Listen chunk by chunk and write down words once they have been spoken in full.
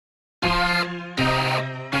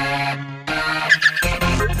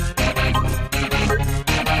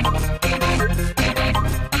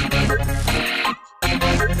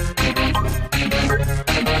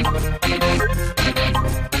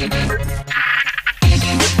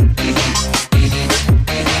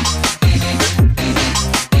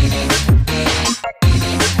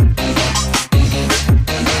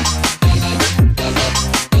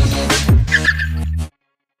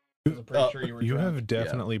sure you were You drunk. have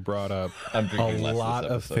definitely brought up I'm a drinking less lot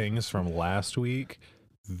this of episode. things from last week,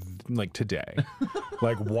 like today.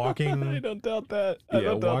 Like walking. I don't doubt that. I Yeah,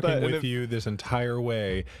 don't doubt walking that. And with if- you this entire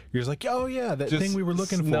way. You're just like, oh yeah, that Just thing we were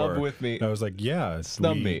looking snub for. with me. And I was like, yeah,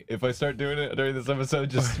 Snub me. If I start doing it during this episode,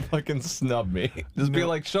 just fucking snub me. Just be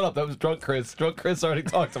like, shut up. That was Drunk Chris. Drunk Chris already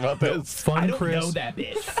talked about this. Fun I don't Chris, know that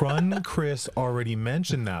bit. Fun Chris already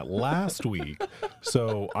mentioned that last week.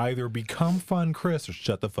 So either become Fun Chris or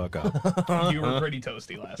shut the fuck up. You were pretty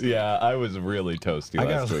toasty last night. Yeah, I was really toasty I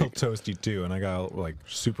got a last little week. toasty too, and I got like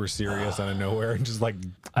super serious out of nowhere and just like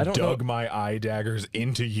I don't dug my eye daggers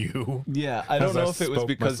into you. Yeah, I don't as know if it was spoke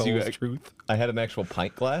my because you. soul's truth. I had an actual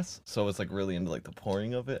pint glass, so I was like really into like the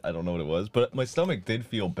pouring of it. I don't know what it was, but my stomach did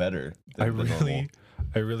feel better. I Than normal.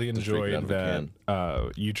 really Just drink it out enjoyed of a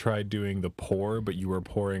that you tried doing the pour, but you were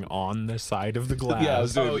pouring on the side of the glass. Yeah, I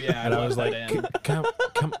was doing. Oh yeah, and I left was like, that in.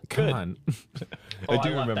 come on. Oh, I do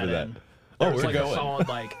left remember that. in. Oh, There's we're like going. a solid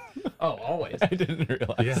like. Oh, always. I didn't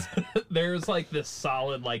realize. Yeah. There's like this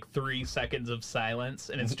solid like 3 seconds of silence,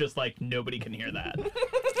 and it's just like nobody can hear that.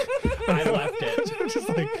 I left it. Just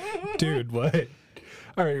like, dude, what?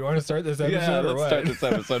 All right, you want to start this episode Yeah, or let's what? start this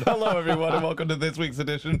episode. Hello, everyone, and welcome to this week's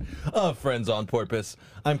edition of Friends on Porpoise.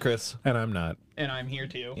 I'm Chris. And I'm not. And I'm here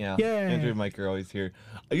too. Yeah, Yay. Andrew and Mike are always here.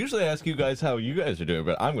 I usually ask you guys how you guys are doing,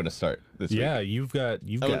 but I'm going to start this Yeah, week. you've got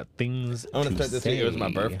things. I want to to start this week. It was my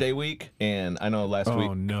say. birthday week, and I know last week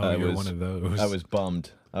Oh no, I you're was one of those. I was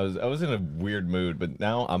bummed. I was in a weird mood, but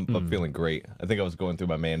now I'm feeling great. I think I was going through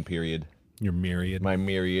my man period, Your myriad. my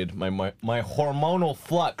hormonal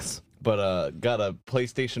flux. But got a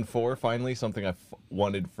PlayStation 4 finally, something I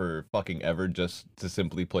wanted for fucking ever, just to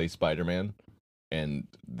simply play Spider-Man. And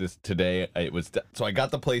this today it was so I got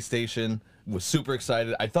the PlayStation, was super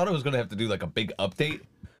excited. I thought I was gonna have to do like a big update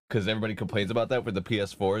because everybody complains about that for the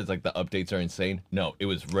PS4. It's like the updates are insane. No, it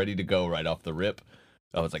was ready to go right off the rip.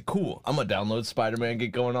 I was like, cool, I'm gonna download Spider-Man,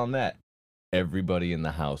 get going on that. Everybody in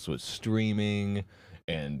the house was streaming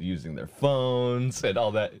and using their phones and all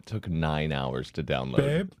that. It took 9 hours to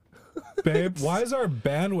download. Babe, why is our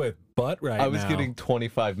bandwidth butt right now? I was getting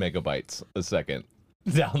 25 megabytes a second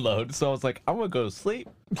download, so I was like, I'm gonna go to sleep.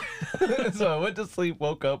 So I went to sleep,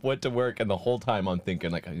 woke up, went to work, and the whole time I'm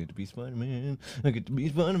thinking like, I get to be Spider-Man, I get to be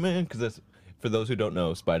Spider-Man, because that's, for those who don't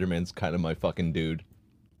know, Spider-Man's kind of my fucking dude.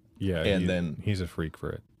 Yeah, and then he's a freak for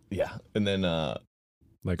it. Yeah, and then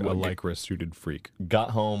Like a Well, lycra suited freak.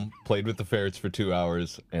 got home, played with the ferrets for 2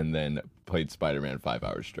 hours, and then played Spider-Man 5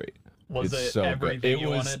 hours straight. Was It's it so everything great. It you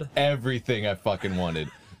was wanted? everything I fucking wanted.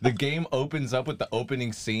 The game opens up with the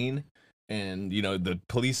opening scene, and you know the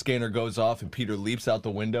police scanner goes off, and Peter leaps out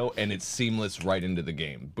the window, and it's seamless right into the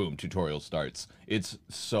game. Boom, tutorial starts. It's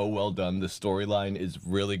so well done. The storyline is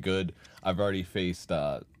really good. I've already faced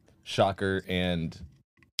Shocker and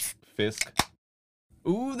Fisk.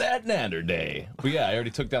 Ooh, that natter day. But yeah, I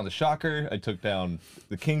already took down the Shocker. I took down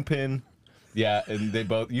the Kingpin. Yeah, and they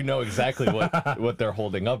both, you know exactly what they're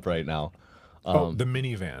holding up right now. The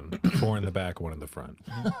minivan. 4 in the back, 1 in the front.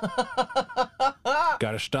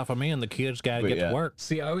 Gotta stuff them in. The kids gotta But get yeah. to work.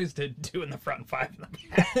 See, I always did 2 in the front, 5 in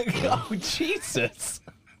the back. Oh, Jesus.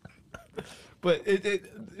 But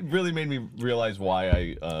it really made me realize why I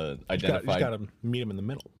You identified gotta meet him in the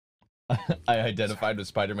middle. I identified with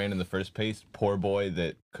Spider-Man in the first place. Poor boy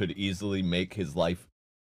that could easily make his life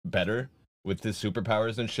better with his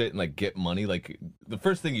superpowers and shit, and like get money. Like the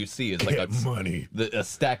first thing you see is like money. a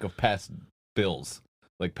stack of past bills,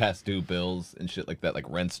 like past due bills and shit like that, like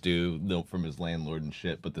rent's due, note from his landlord and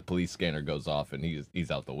shit. But the police scanner goes off and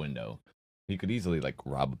he's out the window. He could easily like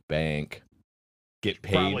rob a bank, get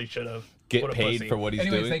paid, Probably should have. get paid for what he's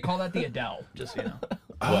Anyways, doing. they call that the Adele, just so you know.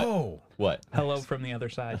 Oh, What? Hello from the other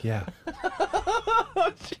side. yeah.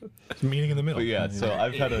 Meeting in the middle. But yeah, so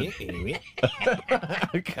I've had a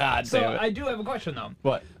God So damn it. I do have a question though.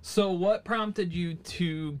 What? So what prompted you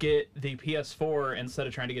to get the PS4 instead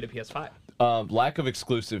of trying to get a PS5? Lack of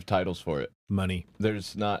exclusive titles for it. Money.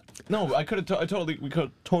 There's not. No, I could have. We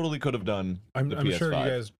totally could have done. I'm the sure you PS5.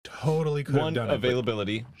 guys totally could have One done it. but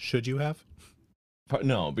availability. Should you have?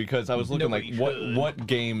 No, because I was looking Nobody like should. what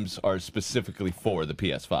games are specifically for the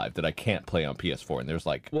PS5 that I can't play on PS4, and there's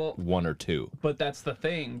like Well- 1 or 2. But that's the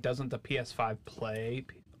thing. Doesn't the PS5 play?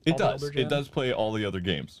 It all the does. older It gen? does play all the other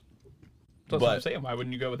games. That's what I'm but- saying. Why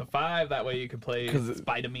wouldn't you go with a 5? That way you could play 'Cause it-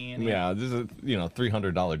 Spider-Man. Yeah, there's a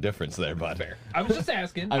 $300 difference there, but Fair. I was just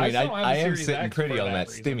asking. I mean, still don't have a I am Series sitting X pretty for on that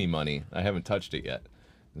reason. stimmy money. I haven't touched it yet.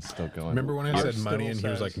 It's still going. Remember when I Ours said money still and he was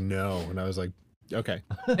says- like, no. And I was like, okay.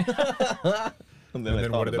 And And I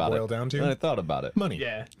then thought what did it about boil down to? And I thought about it. Money.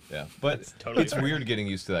 Yeah. Yeah, but That's totally it's fair. weird getting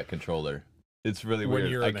used to that controller. It's really When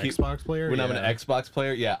weird. you're an Xbox player? When I'm Yeah. an Xbox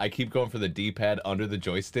player, yeah, I keep going for the D-pad under the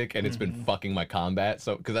joystick, and it's been fucking my combat.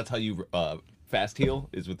 So, because that's how you fast heal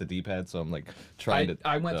is with the D-pad. So I'm like trying to.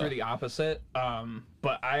 I went through the opposite,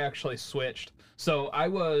 but I actually switched. So I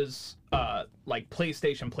was like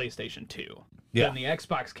PlayStation 2. Yeah. Then the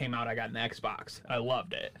Xbox came out. I got an Xbox. I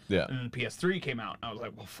loved it. Yeah. And then PS3 came out. And I was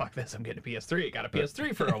like, well, fuck this. I'm getting a PS3. Got a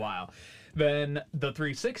PS3 for a while. Then the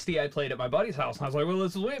 360 I played at my buddy's house. And I was like, well,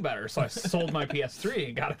 this is way better. So I sold my PS3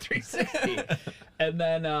 and got a 360. And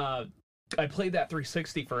then I played that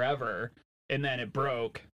 360 forever. And then it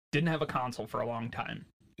broke. Didn't have a console for a long time.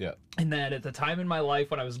 Yeah. And then at the time in my life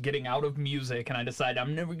when I was getting out of music and I decided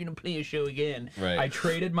I'm never going to play a show again, Right. I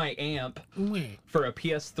traded my amp for a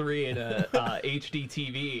PS3 and a HD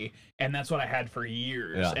TV, and that's what I had for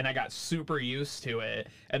years. Yeah. And I got super used to it.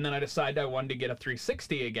 And then I decided I wanted to get a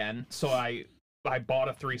 360 again, so I bought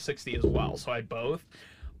a 360 as well. So I had both.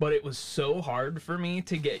 But it was so hard for me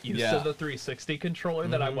to get used to the 360 controller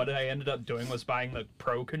that what I ended up doing was buying the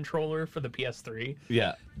Pro controller for the PS3.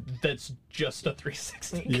 Yeah. That's just a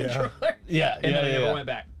 360 Yeah. controller. Yeah. And then I never went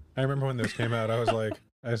back. I remember when those came out, I was like,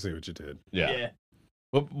 I see what you did. Yeah.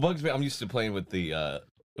 What bugs me? I'm used to playing with the.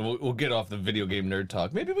 We'll get off the video game nerd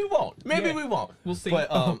talk. Maybe we won't. Maybe Yeah. we won't. We'll see. But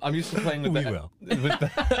I'm used to playing with We the will.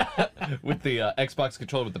 with the Xbox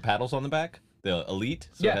controller with the paddles on the back, the Elite.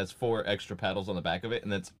 So Yeah. it has 4 extra paddles on the back of it,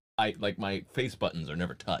 and that's like my face buttons are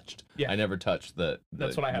never touched. Yeah. I never touched the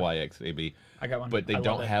That's what I have. YXAB, I got one. but they I love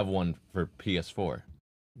don't it. have one for PS4.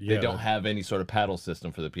 Yeah, They don't have any sort of paddle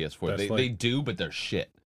system for the PS4. That's They like- they do, but they're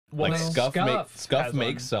shit. Well, Like Scuff has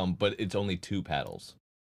makes one. some, but it's only 2 paddles.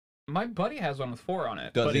 My buddy has one with 4 on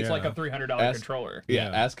it, Does but he? it's like a Yeah. $300 Ask- controller. Yeah,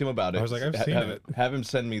 Yeah. ask him about it. I was like, I've seen it. Have him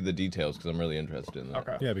send me the details because I'm really interested in that.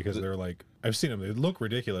 Okay. Yeah, because they're like, I've seen them. They look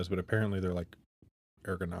ridiculous, but apparently they're like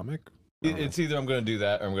ergonomic. I don't know. It's either I'm going to do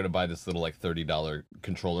that or I'm going to buy this little like $30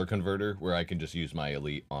 controller converter where I can just use my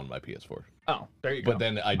Elite on my PS4. Oh, there you go. But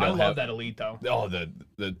then I I don't love have that Elite though. Oh, the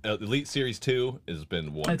Elite Series 2 has been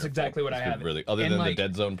wonderful. That's exactly what It's I been had. Really, other And, than like- the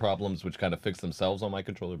dead zone problems, which kind of fixed themselves on my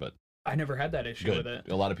controller, but I never had that issue good. with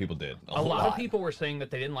it. A lot of people did. A lot of people were saying that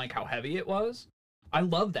they didn't like how heavy it was. I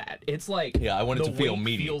love that. It's like Yeah, I wanted the to feel weight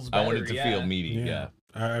meaty. feels I wanted better, to feel yeah. meaty. Yeah.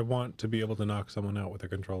 I want to be able to knock someone out with a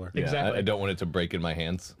controller. Yeah, Exactly. I don't want it to break in my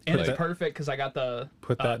hands. And Like, it's perfect because I got the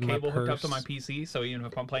Put that in my cable hooked up to purse. my PC, so even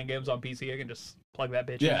if I'm playing games on PC, I can just plug that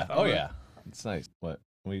bitch in. yeah. if I Oh want. yeah. It's nice. What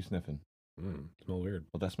are you sniffing? Smell weird.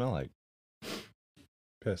 What that smell like?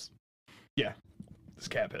 Piss. This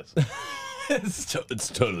cat piss. It's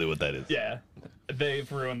totally what that is. Yeah.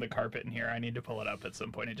 They've ruined the carpet in here. I need to pull it up at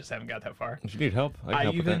some point. I just haven't got that far. If you need help, I can I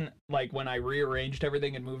help with that. even like when I rearranged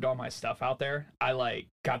everything and moved all my stuff out there, I like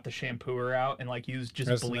got the shampooer out and like used just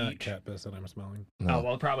That's not bleach. cat piss that I'm smelling. No. Oh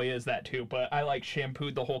well, it probably is that too. But I like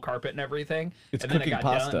shampooed the whole carpet and everything. It's and then it cooking got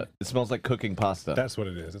pasta. done. It smells like cooking pasta. That's what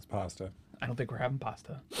it is. It's pasta. I don't think we're having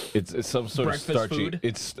pasta. It's some sort Breakfast of starchy. food?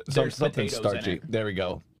 It's There's something potatoes in starchy. it. There we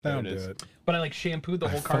go. There That'll it do is. it. But I like shampooed the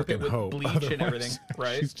whole I carpet fucking with hope. bleach and Otherwise, everything,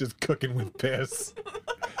 right? She's just cooking with piss.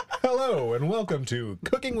 Hello and welcome to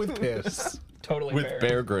Cooking with Piss. Totally With fair.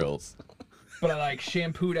 Bear Grylls. But I like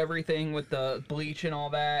shampooed everything with the bleach and all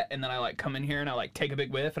that, and then I like come in here and I like take a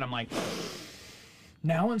big whiff, and I'm like,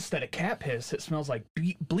 now instead of cat piss, it smells like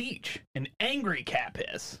bleach and angry cat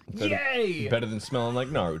piss. Better- Yay! Better than smelling like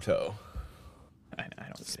Naruto. I don't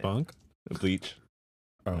get it. Spunk? Bleach.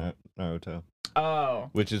 Oh, Naruto. Oh,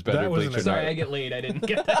 Which is better, That wasn't Bleach or a- sorry, I Naruto? get laid. I didn't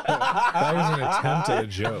get that. that was an attempt at a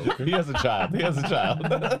joke. He has a child. He has a child.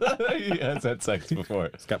 He has had sex before.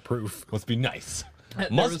 It's got proof. Must be nice. There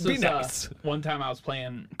Must was be this, nice. One time I was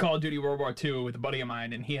playing Call of Duty World War II with a buddy of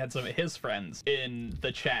mine, and he had some of his friends in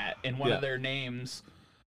the chat, and one Yeah. of their names,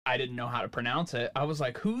 I didn't know how to pronounce it. I was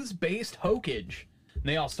like, "Who's based Hokage?" And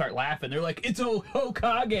they all start laughing. They're like, "It's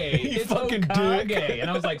Hokage! It's fucking Hokage!" dick. And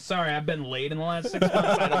I was like, "Sorry, I've been late in the last 6 months.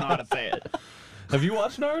 I don't know how to say it." Have you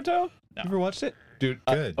watched Naruto? No. You ever watched it? Dude,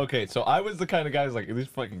 Good. okay, so I was the kind of guys like these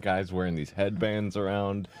fucking guys wearing these headbands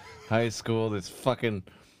around high school. This fucking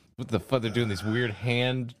what the fuck? They're doing these weird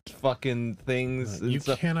hand fucking things. And You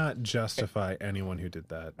stuff. cannot justify anyone who did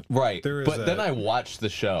that. Right. there is But a- then I watched the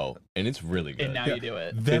show, and it's really good. And now you do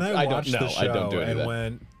it. Then It's- I I don't watched know. the I show don't do any of and that.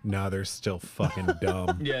 went, no, they're still fucking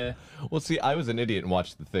dumb. Yeah. Well, see, I was an idiot and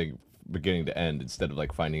watched the thing beginning to end instead of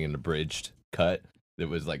like finding an abridged cut that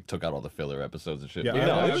was like took out all the filler episodes and shit. Yeah, But I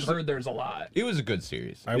no, I've it was heard there's a lot. it was a good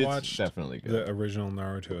series. I It's watched definitely good. the original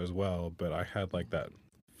Naruto as well, but I had like that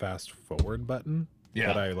fast forward button.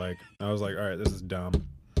 Yeah. That I was like, all right, this is dumb.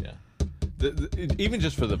 Yeah. Even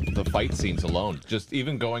just for the fight scenes alone, just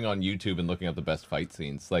even going on YouTube and looking at the best fight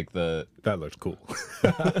scenes, like That looked cool.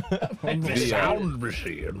 the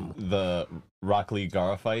machine. the Rock Lee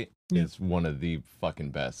Gaara fight is one of the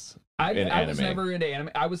fucking best. I anime. was never into anime.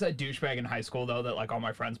 I was that douchebag in high school, though, that like all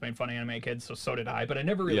my friends made fun of anime kids, so did I. But I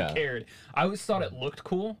never really cared. I always thought it looked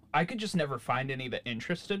cool. I could just never find any that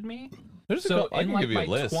interested me. So in like my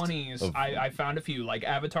list 20s, of- I found a few, like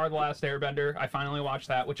Avatar: The Last Airbender. I finally watched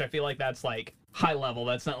that, which I feel like that's like high level.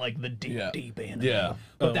 That's not like the deep anime. Yeah.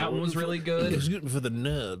 But that one was really good. It's good for the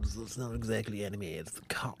nerds. It's not exactly anime. It's the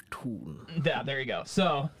cartoon. Yeah, there you go.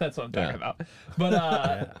 So that's what I'm talking about. But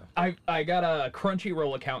I got a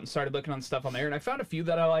Crunchyroll account and started looking on stuff on there, and I found a few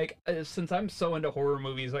that I like. Since I'm so into horror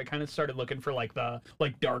movies, I kind of started looking for like the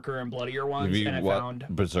darker and bloodier ones, Have you and I watched found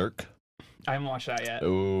Berserk? I haven't watched that yet.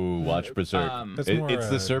 Ooh, watch Berserk. That's more, It's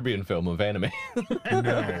the Serbian film of anime.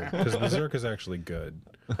 No, because Berserk is actually good.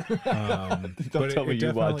 But tell me it you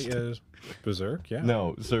definitely watched. is Berserk. Yeah.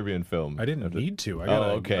 No, Serbian film. I didn't need to. I Oh, got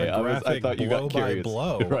okay. a I graphic thought you blow got by curious.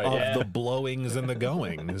 blow Right. of Yeah. the blowings and the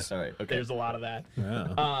goings. All right. Okay. There's a lot of that.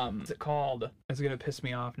 Yeah. What's it called? It's gonna piss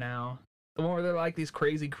me off now. The one where they're like these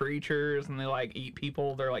crazy creatures and they like eat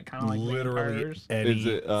people. They're like kind of like Literally vampires. any Is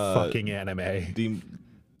it, fucking anime.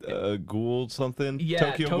 Ghoul something? Yeah,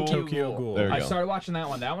 Tokyo Ghoul. Tokyo Ghoul. There you I go. started watching that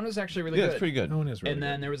one. That one was actually really Yeah, good. it's pretty good. That one is really And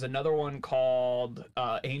then there was another one called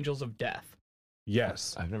Angels of Death.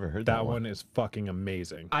 yes, I've never heard that one is fucking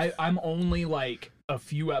amazing. I'm only like a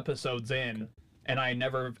few episodes in, and I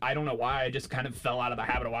don't know why, I just kind of fell out of the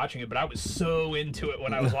habit of watching it, but I was so into it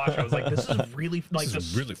when I was watching. I was like, this is really, like, This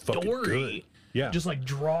is the really fucking story good. Yeah, just like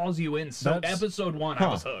draws you in. So That's- episode 1, I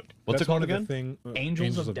was hooked. What's That's it called one of the again? Angels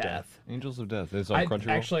Angels of Death. Angels of Death. It's on Crunchyroll.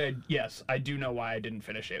 Actually, yes, I do know why I didn't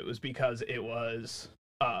finish it. It was because it was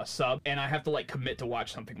sub, and I have to like commit to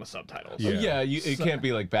watch something with subtitles. Yeah. It can't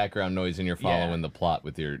be like background noise and you're following the plot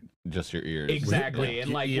with your ears. Exactly,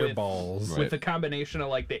 and like with earballs. Right. the combination of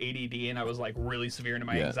like the ADD, and I was like really severe into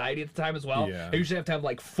my Yeah. anxiety at the time as well. Yeah. I usually have to have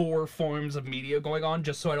like 4 forms of media going on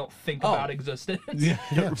just so I don't think about existence. Yeah,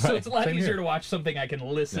 So it's a lot Same easier here. to watch something I can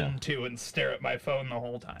listen Yeah. to and stare at my phone the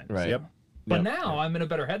whole time. Right. Yep. But Yep. now I'm in a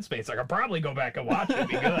better headspace. I could probably go back and watch it. It'd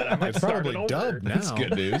be good. I might It's start probably it over. dubbed now. That's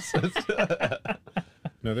good news.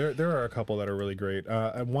 No, there are a couple that are really great.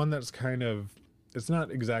 One that's kind of, it's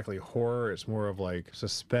not exactly horror. It's more of like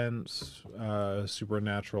suspense,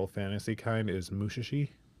 supernatural fantasy kind. Is Mushishi.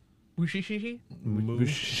 Mushishi?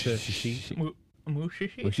 Mushishi.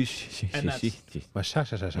 Mushishi? And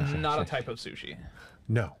that's not a type of sushi.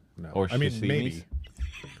 No. Or I mean, sashimis. maybe.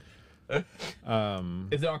 Is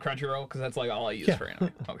it on Crunchyroll? Because that's like all I use Yeah. for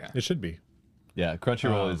anime. Okay. It should be. Yeah,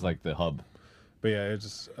 Crunchyroll is like the hub. But yeah,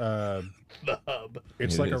 it's The hub.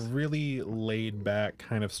 it's It like is. a really laid back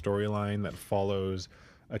kind of storyline that follows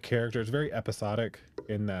a character. It's very episodic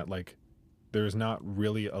in that like there's not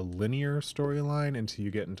really a linear storyline until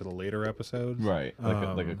you get into the later episodes. Right.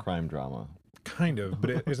 Like a crime drama. Kind of, but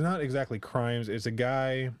it's not exactly crimes. It's a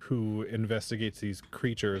guy who investigates these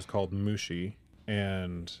creatures called Mushi,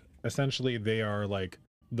 and essentially they are like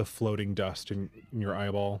the floating dust in your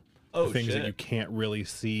eyeball. Oh, the things that shit. you can't really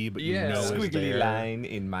see, but Yeah. you know is there.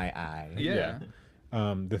 in my eye. Yeah.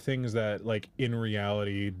 The things that like in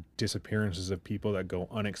reality disappearances of people that go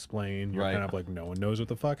unexplained. You're Right. kind of like no one knows what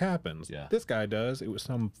the fuck happens. Yeah. This guy does. It was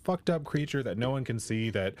some fucked up creature that no one can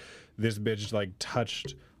see that this bitch like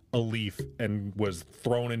touched a leaf and was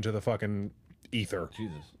thrown into the fucking ether.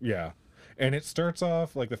 Jesus. Yeah. And it starts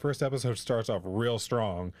off like the first episode starts off real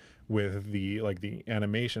strong with the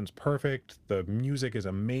animation's perfect, the music is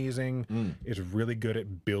amazing. It's really good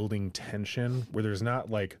at building tension where there's not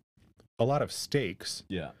like a lot of stakes,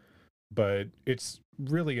 Yeah. but it's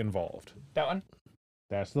really involved. That one?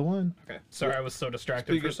 That's the one. Okay. Sorry, I was so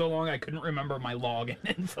distracted for so long I couldn't remember my login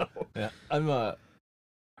info. Yeah. I'm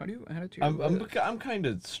How do you I'm kind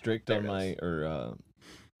of strict on my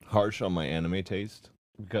harsh on my anime taste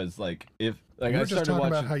because like if like We I were just started talking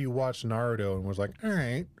watching about how you watched Naruto and was like, all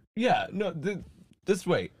right. yeah no this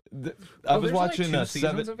way I was watching like 2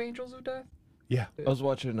 seven seasons of Angels of Death. Yeah. I was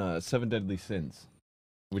watching Seven Deadly Sins,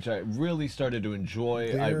 which I really started to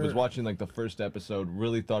enjoy. I was There- watching like the first episode,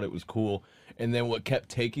 really thought it was cool, and then what kept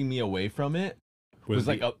taking me away from it was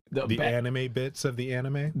like the anime bits of the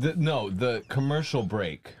anime. the commercial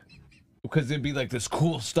break. Because it'd be like this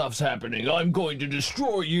cool stuff's happening. I'm going to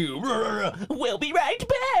destroy you. We'll be right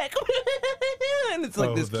back. And it's like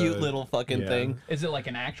Oh, this cute the- little fucking yeah. thing. Is it like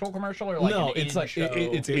an actual commercial or like No, an it's like in-show?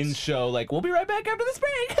 it's in show. Like we'll be right back after this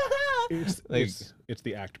break. It's, Like- it's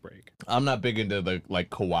the act break. I'm not big into the like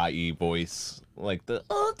kawaii voice like the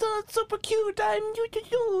it's super cute. I'm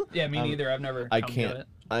you. Yeah, me neither. I've never. I come to can't. it.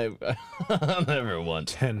 I've never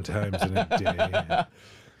once. 10 times in a day.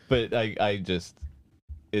 But I just,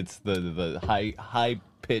 it's the high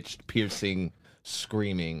pitched piercing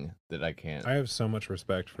screaming that I can't. I have so much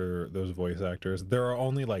respect for those voice actors. There are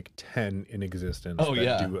only like 10 in existence Oh, that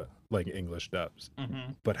yeah. do like English dubs.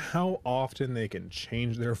 Mm-hmm. But how often they can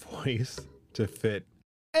change their voice to fit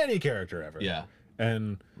any character ever. Yeah,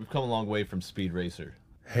 And we've come a long way from Speed Racer.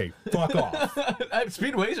 hey, fuck off.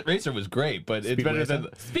 Speed Racer was great, but it's Speed better Racer?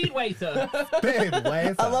 than. Speedway, sir.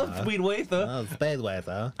 I love Speed Racer. Oh, Speedway,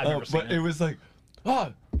 though. I've never seen But it was like,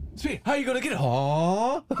 oh, Speed, how you gonna get it?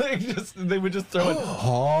 Huh? Like they would just throw it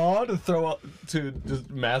huh to just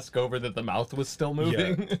mask over that the mouth was still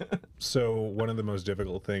moving. So one of the most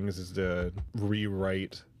difficult things is to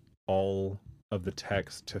rewrite all of the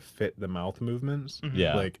text to fit the mouth movements.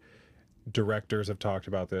 Yeah. Like directors have talked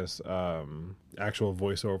about this, actual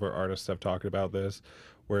voiceover artists have talked about this,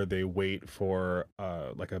 where they wait for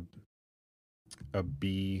like a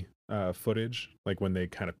B footage, like when they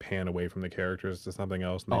kind of pan away from the characters to something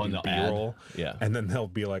else and they and do they'll add. B-roll. Yeah. And then they'll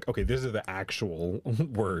be like, okay, these are the actual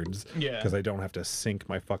words, Yeah. because I don't have to sync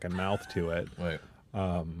my fucking mouth to it. Right.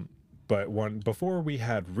 But before we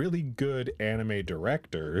had really good anime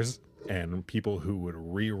directors and people who would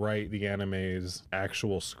rewrite the anime's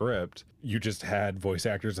actual script, you just had voice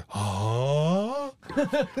actors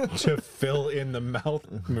to fill in the mouth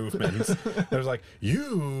movements. There's like,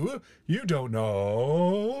 you don't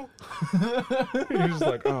know. You're just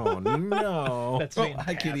like, oh no. That's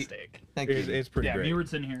hi, kitty. fantastic. It's pretty Yeah, great.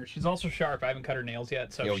 Meward's in here. She's also sharp. I haven't cut her nails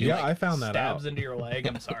yet, so Yo, she yeah, like, I found that stabs out. into your leg.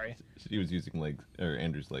 I'm sorry. She was using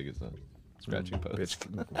Andrew's leg as a scratching post.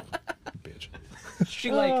 Bitch.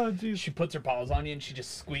 She like Oh, geez. she puts her paws on you and she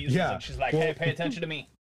just squeezes Yeah. and she's like, Well- "Hey, pay attention to me."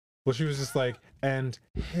 Well, she was just like, and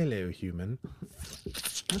hello, human.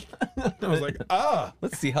 I was like, ah,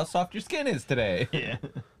 Let's see how soft your skin is today. Yeah,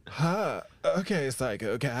 huh, okay,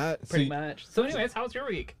 psycho cat. pretty much. So, anyways, how was your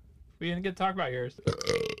week? We didn't get to talk about yours.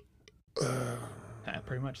 That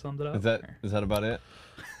pretty much sums it up. Is that about it?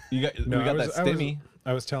 You got No, we got that stimmy.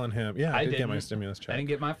 I was telling him, yeah, I did get my didn't. stimulus I check. didn't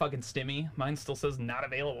get my fucking stimmy. Mine still says not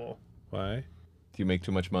available. Why? Do you make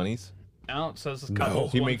too much monies? No, it says a No. couple.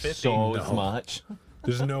 You make 150. so No. much.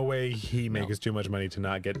 There's no way he makes too much money to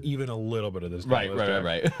not get even a little bit of this. Right.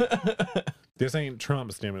 stimulus check. This ain't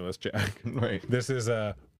Trump's stimulus check. Right. This is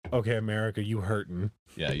okay, America, you hurting.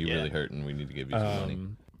 Yeah, you Yeah. really hurt, and we need to give you some money.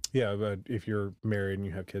 Yeah, but if you're married and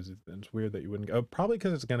you have kids, it's weird that you wouldn't go. Probably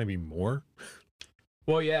because it's gonna be more.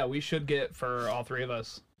 Well, yeah, we should get for all three of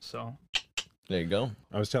us. So There you go.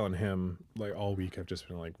 I was telling him like all week I've just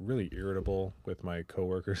been like really irritable with my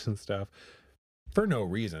coworkers and stuff for no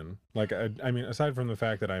reason. Like I mean, aside from the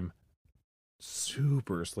fact that I'm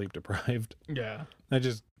super sleep deprived, yeah,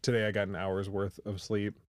 today I got an hour's worth of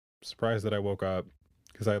sleep. Surprised that I woke up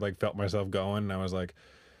because I like felt myself going and I was like,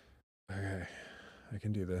 okay, I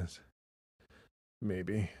can do this.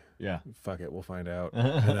 Maybe. Yeah. Fuck it, we'll find out.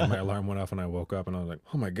 And then my alarm went off and I woke up and I was like,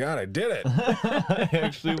 oh my god, I did it. I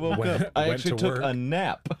actually woke Went- up. I went actually to took work. a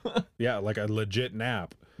nap. Yeah, like a legit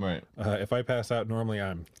nap. Right. If I pass out normally,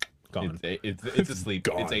 I'm gone. It's asleep.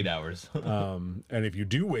 Gone. It's 8 hours. And if you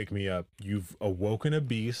do wake me up, you've awoken a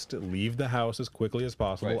beast. Leave the house as quickly as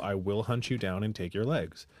possible. Right. I will hunt you down and take your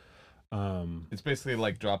legs. It's basically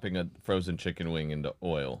like dropping a frozen chicken wing into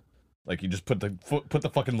oil. Like you just put the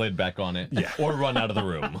fucking lid back on it, Yeah. or run out of the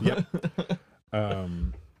room. Yep.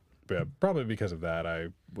 But probably because of that, I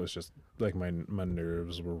was just like my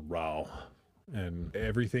nerves were raw, and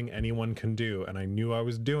everything anyone can do, and I knew I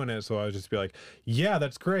was doing it, so I would just be like, "Yeah,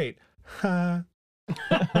 that's great." Ha.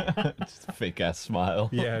 Just a fake ass smile.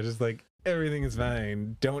 Yeah, just like everything is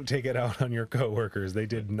fine. Don't take it out on your coworkers. They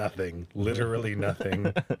did nothing, literally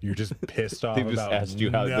nothing. You're just pissed off They just about asked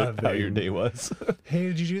you how your nothing. day was. Hey,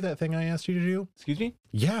 did you do that thing I asked you to do? Excuse me?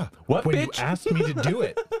 Yeah. What, when you bitch? asked me to do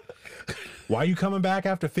it. Why are you coming back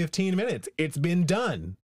after 15 minutes? It's been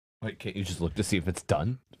done. Wait, can't you just look to see if it's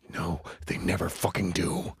done? No, they never fucking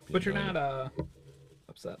do. but you're not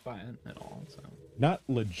upset by it at all. So Not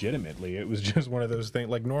legitimately. It was just one of those things.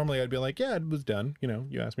 Like normally I'd be like, yeah, it was done. You know,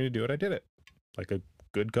 you asked me to do it. I did it. Like a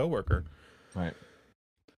good coworker. Right.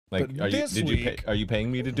 Like, But this week- are you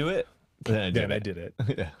paying me to do it? Then I did it.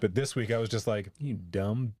 Yeah. But this week I was just like, you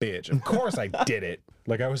dumb bitch. Of course I did it.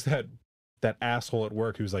 Like I was that asshole at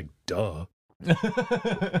work who's like, duh.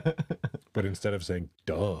 But instead of saying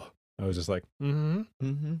duh, I was just like, mm-hmm.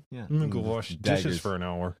 Mm-hmm. Yeah. I'm gonna go wash dishes Daggers. for an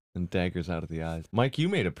hour. And daggers out of the eyes. Mike, you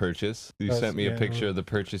made a purchase. You That's- sent me a yeah. picture of the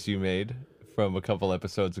purchase you made from a couple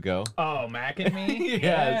episodes ago. Oh, Mac and Me?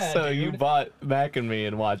 Yeah, so dude. you bought Mac and Me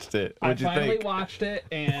and watched it. I What'd you finally think? watched it,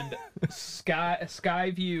 and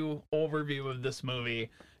Skyview overview of this movie.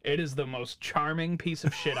 It is the most charming piece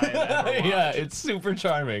of shit I have ever watched. Yeah, it's super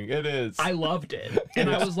charming. It is. I loved it, and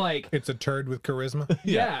I was like, It's a turd with charisma.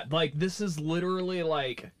 yeah, like this is literally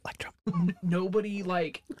like nobody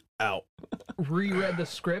like Out. reread the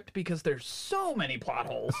script because there's so many plot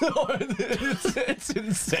holes. it's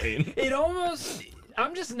insane. It almost.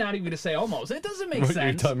 I'm just not even gonna say almost. It doesn't make You're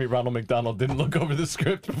sense. telling me Ronald McDonald didn't look over the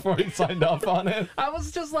script before he signed off on it? I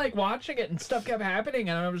was just like watching it and stuff kept happening,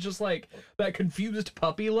 and I was just like that confused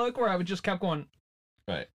puppy look where I would just kept going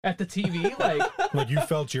Right. at the TV, like Like you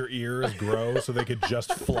felt your ears grow so they could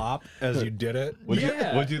just flop as you did it.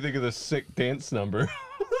 Yeah. What do you think of the sick dance number?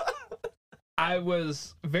 I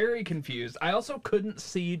was very confused. I also couldn't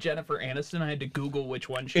see Jennifer Aniston. I had to Google which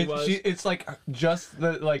one she was. It's like just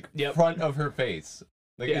the Yep. front of her face.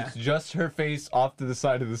 Like Yeah. it's just her face off to the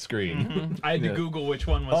side of the screen. Mhm. I had to Yeah. Google which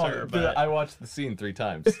one was her, but I watched the scene 3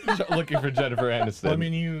 times looking for Jennifer Aniston. Well, I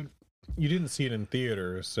mean, you didn't see it in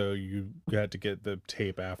theaters, so you had to get the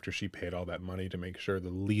tape after she paid all that money to make sure the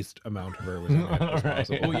least amount of her was in it as Right.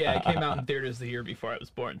 possible. oh yeah, it came out in theaters the year before I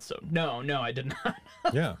was born. So no, I did not.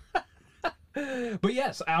 Yeah. But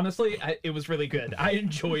yes, honestly, it was really good. I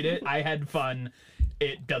enjoyed it. I had fun.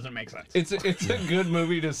 It doesn't make sense. it's a good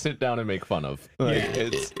movie to sit down and make fun of. Like, Yeah.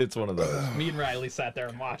 it's one of those. Me and Riley sat there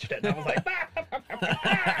and watched it, and I was like,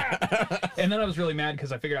 and then I was really mad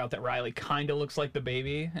because I figured out that Riley kind of looks like the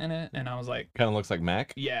baby in it, and I was like, Kind of looks like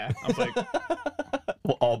Mac. yeah, I was like,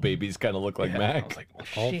 Well, all babies kind of look like yeah. Mac. I was like,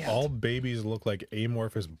 well, shit. All babies look like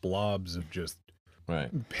amorphous blobs of just Right.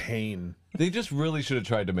 pain. They just really should have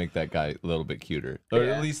tried to make that guy a little bit cuter, or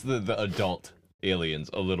Yeah. at least the adult aliens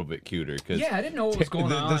a little bit cuter. Cause Yeah, I didn't know what was going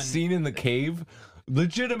the on. scene in the cave,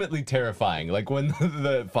 legitimately terrifying. Like when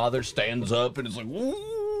the father stands up and is like,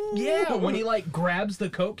 "Ooh." Yeah, when he like grabs the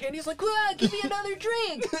Coke can, he's like, "Ah, give me another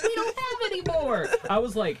drink. We don't have any more." I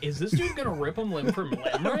was like, "Is this dude gonna rip him limb from limb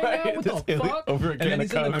right now? Right, What this the alien fuck?" over a And can then of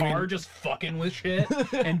he's in the Coke. car just fucking with shit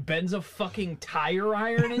and bends a fucking tire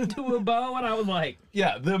iron into a bow, and I was like,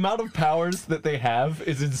 Yeah, the amount of powers that they have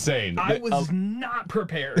is insane. I They- was not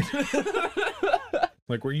prepared.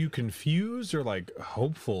 Like, were you confused or like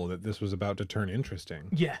hopeful that this was about to turn interesting?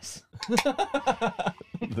 Yes. a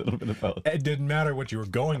little bit of both. It didn't matter what you were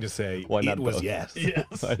going to say. Why not it was both? yes.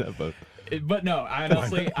 Yes. I know both. But no, I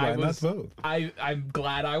honestly, Why I not was. both? I'm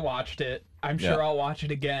glad I watched it. I'm sure Yeah. I'll watch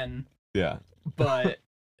it again. Yeah. But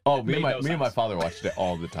Oh, me made and no my sense. father watched it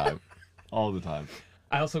all the time. All the time.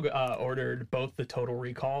 I also ordered both the Total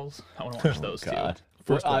Recalls. I want to watch those God. too.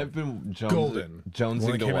 First one. I've been Golden. The one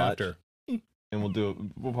jonesing that to came watch, after. and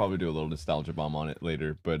we'll probably do a little nostalgia bomb on it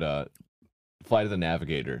later. But Flight of the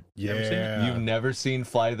Navigator. Never seen it? Yeah. You've never seen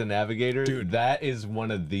Flight of the Navigator? Dude. That is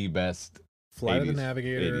one of the best Flight of 80s the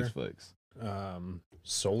Navigator, 80s flicks.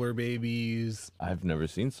 Solar Babies. I've never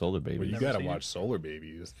seen Solar Well, Baby. you Never gotta seen watch Solar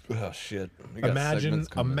Babies. Oh shit!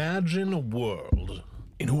 Imagine a world.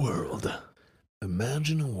 In a world.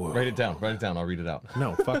 Imagine a world. Write it down. Write it down. I'll read it out.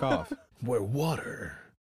 No, fuck off. where water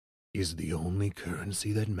is the only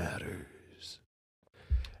currency that matters.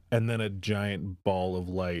 And then a giant ball of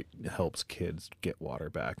light helps kids get water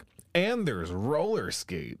back. And there's roller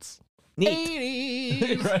skates.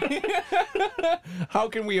 Right? How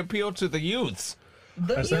can we appeal to the youths?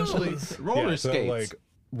 The Essentially, youth. Roller yeah, skates. So, like,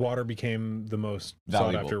 water became the most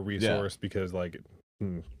Valuable. sought after resource because, like,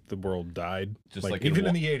 the world died. Just like like in even wa-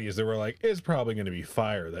 in the 80s, they were like, it's probably going to be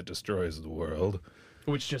fire that destroys the world.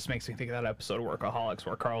 Which just makes me think of that episode of Workaholics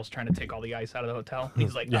where Carl's trying to take all the ice out of the hotel. And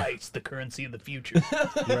he's like, ice, the currency of the future.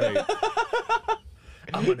 Right.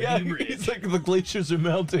 I'm gonna Yeah, be rich. it's like the glaciers are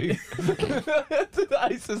melting. The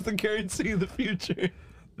ice is the currency of the future.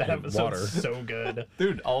 That episode's water. so good.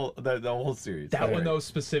 Dude, the whole series. That one, though,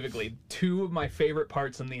 specifically, two of my favorite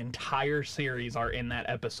parts in the entire series are in that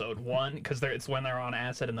episode. One, because it's when they're on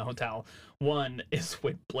acid in the hotel. One is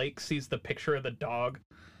when Blake sees the picture of the dog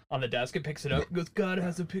on the desk and picks it up and goes, God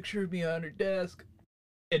has a picture of me on her desk.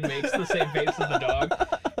 It makes the same face as the dog.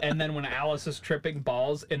 And then when Alice is tripping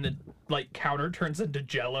balls and the counter turns into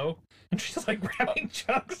Jello and she's like grabbing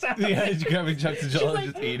chunks out. Yeah, of it. he's grabbing chunks of She's jello like,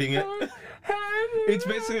 and just eating it. It's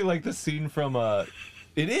basically like the scene from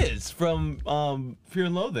it is from Fear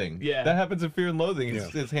and Loathing. Yeah. That happens in Fear and Loathing.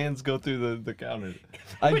 His hands go through the counter.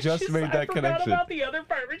 I When just she's- made that I connection. forgot about the other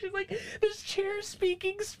part where she's like, "This chair's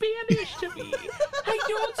speaking Spanish to me. I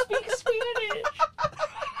don't speak Spanish."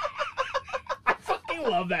 I fucking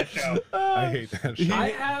love that show. I hate that shit. I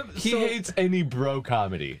have He hates any bro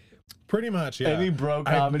comedy. Pretty much, yeah. Any bro I've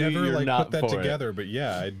comedy, never you're like not put that for it. together, but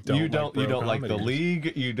yeah, I don't. You don't like the comedies.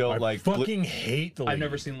 League. You don't I like fucking hate the League. I've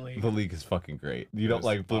never seen the League. The League is fucking great. You don't It's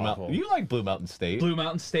like Blue awful. Mountain. You like Blue Mountain State. Blue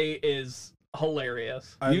Mountain State is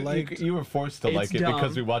hilarious. I you, liked. you were forced to It's like it because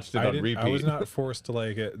dumb. we watched it I, on didn't, repeat. I was not forced to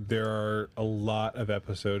like it. There are a lot of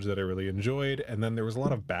episodes that I really enjoyed, and then there was a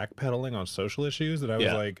lot of backpedaling on social issues that I was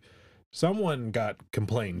Yeah. like, someone got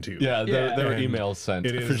complained to. Yeah, there were And emails sent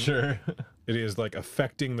it for is- sure. It is like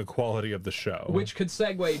affecting the quality of the show. Which could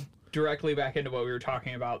segue directly back into what we were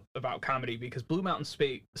talking about comedy, because Blue Mountain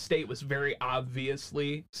State was very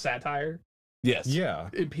obviously satire, Yes. yeah,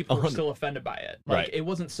 and people were 100. still offended by it. Like Right. it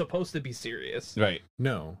wasn't supposed to be serious. Right.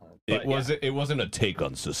 no. But, yeah. It wasn't a take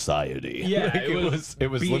on society. Yeah, Like, it was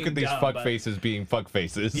look being at these dumb, fuck but- faces being fuck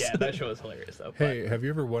faces. Yeah, that show was hilarious though. Hey, have you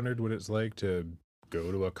ever wondered what it's like to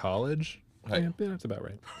go to a college? Right. Yeah, that's about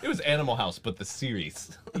right. It was Animal House, but the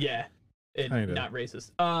series. But, yeah, and Kinda. not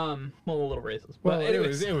racist. Well, a little racist. Well, But it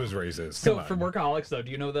anyways, was racist. so Come for on. workaholics though, do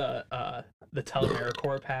you know the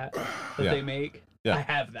Telemericorp hat that Yeah. they make? Yeah. I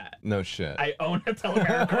have that. No shit. I own a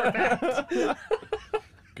Telemericorp hat.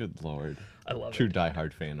 Good lord. I love True it.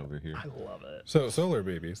 diehard fan over here. I love it. So solar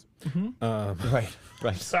babies. Right.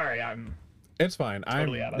 Right. Sorry, I'm It's fine.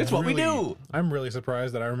 Totally out of It's what we do. I'm really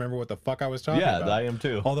surprised that I remember what the fuck I was talking Yeah, about. I am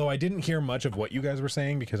too. Although I didn't hear much of what you guys were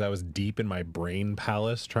saying because I was deep in my brain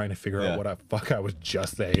palace trying to figure Yeah. out what the fuck I was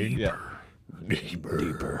just saying. Yeah.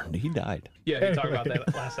 Deeper. He died. yeah. You talked about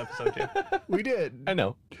that last episode too. We did. I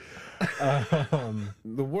know.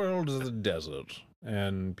 The world is a desert,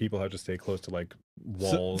 and people have to stay close to like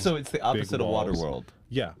walls. So it's the opposite of walls. Waterworld.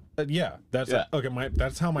 Yeah, yeah. That's Yeah. okay.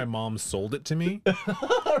 That's how my mom sold it to me.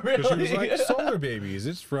 Really? Because she was like, "Solar Babies.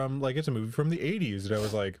 It's a movie from the '80s," and I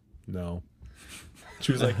was like, "No."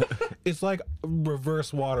 She was like, "It's like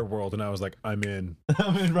reverse Waterworld," and I was like, "I'm in."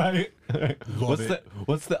 I mean, right? Love it.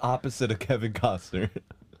 What's the opposite of Kevin Costner?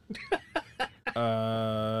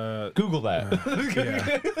 Google that.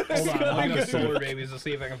 Yeah. Hold on, I'm looking at Solar Babies to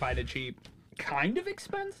see if I can find it cheap. Kind of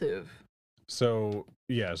expensive. So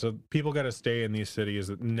yeah, so people got to stay in these cities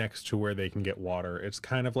next to where they can get water. It's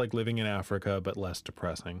kind of like living in Africa, but less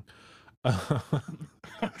depressing.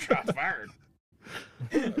 Shots fired.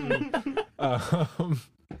 I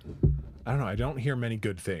don't know. I don't hear many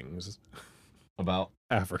good things. About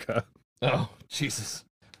Africa, oh Jesus,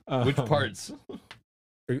 which parts?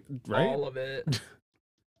 right? All of it.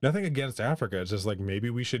 Nothing against Africa. It's just like maybe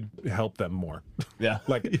we should help them more. Yeah,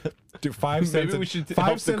 Like, do 5 cents. Maybe we should five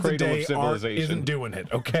help the cents a cradle of day civilization. isn't doing it.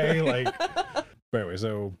 Okay, like. But anyway,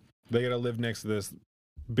 so they gotta live next to this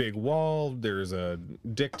big wall. There's a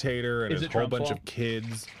dictator and Is a it whole Trump's bunch wall? of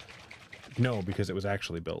kids. No, because it was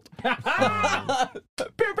actually built.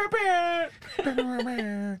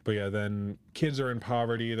 But yeah, then kids are in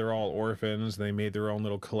poverty. They're all orphans. They made their own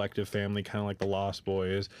little collective family, kind of like the Lost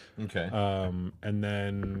Boys. Okay. And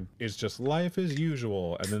then it's just life as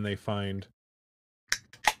usual. And then they find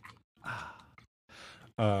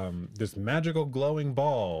this magical glowing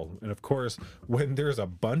ball. And of course, when there's a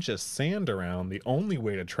bunch of sand around, the only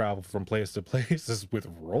way to travel from place to place is with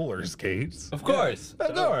roller skates. Of course.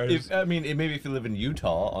 Of course. Maybe if you live in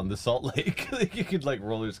Utah on the Salt Lake, you could like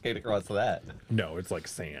roller skate across that. No, it's like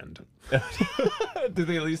sand. Do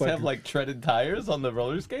they at least have like treaded tires on the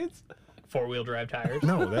roller skates? 4-wheel drive tires.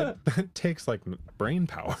 No, that takes like brain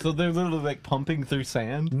power. So they're literally like pumping through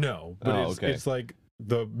sand. No, but Oh, it's, okay. it's like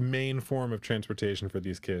the main form of transportation for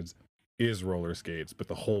these kids is roller skates. But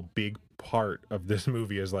the whole big part of this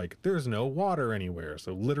movie is like there's no water anywhere,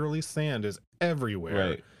 so literally sand is everywhere.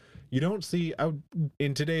 Right. You don't see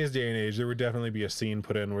in today's day and age, there would definitely be a scene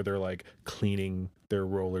put in where they're like cleaning their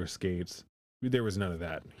roller skates. There was none of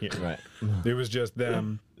that here. Right. It was just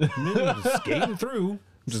them skating through,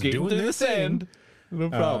 just Skating doing through their the sand. No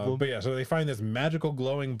problem. But yeah, so they find this magical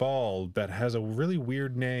glowing ball that has a really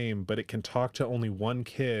weird name, but it can talk to only one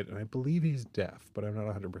kid, and I believe he's deaf, but I'm not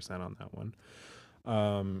 100% on that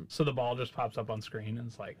one. So the ball just pops up on screen and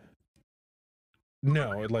it's like,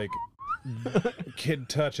 No, it like kid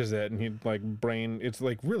touches it and he like brain. It's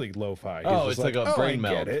like really lo-fi. He's Oh, just it's like a brain I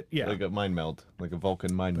meld. get it. Yeah, Like a mind meld. Like a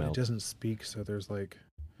Vulcan mind but it meld. doesn't speak, so there's like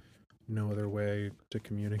no other way to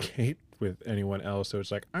communicate with anyone else. So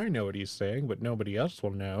it's like I know what he's saying, but nobody else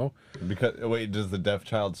will know. Because wait, does the deaf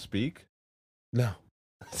child speak? No.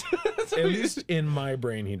 At least in my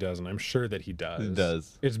brain, he doesn't. I'm sure that he does. It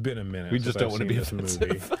does. It's been a minute. We since just don't I've want to seen be this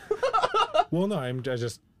offensive. Well, no,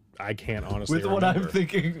 I can't honestly. With what I'm remember.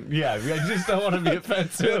 thinking, yeah, I just don't want to be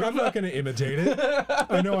offensive. Look, I'm not going to imitate it.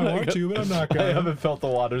 I know I want to, but I'm not I going. haven't felt the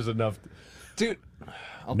waters enough. Dude,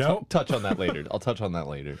 I'll Nope. touch on that later. I'll touch on that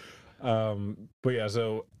later. But yeah,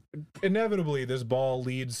 so inevitably this ball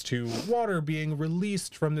leads to water being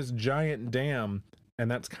released from this giant dam, and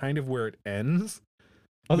that's kind of where it ends.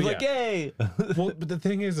 I was But like, yeah. yay! Well, but the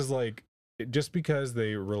thing is like, just because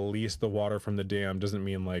they release the water from the dam doesn't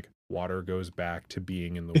mean like water goes back to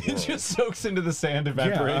being in the world. It just soaks into the sand, Yeah,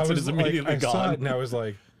 evaporates, and is like, immediately I saw gone. it and I was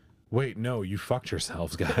like, wait, no, you fucked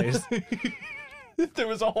yourselves, guys. There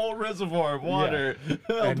was a whole reservoir of water.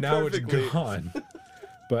 And now perfectly. it's gone.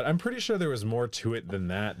 But I'm pretty sure there was more to it than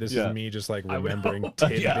that. This Yeah. is me just like I would remembering hope.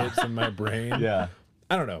 tidbits in my brain. Yeah.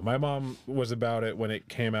 I don't know. My mom was about it when it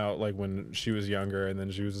came out, like when she was younger, and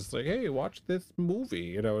then she was just like, "Hey, watch this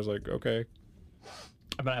movie," and I was like, "Okay."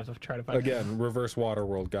 I'm gonna have to try to find it. Again, Reverse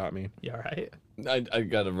Waterworld got me. You all right? I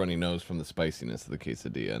got a runny nose from the spiciness of the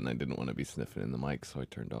quesadilla, and I didn't want to be sniffing in the mic, so I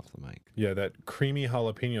turned off the mic. Yeah, that creamy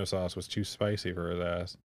jalapeno sauce was too spicy for his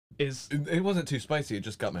ass. Is It wasn't too spicy. It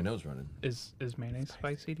just got my nose running. is mayonnaise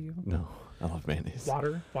spicy to you? No, I love mayonnaise.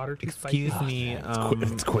 Water too spicy? me,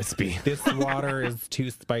 It's crispy. this water is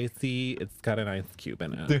too spicy. It's got an ice cube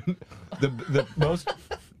in it. The most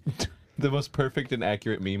the most perfect and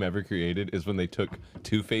accurate meme ever created is when they took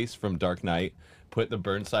Two-Face from Dark Knight, put the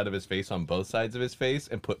burned side of his face on both sides of his face,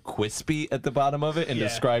 and put Quispy at the bottom of it, and Yeah.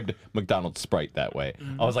 described McDonald's Sprite that way.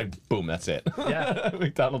 I was like, boom, that's it. Yeah.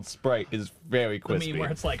 McDonald's Sprite is very The crispy. meme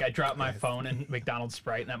where it's like I dropped my phone in McDonald's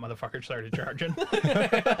Sprite and that motherfucker started charging.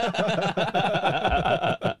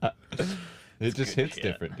 It just good hits shit.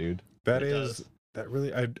 different, dude. That It is does. that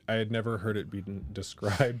really I had never heard it be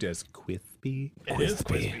described as crispy. It is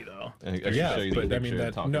crispy though. I can Yeah, show you the but I picture mean I'm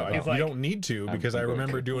that talking no, about. It's you like- don't need to because I I'm going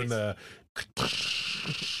remember to doing the.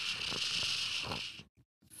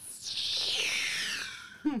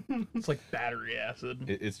 It's like battery acid.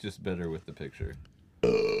 It's just better with the picture.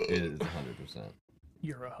 It is 100%.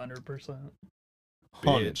 You're 100%.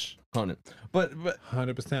 Bitch. 100. But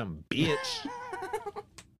 100% bitch.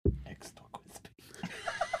 extra crispy.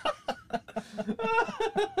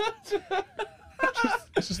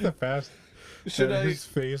 It's just the fast. Should that I? His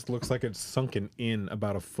face looks like it's sunken in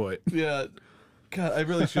about a foot. Yeah. God, I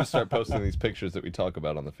really should start posting these pictures that we talk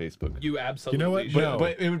about on the Facebook. You absolutely what? should. But, No.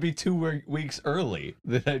 but it would be 2 weeks early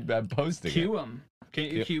that I'm posting it. Cue them. Can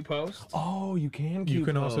you Yep. cue post? Oh, you can. You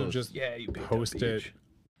can also just Yeah, you picked up post each. it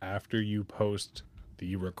after you post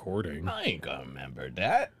the recording. I ain't gonna remember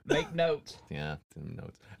that. Make notes. Yeah, some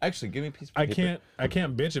notes. Actually, give me a piece of I paper.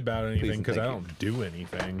 can't bitch about anything and because I thank don't do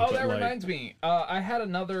anything. Oh, but, that like, reminds me. I had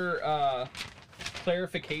another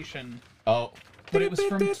clarification, Oh, but it was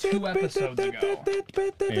from 2 episodes ago.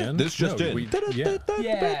 And This just no, in. yeah.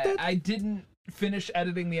 Yeah, I didn't finish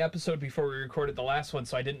editing the episode before we recorded the last one,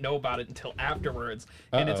 so I didn't know about it until afterwards.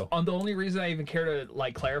 And it's Uh-oh. on the only reason I even care to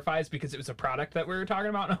like clarify is because it was a product that we were talking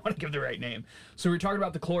about, and I want to give the right name. So we were talking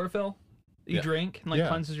about the chlorophyll you Yeah. drink and like Yeah.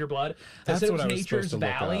 cleanses your blood. I That's said it what was I was Nature's supposed to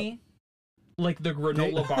look Valley. Like the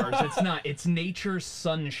granola bars. It's not. It's Nature's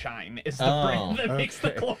Sunshine. Is the Oh, brand that makes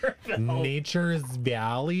the okay. chlorophyll. Nature's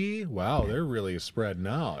Valley. Wow, they're really spreading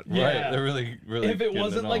out. Yeah. right. They're really. If it getting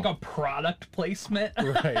wasn't like all. a product placement,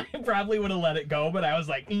 Right. I probably would have let it go. But I was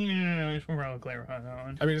like, I should probably clarify that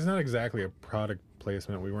one. I mean, it's not exactly a product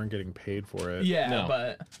placement. We weren't getting paid for it. Yeah, No.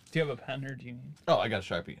 but do you have a pen or do you need? Oh, I got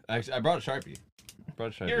a Sharpie. Actually, I brought a Sharpie.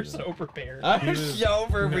 You're so prepared. I'm was- so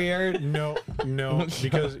prepared. No,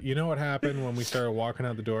 because you know what happened when we started walking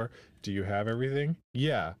out the door? Do you have everything?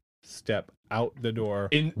 Yeah. Step out the door.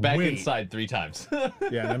 Back Wait. inside 3 times.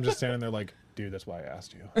 Yeah, and I'm just standing there like, dude, that's why I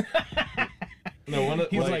asked you. No, one of,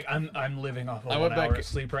 He's like, I'm living off of I 1 went hour back- of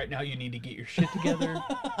sleep right now. You need to get your shit together.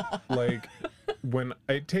 Like, when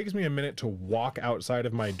it takes me a minute to walk outside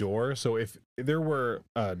of my door, so if there were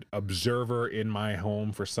an observer in my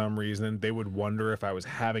home for some reason, they would wonder if I was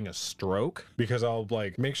having a stroke because I'll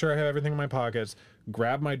like make sure I have everything in my pockets,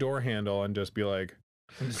 grab my door handle, and just be like,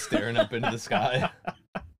 I'm just staring up into the sky.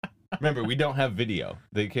 Remember, we don't have video.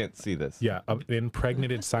 They can't see this. yeah,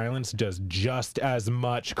 impregnated silence does just as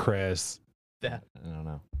much, Chris. Yeah, I don't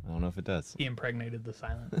know. I don't know if it does. he impregnated the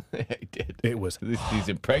silent. I did. It was He's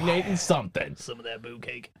impregnating something. Some of that boo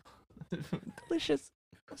cake. Delicious.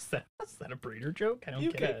 Is that a breeder joke? I don't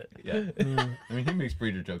You get can- it. Yeah. I mean, he makes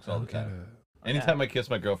breeder jokes all the time. Anytime I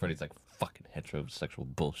kiss my girlfriend, he's like, fucking heterosexual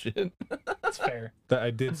bullshit. That's fair. That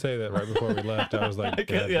I did say that right before we left. I was like, I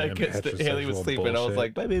 "Goddamn kissed it. Haley was heterosexual sleeping. I was bullshit."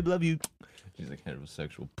 like, bye, babe, love you. She's like,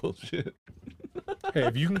 heterosexual bullshit. hey,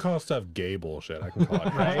 if you can call stuff gay bullshit, I can call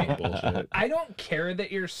it Right? bullshit. I don't care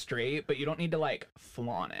that you're straight, but you don't need to like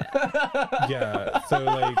flaunt it. Yeah, so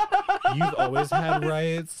like you've always had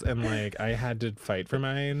rights, and like I had to fight for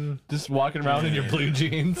mine. Just walking around in your blue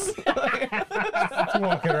jeans.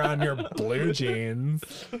 Walking around your blue jeans.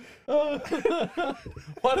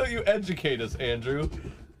 Why don't you educate us, Andrew?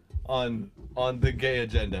 on the gay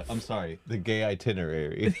agenda. I'm sorry, the gay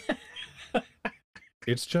itinerary.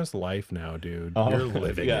 It's just life now, dude. Oh, You're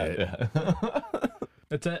living it. Yeah.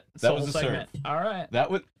 That's it. That Soul was a segment. All right. that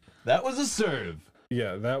was a serve.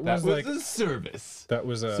 Yeah, that That was was like a service. that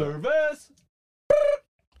was a Service.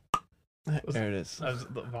 There it is. That was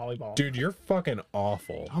the volleyball. dude. You're fucking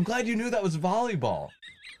awful. I'm glad you knew that was volleyball.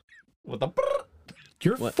 What the?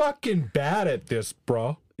 You're What? fucking bad at this,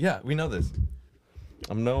 bro. Yeah, we know this.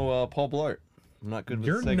 I'm no Paul Blart. I'm not good with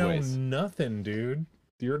You're no segues. nothing, dude.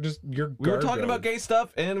 You're We were talking about gay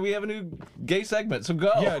stuff, and we have a new gay segment. So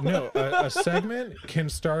go. Yeah, no, a segment can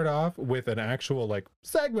start off with an actual like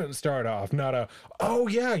segment start off, not a oh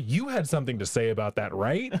yeah, you had something to say about that,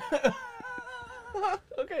 right?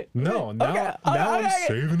 Okay. No, now Okay. I'm Okay.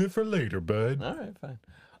 saving it for later, bud. All right,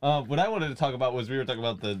 fine. What I wanted to talk about was we were talking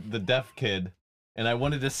about the deaf kid, and I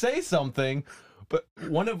wanted to say something, but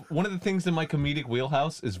one of the things in my comedic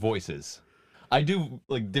wheelhouse is voices. I do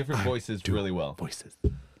like different voices really well. Voices.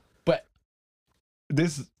 But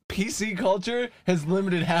this PC culture has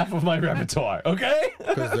limited half of my repertoire, okay?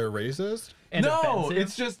 Because they're racist? And No,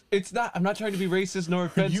 offensive? it's not. I'm not trying to be racist nor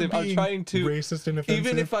offensive. I'm being trying to racist and offensive.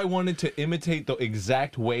 even if I wanted to imitate the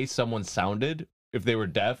exact way someone sounded, if they were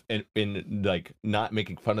deaf and like not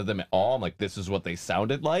making fun of them at all, I'm like, this is what they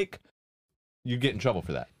sounded like. You get in trouble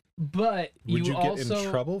for that But would you get also, in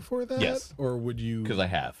trouble for that? Yes. Or would you because I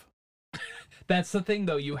have. That's the thing,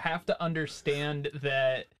 though. You have to understand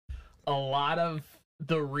that a lot of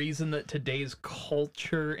the reason that today's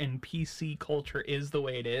culture and PC culture is the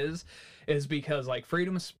way it is because, like,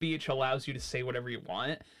 freedom of speech allows you to say whatever you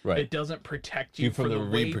want. Right. It doesn't protect you from for the the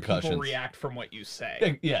way people repercussions. react from what you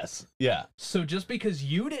say. Yes. Yeah. So just because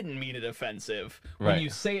you didn't mean it offensive, when Right. you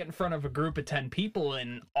say it in front of a group of 10 people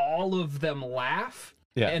and all of them laugh,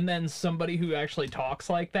 Yeah. and then somebody who actually talks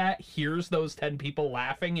like that hears those 10 people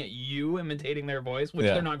laughing at you imitating their voice, which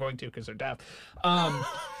Yeah. they're not going to because they're deaf.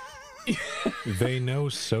 they know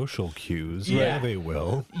social cues, Yeah. they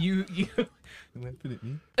will. You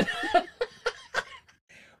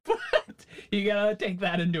but you gotta take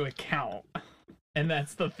that into account, and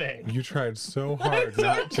that's the thing. You tried so hard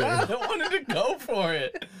not to. I wanted to go for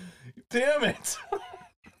it. Damn it.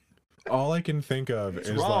 All I can think of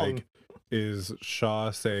wrong. is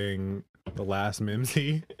Shaw saying the last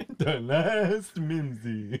Mimsy. The last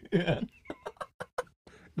Mimsy. Yeah.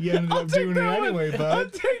 You ended up doing it anyway, I'll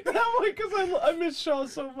bud. take that one because I miss Shaw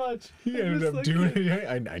so much. He ended up doing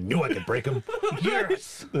it. I knew I could break him.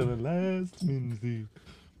 Yes. The last Mimsy.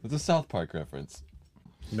 It's a South Park reference.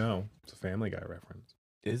 No, it's a Family Guy reference.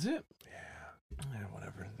 Is it? Yeah,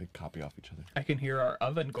 whatever. They copy off each other. I can hear our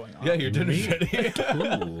oven going on. Yeah, your dinner's ready.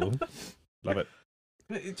 Ooh. Love it.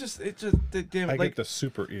 It just, damn I it. get Like, the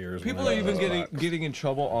super ears. people when are I even get those getting in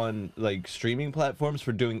trouble on like streaming platforms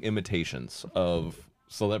for doing imitations of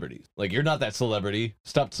celebrities. Like, you're not that celebrity.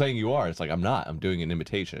 Stop saying you are. It's like, I'm not. I'm doing an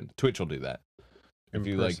imitation. Twitch will do that. If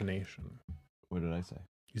you like, impersonation. what did I say?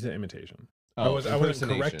 You said imitation. Oh, I wasn't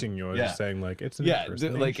impersonation. correcting you. I was Yeah. just saying like it's an Yeah,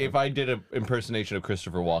 impersonation. like if I did an impersonation of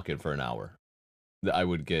Christopher Walken for an hour, I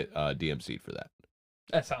would get DMC'd for that.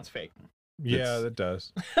 That sounds fake. yeah, it's- that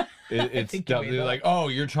does. It's think you made definitely that like, oh,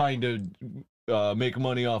 you're trying to make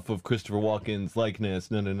money off of Christopher Walken's likeness.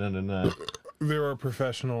 No. There are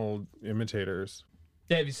professional imitators.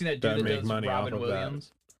 Yeah, have you seen that dude That that make does money Robin off of that.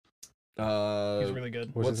 Williams? He's really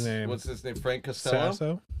good. What's his name? What's his name? Frank Costello.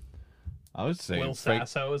 Sasso. I would say Will Frank.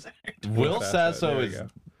 Sasso is there. Will Sasso, Sasso there you is. go.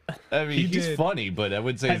 I mean, He he's did- funny, but I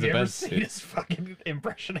would say he's Have the you ever best. seen his fucking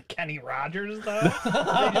impression of Kenny Rogers, though? They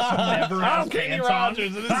just never have pants on.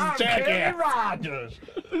 and this I'm Kenny Rogers.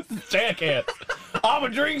 This is Jackass. I'm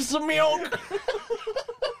gonna drink some milk.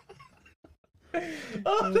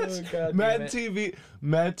 God Mad damn it. TV.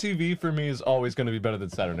 Mad TV for me is always going to be better than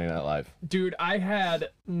Saturday Night Live, Dude, I had,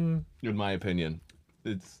 in my opinion.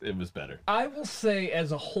 It was better. I will say,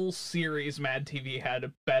 as a whole series, Mad TV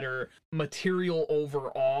had better material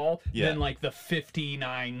overall Yeah. than like the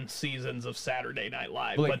 59 seasons of Saturday Night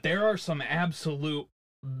Live. Like- but there are some absolute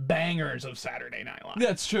bangers of Saturday Night Live.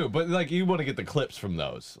 That's true, but like you want to get the clips from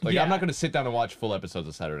those. Like Yeah. I'm not going to sit down and watch full episodes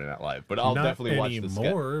of Saturday Night Live, but I'll Not definitely watch the sketch.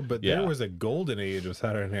 anymore, but Yeah. there was a golden age of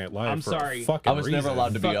Saturday Night Live. I'm for a sorry. fucking I was never reason.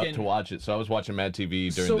 allowed to be up Fucking- to watch it, so I was watching Mad TV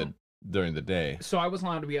during the day. So I wasn't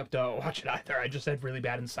allowed to be up to watch it either. I just had really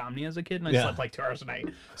bad insomnia as a kid, and I Yeah. slept like 2 hours a night.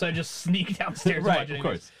 So I just sneaked downstairs and Right, watched it. of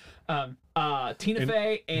anyways. Tina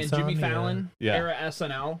Fey and Jimmy insomnia. Fallon Yeah. era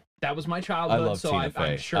SNL. That was my I childhood. love so Tina I'm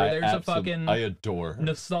Fey. sure there's a fucking I adore her.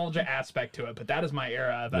 nostalgia aspect to it, but that is my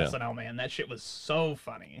era of Yeah. SNL, man. That shit was so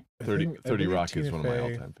funny. I 30 think- I 30 believe Rock is Tina one of my Fey-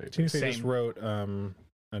 all-time favorites. Tina Fey just Same. wrote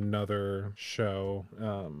another show,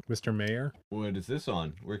 Mr. Mayor. What is this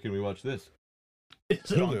on? Where can we watch this?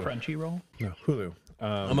 Is it on Hulu. Crunchyroll? No, Hulu.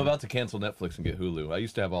 I'm about to cancel Netflix and get Hulu. I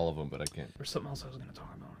used to have all of them, but I can't. There's something else I was going to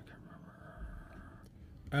talk about. I can't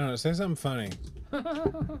I don't know. Say something funny.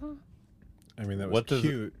 I mean, that was What does-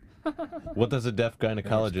 cute. What does a deaf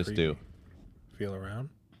gynecologist creepy. do? Feel around.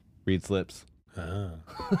 Reads lips. Ah.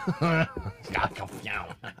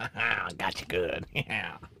 Got you good.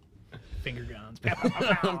 Finger guns.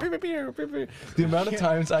 The amount of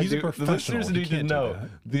times I He's a do, the professional. listeners He need to can't do know that.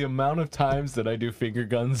 the amount of times that I do finger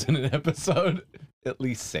guns in an episode. At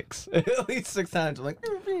least 6. At least 6 times. I'm like,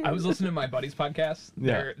 I was listening to my buddy's podcast.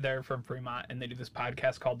 Yeah. They're from Fremont, and they do this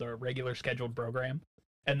podcast called the Regular Scheduled Program.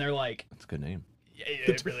 And they're like, that's a good name.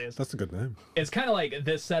 it really is. That's a good name. It's kind of like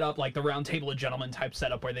this setup, like the round table of gentlemen type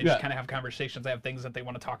setup, where they Yeah. just kind of have conversations. They have things that they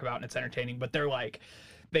want to talk about, and it's entertaining. But they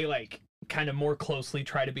kind of more closely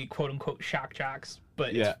try to be quote unquote shock jocks,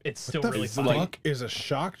 but Yeah. it's still The really fuck funny. is a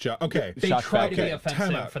shock jock? Okay. They Shock try to be factor.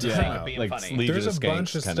 Time offensive out, for the time sake out. of being Like funny. Legion There's a of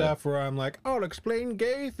bunch Skanks of kinda. stuff where I'm like, I'll explain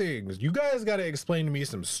gay things. You guys got to explain to me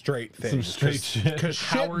some straight things. straight shit. Because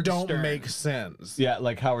shit Howard don't Stern. make sense. Yeah,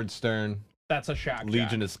 like Howard Stern, That's a shock.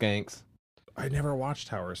 Legion jock. of Skanks. I never watched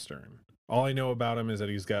Howard Stern. All I know about him is that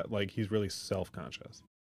he's really self-conscious.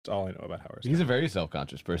 That's all I know about Howard Stern. He's a very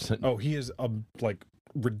self-conscious person. Oh, he is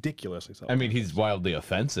ridiculously self-conscious. I mean, he's wildly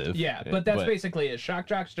offensive. Yeah, but that's basically it. Shock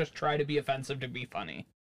jocks just try to be offensive to be funny.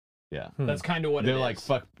 Yeah. That's kind of what They're it like is.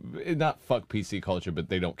 not fuck PC culture, but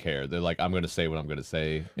they don't care. They're like, I'm going to say what I'm going to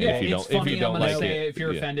say. And Yeah, if you it's don't, funny. if you don't I'm gonna like say it, if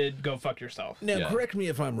you're yeah. offended, go fuck yourself. Now, Yeah. correct me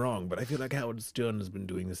if I'm wrong, but I feel like Howard Stern has been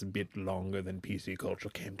doing this a bit longer than PC culture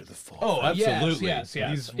came to the fore. Oh, absolutely. Yes.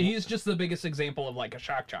 He's just the biggest example of like a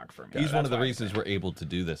shock jock for me. He's one That's of the why I reasons say. we're able to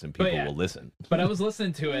do this and people yeah. will listen. But I was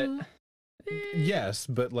listening to it. yes,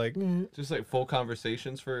 but Just like full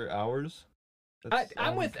conversations for hours.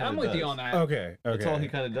 I'm with you on that. okay. That's all he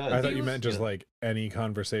kind of does. I thought He you was- meent just like any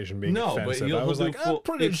conversation being No, but offensive. he'll I was do like, full- I'm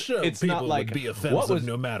pretty it's- sure it's people not like, would be what offensive was-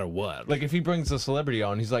 no matter what. Like if he brings a celebrity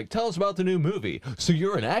on, he's like, "Tell us about the new movie." So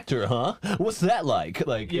you're an actor, huh? What's that like?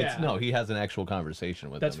 Like, Yeah. no, he has an actual conversation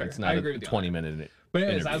with That's them. fair. It's not I agree with you on 20-minute. But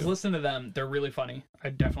anyways, I was interview. listening to them. They're really funny. I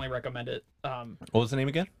definitely recommend it. What was the name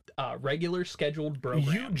again? Regular scheduled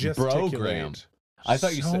program. you just Program. I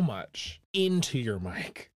thought you so said- much into your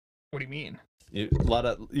mic. What do you mean?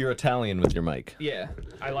 You're Italian with your mic. Yeah,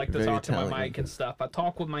 I like to Very talk to my Italian. mic and stuff. I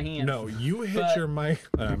talk with my hands. No, you hit But- your mic.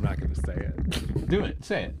 I'm not going to say it. Do it.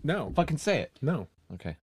 Say it. No, Fucking say it. no.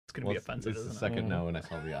 Okay. It's gonna be Well, offensive, This is the isn't it? second no, and I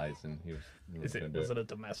saw the eyes, and he was Is gonna do was it a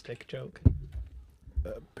domestic joke?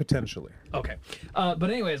 Potentially. Okay. But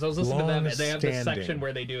anyways, I was listening to them, and they have this Long-standing. section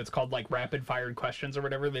where they do, it's called like rapid fired questions or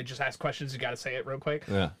whatever. They just ask questions, you gotta say it real quick.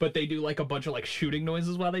 Yeah. But they do like a bunch of like shooting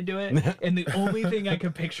noises while they do it. And the only thing I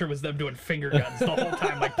could picture was them doing finger guns the whole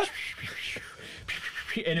time, like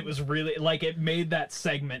and it was really like it made that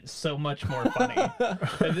segment so much more funny.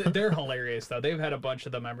 They're hilarious though. They've had a bunch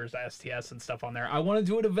of the members of STS and stuff on there. I want to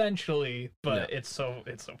do it eventually, but Yeah. it's so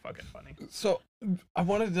fucking funny. So I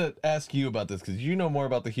wanted to ask you about this because you know more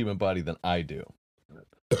about the human body than I do.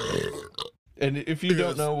 And if you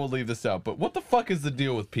don't know, we'll leave this out. But what the fuck is the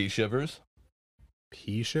deal with pee shivers?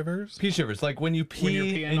 Pea shivers? Pee shivers, like when you pee When you're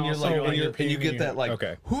peeing and you're also, like, like and, you're and you peeing get and that you're- like,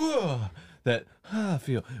 okay. that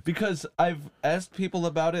feel. Because I've asked people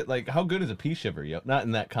about it, like, how good is a pee shiver? Yo, not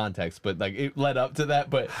in that context, but like it led up to that.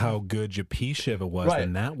 But How good your pea shiver was Right.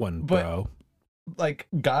 in that one, But- bro. like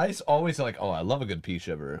guys always are like, oh, I love a good pee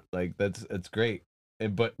shiver. Like that's great.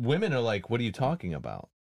 But women are like, what are you talking about?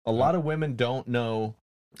 A lot of women don't know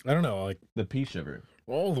I don't know. Like the pee shiver.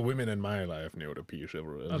 all the women in my life knew what a pea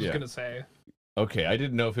shiver I is. was Yeah. gonna say Okay, I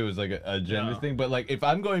didn't know if it was like a gender No. thing, but like if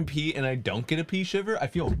I'm going pee and I don't get a pee shiver, I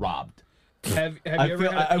feel robbed. Have I you ever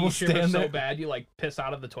feel- had a I will pee shiver stand so there- bad you like piss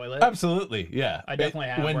out of the toilet? Absolutely, yeah. I definitely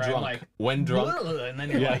have, When where I'm drunk. like, when drunk. "Ugh," and then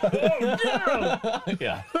you're Yeah. like, oh no!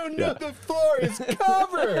 yeah. Oh no, the floor is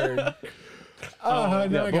covered. Oh, now Yeah, I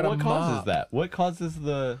but got what causes that? What causes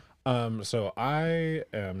the? So I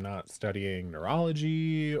am not studying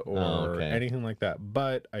neurology or okay. anything like that,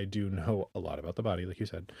 but I do know a lot about the body, like you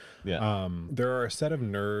said. Yeah. There are a set of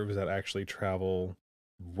nerves that actually travel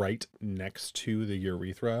right next to the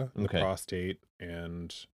urethra, the Okay. prostate,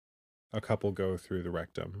 and a couple go through the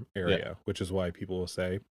rectum area, which is why people will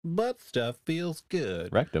say, butt stuff feels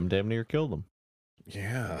good. Rectum damn near killed him.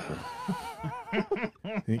 Yeah.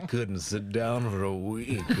 He couldn't sit down for a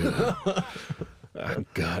week. I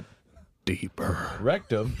got deeper.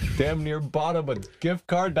 Rectum damn near bought him a gift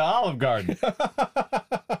card to Olive Garden.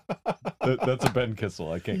 That's a Ben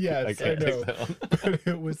Kissel. I can't. Yes, I can't I know. take that one. But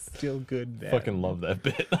it was still good then. Fucking love that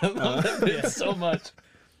bit. I love that bit so much.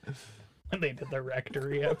 when they did the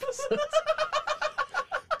Rectory episodes.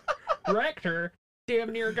 Rector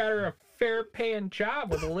damn near got her a fair paying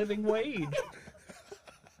job with a living wage.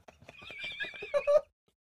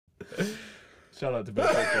 Shout out to Bill.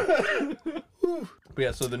 But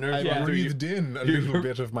yeah, so the nerves I run through breathed in a little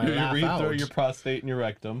bit of my you laugh breathed out. through your prostate and your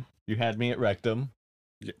rectum. You had me at rectum.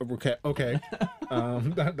 Yeah, okay.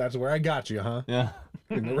 That's where I got you, huh? Yeah.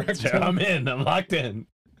 In the rectum. I'm in. I'm locked in.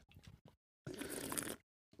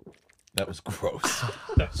 That was gross.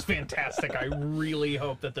 That was fantastic. I really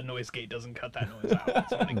hope that the noise gate doesn't cut that noise out.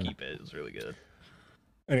 So I'm gonna keep it. It was really good.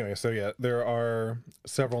 Anyway, so yeah, there are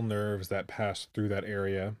several nerves that pass through that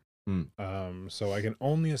area. So I can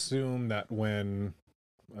only assume that when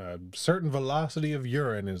a certain velocity of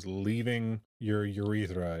urine is leaving your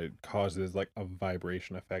urethra, it causes like a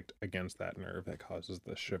vibration effect against that nerve that causes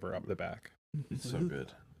the shiver up the back. It's so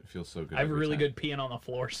good. It feels so good. I have a every really time. good peeing on the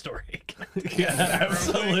floor story. Yeah,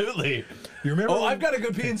 absolutely. You remember? Oh, I've got a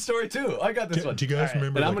good peeing story too. I got this one. Do you guys Alright.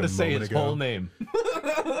 remember? And I'm like, going a to say moment his ago? whole name. Do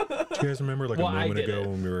you guys remember like Well, a I moment did ago it.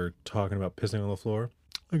 when we were talking about pissing on the floor?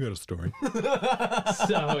 I got a story.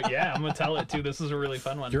 So yeah, I'm gonna tell it too. This is a really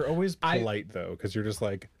fun one. You're always polite though, because you're just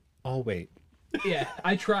like, I'll wait. Yeah,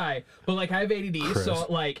 I try, but like I have ADD, Chris. so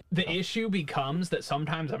like the issue becomes that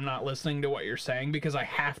sometimes I'm not listening to what you're saying because I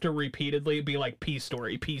have to repeatedly be like P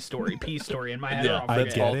story in my head. Yeah, or I'll I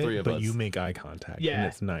That's forget. get all it, three of but us. you make eye contact, Yeah. and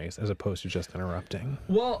it's nice as opposed to just interrupting.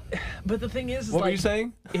 Well, but the thing is What like, were you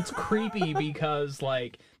saying? it's creepy because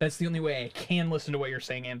like that's the only way I can listen to what you're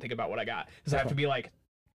saying and think about what I got. Is I have to be like,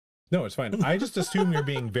 No, it's fine. I just assume you're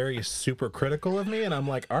being very super critical of me, and I'm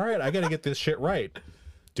like, all right, I got to get this shit right.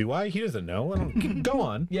 Do I? He doesn't know. I don't, go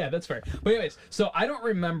on. yeah, that's fair. But anyways, so I don't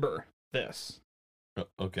remember this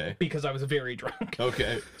Okay. because I was very drunk.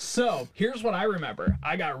 Okay. So here's what I remember.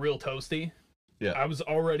 I got real toasty. Yeah. I was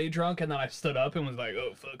already drunk, and then I stood up and was like,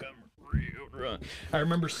 "Oh fuck, I'm real drunk." I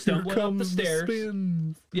remember stumbling up the stairs.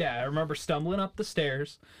 Yeah, I remember stumbling up the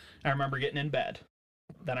stairs. I remember getting in bed.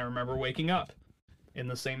 Then I remember waking up in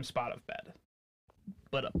the same spot of bed.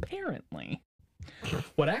 But apparently,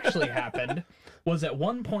 what actually happened was at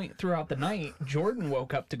one point throughout the night, Jordan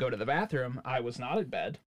woke up to go to the bathroom. I was not in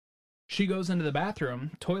bed. She goes into the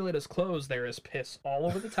bathroom. Toilet is closed. There is piss all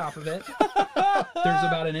over the top of it. There's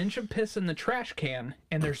about an inch of piss in the trash can,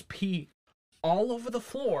 and there's pee all over the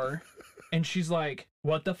floor. And she's like,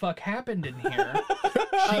 "What the fuck happened in here?"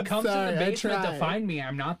 She comes in the basement to find me.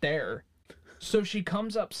 I'm not there. So she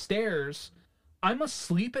comes upstairs. I'm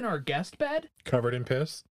asleep in our guest bed. Covered in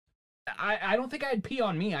piss. I don't think I had pee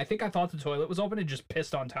on me. I think I thought the toilet was open and just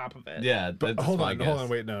pissed on top of it. Yeah. But that's hold my on, guess.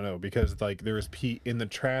 wait, no, because like there was pee in the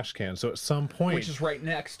trash can. So at some point, Which is right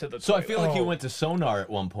next to the So I toilet. feel like you Oh. went to Sonar at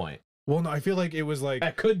one point. well, no, I feel like it was like,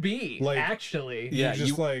 That could be, Like- actually. Yeah, you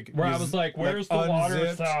just you- like Where I you was like, where's the water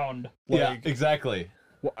unzipped, sound? Yeah, Like, exactly.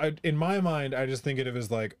 well, in my mind, I just think of it as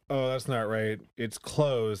like, oh, that's not right. It's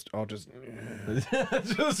closed. I'll just.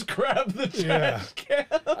 Just grab the Yeah. trash can.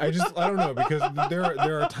 I don't know, because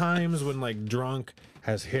there are times when like drunk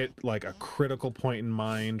has hit like a critical point in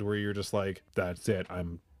mind where you're just like, that's it.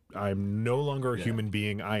 I'm no longer a human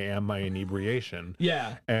being. I am my inebriation.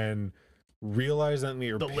 Yeah. And realizing that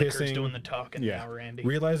you're The liquor's pissing, doing the talking yeah, now, Randy.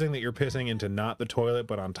 realizing that you're pissing into not the toilet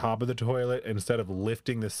but on top of the toilet, instead of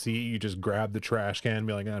lifting the seat, you just grab the trash can and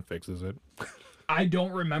be like, that fixes it. I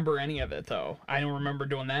don't remember any of it, though. I don't remember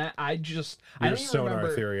doing that. I Your don't even sonar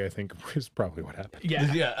remember. theory, I think, is probably what happened.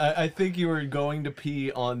 Yeah. Yeah, I think you were going to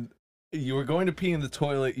pee on. You were going to pee in the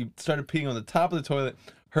toilet. You started peeing on the top of the toilet.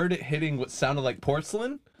 Heard it hitting what sounded like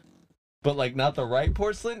porcelain, but like not the right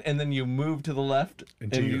porcelain. And then you moved to the left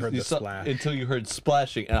Until and you heard the splash. Until you heard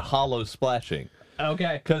splashing, a hollow splashing.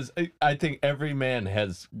 Okay. Because I think every man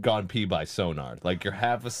has gone pee by sonar. Like you're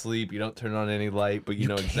half asleep, you don't turn on any light, but you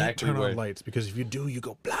know Can't exactly turn where. on lights, because if you do, you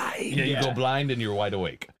go blind. Yeah, you go Yeah. blind and you're wide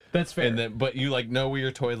awake. That's fair. And then, but you like know where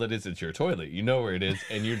your toilet is. It's your toilet. You know where it is,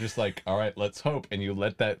 and you're just like, all right, let's hope. And you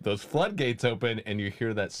let those floodgates open, and you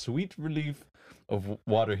hear that sweet relief of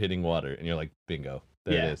water hitting water, and you're like, bingo,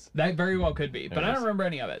 there yeah, it is. that very well could be, but There it I don't is. remember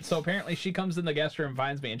any of it. So apparently she comes in the guest room,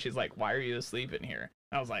 finds me, and she's like, "Why are you asleep in here?"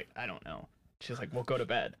 I was like, "I don't know." She's like, "Well, go to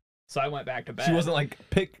bed." So I went back to bed. She wasn't like,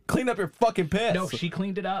 clean up your fucking piss. No, she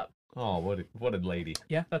cleaned it up. Oh, what a lady.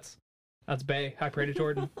 Yeah, that's Bay. I pray to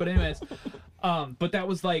Jordan. But anyways, but that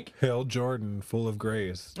was like, Hail Jordan, full of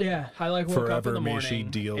grace. yeah, I like woke up in Forever the may morning. she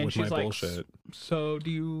deal and with she's my like, bullshit. So do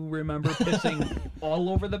you remember pissing all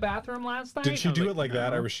over the bathroom last night? Did she I was do it like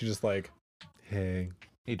that, "No." or was she just like, hey,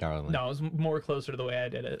 Hey, darling. No, it was more closer to the way I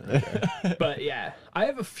did it. But yeah, I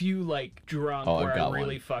have a few like drunk Oh, I've where I got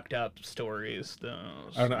really one. fucked up stories.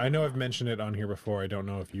 I know I've mentioned it on here before. I don't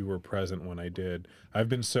know if you were present when I did. I've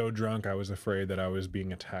been so drunk I was afraid that I was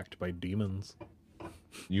being attacked by demons.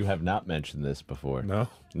 You have not mentioned this before. No.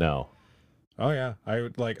 No. Oh yeah,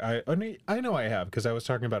 I know I have because I was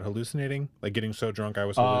talking about hallucinating, like getting so drunk I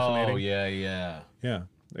was hallucinating. Oh, yeah. Yeah.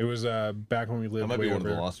 It was back when we lived That might way be one of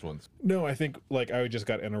over. the lost ones. No, I think like I just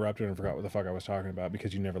got interrupted and forgot what the fuck I was talking about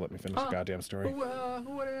because you never let me finish the goddamn story. Who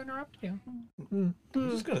would have interrupted you? I'm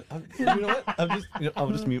just gonna. You know what?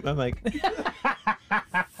 I'll just mute my mic.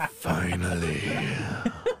 Finally,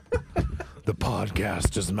 the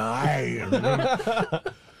podcast is mine.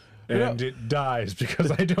 And it dies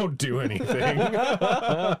because I don't do anything.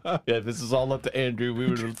 Yeah, if this is all up to Andrew, we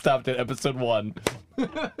would have stopped at episode 1.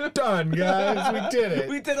 Done, guys. We did it.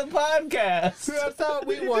 We did a podcast. I thought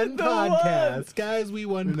we won the podcast. Guys, we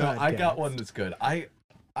won No, podcast. I got one that's good.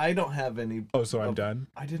 I don't have any. Oh, so I'm done?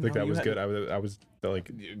 I didn't Like know that you was had- good. I was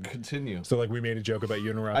like, Continue. so like we made a joke about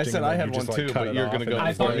you interrupting. I said and I then had you one just, like, too, cut but it you're off gonna and go then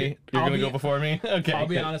I before thought- me. You're I'll gonna be- go before me. Okay. I'll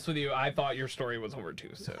be honest with you. I thought your story was over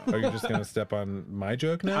too. So Are you just gonna step on my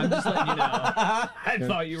joke now? I'm just letting you know. I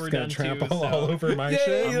thought you were Just gonna done trample too. all So. over my Yay,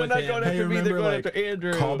 shit. you're with not him. going Hey, after me. They're remember, going like, after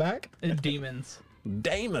Andrew. Callback? Demons.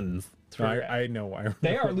 Demons. right. I know. I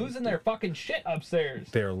They are losing their fucking shit upstairs.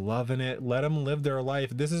 They're loving it. Let them live their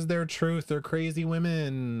life. This is their truth. They're crazy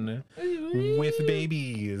women with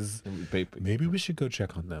babies. Maybe we should go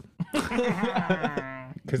check on them.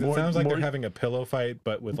 Because it More- sounds like more- they're having a pillow fight,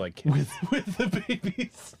 but with like kids. with the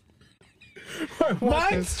babies. What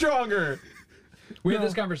Mine's is- stronger. We had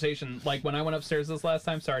this conversation, like when I went upstairs this last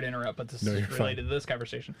time. Sorry to interrupt, but this No, is you're related fine. to this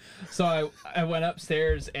conversation. So I went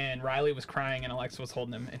upstairs and Riley was crying and Alexa was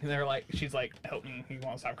holding him, and they're like, she's like, "Help me, he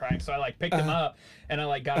won't stop crying." So I like picked him up and I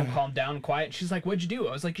like got him calmed down, quiet. And she's like, "What'd you do?"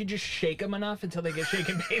 I was like, "You just shake him enough until they get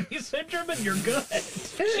shaken baby syndrome, and you're good."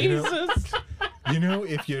 Jesus. You know,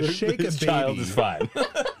 if you shake a This baby, child is fine.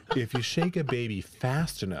 if you shake a baby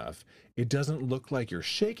fast enough, it doesn't look like you're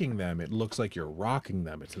shaking them. It looks like you're rocking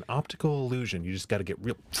them. It's an optical illusion. You just got to get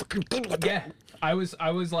real. Yeah, I was like,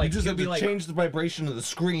 You just he'll have be to like, change the vibration of the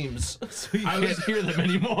screams so you I can't was- hear them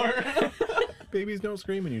anymore. Babies don't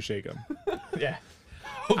scream when you shake them. yeah.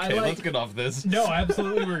 Okay, like- let's get off this. No,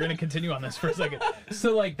 absolutely. We're gonna continue on this for a second.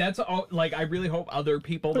 So, like, that's all. Like, I really hope other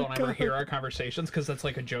people don't ever hear our conversations because that's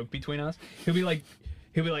like a joke between us. He'll be like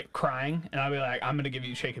crying, and I'll be like, "I'm gonna give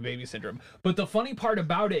you shaken baby syndrome." But the funny part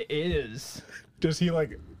about it is, Does he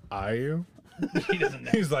like eye you? he doesn't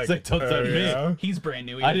know. He's like, like, don't touch me. yeah. He's brand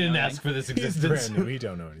new. He I doesn't didn't know ask for this He's existence. brand new. He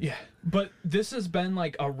don't know anything. Yeah, but this has been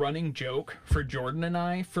like a running joke for Jordan and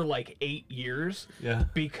I for like 8 years. Yeah.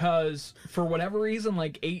 Because for whatever reason,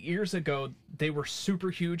 like 8 years ago, they were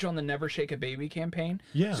super huge on the Never Shake a Baby campaign.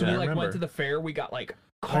 Yeah, So I we like remember. went to the fair. We got like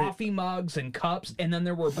coffee mugs and cups, and then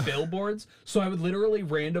there were billboards. So I would literally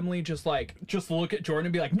randomly just look at Jordan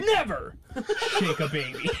and be like, "Never shake a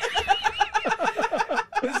baby."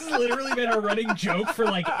 This has literally been a running joke for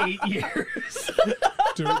like 8 years.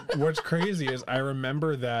 Dude, what's crazy is I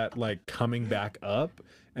remember that like coming back up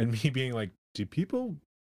and me being like, do people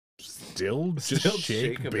still just Still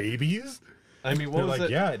shake shake a babies? I mean, what They're was like,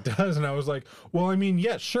 it? yeah, it does. And I was like, well, I mean,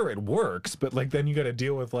 yeah, sure, it works, but like then you got to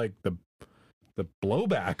deal with like the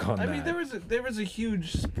blowback on I that. mean, there was a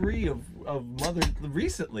huge spree of mothers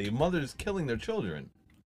recently, mothers killing their children.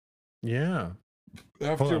 Yeah.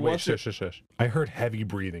 After Hold on, wait, watching- shush, shush, shush. I heard heavy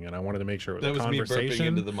breathing, and I wanted to make sure it was that a was me burping conversation.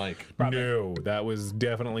 into the mic. No, that was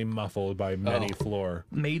definitely muffled by many Oh. floor.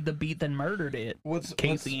 Made the beat, then murdered it.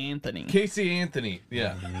 Anthony. Casey Anthony.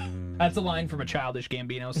 Yeah. That's a line from a Childish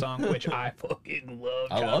Gambino song, which I fucking love.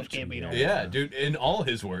 I love Gambino. Yeah, dude, in all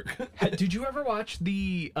his work. Did you ever watch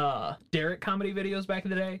the Derek comedy videos back in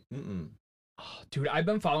the day? Mm-mm. Dude, I've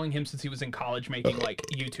been following him since he was in college making like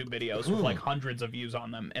YouTube videos with like hundreds of views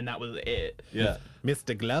on them, and that was it. Yeah.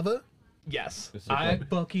 Mr. Glover? Yes, Mr. I Glover.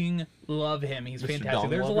 fucking love him. He's Mr. fantastic. Don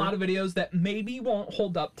There's a Glover? lot of videos that maybe won't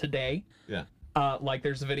hold up today. Yeah. Like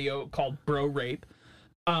there's a video called Bro Rape.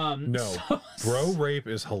 No. Bro rape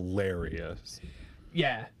is hilarious.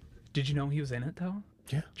 Yeah. Did you know he was in it though?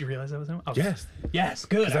 Yeah. Did you realize that was him? Okay. Yes. Yes,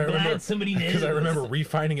 good. I'm glad somebody knew. Because I remember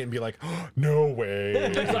refining it and be like, oh, no way.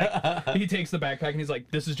 He's like, he takes the backpack and he's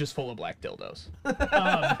like, "This is just full of black dildos."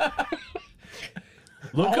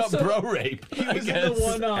 Look Also, up bro rape. He I was in guess. the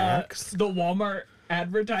one, Axe. the Walmart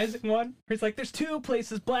advertising one. Where he's like, "There's two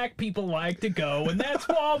places black people like to go, and that's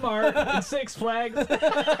Walmart and Six Flags." Dude,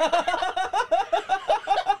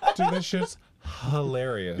 that shit's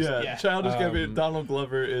hilarious. Yeah, Yeah. Childish Gambino. Donald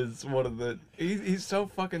Glover is one of the. He's so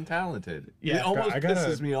fucking talented. Yeah. It almost I gotta-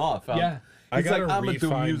 pisses me off. Yeah. I He's gotta like, "I'ma do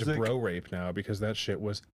refind music." bro rape now because that shit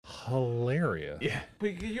was hilarious. Yeah.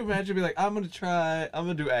 But can you imagine be like, I'm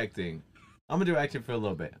gonna do acting. I'm gonna do acting for a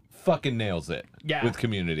little bit. Fucking nails it. Yeah. With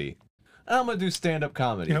Community. I'm gonna do stand-up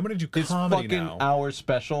comedy. Yeah, I'm gonna do His comedy fucking now. hour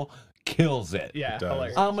special kills it. Yeah, does.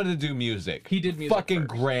 hilarious. I'm gonna do music. He did music Fucking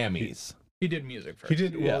first. Grammys. He did music first. He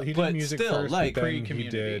did Yeah, he did but music still, first, like, but then he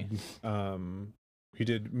pre-Community.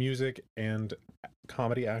 did music and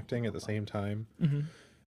comedy acting at the same time. Mhm.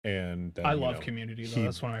 And then, I you love know, Community though. he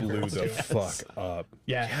That's one of my blew favorites the too. fuck up.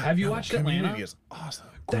 Yeah. Have you No, watched Community Atlanta? is awesome.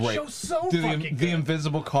 That Great. show's so Dude, fucking the good.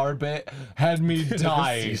 invisible car bit had me The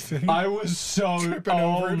dying. season. I was so Tripping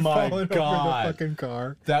over oh and my falling over god. the fucking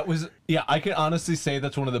car. That was I can honestly say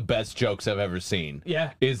that's one of the best jokes I've ever seen.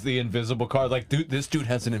 Yeah. Is the invisible car. Like, dude, this dude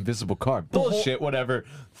has an invisible car. Bullshit, whatever.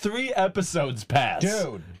 3 episodes pass.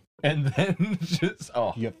 Dude. And then just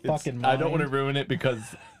You it's- fucking I don't want to mind. ruin it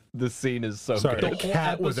because the scene is so Sorry, good. the whole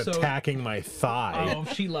cat was episode- attacking my thigh. Oh,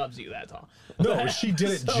 she loves you. That's all. No, she did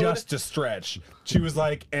it So- just to stretch. She was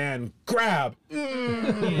like, and grab.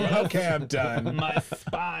 Okay, I'm done. My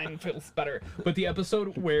spine feels better. But the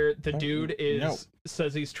episode where the dude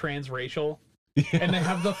says he's transracial, and they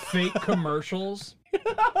have the fake commercials.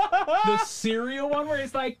 The cereal one where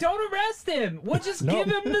he's like, "Don't arrest him. We'll just give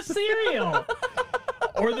him the cereal."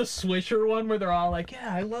 Or the Swisher one where they're all like,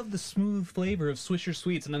 "Yeah, I love the smooth flavor of Swisher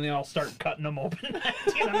Sweets," and then they all start cutting them open and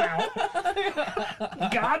emptying them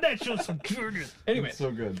out. God, that show's so genius. Anyway,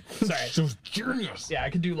 so good. sorry. She was genius. Yeah, I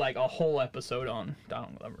could do like a whole episode on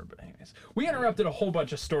Donald Glover, but anyways. We interrupted a whole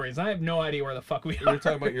bunch of stories. I have no idea where the fuck we We are. were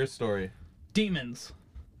talking about your story. Demons.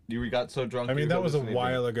 You got so drunk. I you mean, were that was a listening to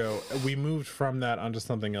while ago. We moved from that onto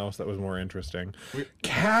something else that was more interesting. We-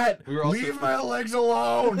 Cat, we were also- leave my legs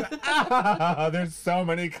alone. There's so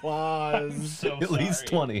many claws. So At least sorry.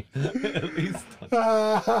 20. At least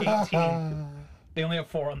 20. 18. They only have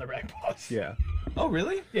 4 on the rag paws. Yeah. Oh,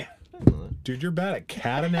 really? Yeah. Dude, you're bad at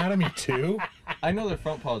cat anatomy too? I know their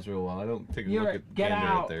front paws real well. I don't take a look at get gander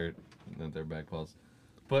out. at their back paws.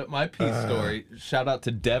 But my peace story, shout out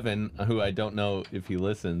to Devin, who I don't know if he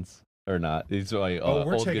listens or not. He's my Oh,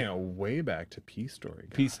 we're old taking it way back to Peace Story.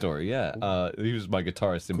 peace story, yeah. He was my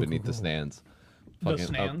guitarist in Beneath the Sands. The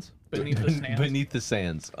Fucking, Sands. Beneath the Sands. Beneath the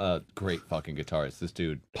Sands. Great fucking guitarist, this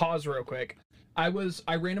dude. Pause real quick. I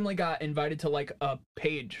randomly got invited to like a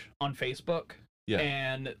page on Facebook. Yeah.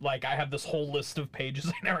 And like I have this whole list of pages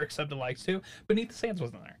I never accepted likes to. Beneath the Sands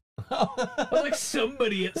wasn't there. I was like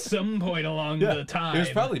somebody at some point along the time. It was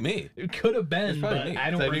probably me. It could have It been, was probably but me.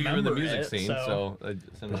 I don't 'cause remember I knew you were in the music it, scene, so I sent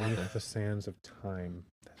it out there. Beneath the sands of time.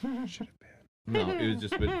 That should have been. No, it was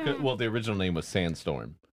just well, the original name was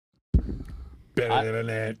Sandstorm. Better than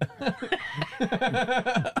it.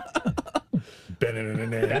 Better than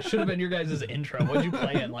That it. should have been your guys' intro. What'd you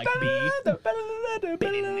play in? Like B?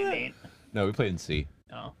 No, we played in C.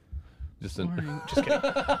 Oh, Just in. just kidding.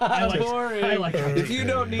 I like If you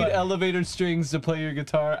don't need elevator strings to play your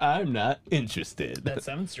guitar, I'm not interested. that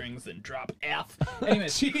 7 strings, then drop F.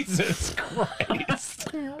 Anyways, Jesus Christ.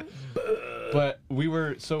 But we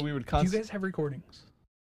would do you constantly. guys have recordings?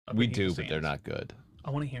 of We Beneath do, the but they're Sands? not good. I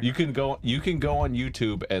want to hear. You can go on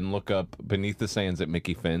YouTube and look up Beneath the Sands at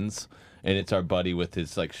Mickey Finn's, and it's our buddy with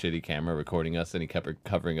his like shitty camera recording us, and he kept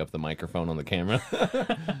covering up the microphone on the camera.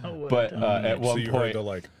 But at So one you heard point, the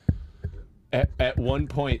like. at one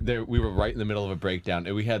point there, we were right in the middle of a breakdown,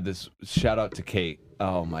 and we had this shout out to Kate.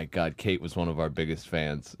 Oh my God, Kate was one of our biggest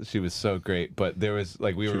fans. She was so great. But there was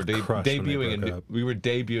like we were was crushed when they debuting broke up. we were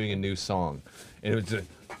debuting a new song, and it was a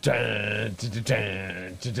dun, dun,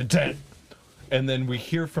 dun, dun, dun, dun. And then we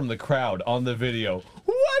hear from the crowd on the video,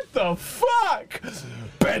 "What the fuck?"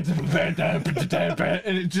 And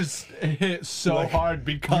it just hit so Like, hard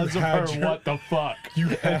because you of her. had your- What the fuck? You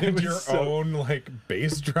It had was your so- own like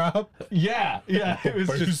bass drop. Yeah. It was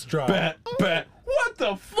Bass just drop. What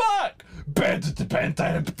the fuck?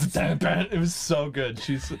 It was so good.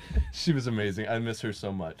 She was amazing. I miss her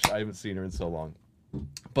so much. I haven't seen her in so long.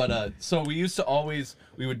 But so we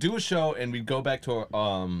would do a show and we'd go back to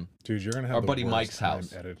our Dude, you're gonna have Our the buddy worst Mike's time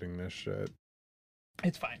house. editing this shit.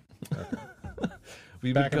 It's fine.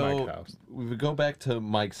 we Back would at go Mike's house. we would go back to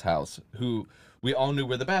Mike's house, who we all knew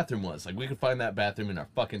where the bathroom was. Like we could find that bathroom in our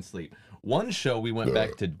fucking sleep. One show we went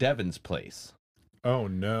back to Devin's place. Oh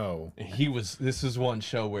no. This is one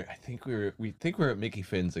show where I think we were at Mickey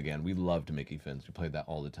Finn's again. We loved Mickey Finn's. We played that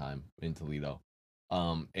all the time in Toledo.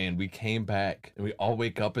 And we came back and we all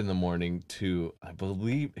wake up in the morning to, I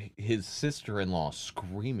believe, his sister-in-law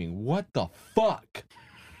screaming, "What the fuck?"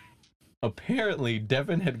 Apparently,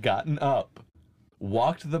 Devin had gotten up,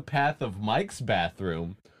 walked the path of Mike's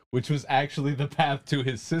bathroom, which was actually the path to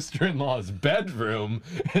his sister-in-law's bedroom,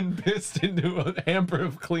 and pissed into a hamper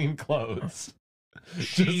of clean clothes.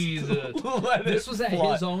 Jesus. This was at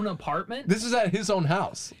his own apartment? This is at his own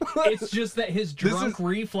house. It's just that his drunk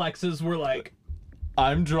reflexes were like,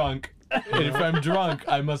 I'm drunk. And if I'm drunk,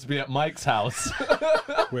 I must be at Mike's house.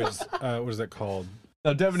 What is that called?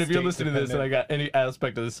 Now, Devin, if you're listening to this and I State-dependent- got any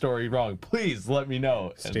aspect of the story wrong, please let me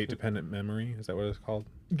know. State dependent memory? Is that what it's called?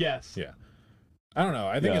 yes. Yeah. I don't know.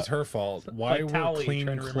 I think Yeah. it's her fault. Why Like were Tally clean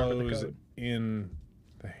trying to remember the clothes code. in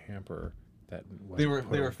the hamper? That They wasn't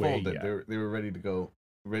were put folded. away They were ready to go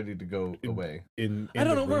away. in I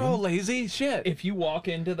don't the know. We're room? all lazy. Shit. If you walk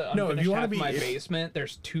into the No, if unfinished you wanna half of be- my if- basement,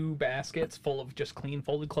 there's 2 baskets full of just clean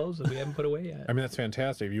folded clothes that we haven't put away yet. I mean, that's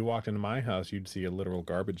fantastic. If you walked into my house, you'd see a literal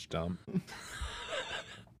garbage dump.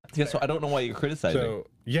 Yeah, so I don't know why you're criticizing. So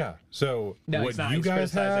yeah, so No, what he's not. you He's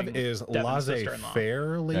guys have criticizing is Devin's sister-in-law.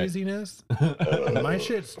 laissez-faire laziness. My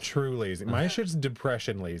shit's true lazy. My shit's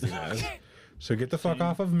depression laziness. So get the fuck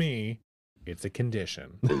off of me. It's a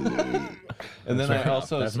condition. and then I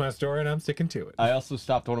also That's my story, and I'm sticking to it. I also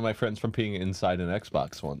stopped one of my friends from peeing inside an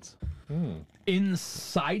Xbox once.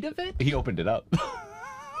 Inside of it? He opened it up.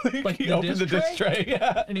 Like he the opened the disc tray.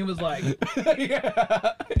 Yeah. And he was like,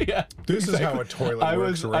 Yeah. This is how a toilet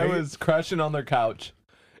works, right? I was crashing on their couch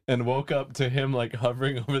and woke up to him like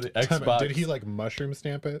hovering over the Time out. Xbox. Did he like mushroom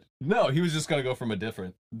stamp it? No, he was just gonna go from a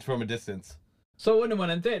distance. so when it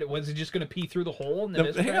went in did, was he just going to pee through the hole in the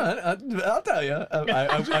disc Hang tray? on, I'll tell you.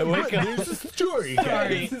 I wake up. There's a story,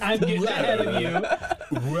 Sorry, guys. I'm getting ahead of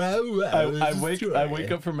you. I wake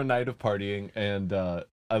up from a night of partying and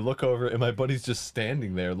I look over and my buddy's just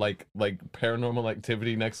standing there like Paranormal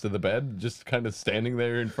Activity next to the bed, just kind of standing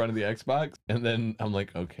there in front of the Xbox. And then I'm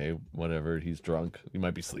like, okay, whatever. He's drunk. He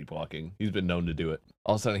might be sleepwalking. He's been known to do it.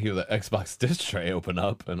 All of a sudden, I hear the Xbox disc tray open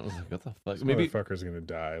up, and I was like, what the fuck? This Maybe motherfucker's gonna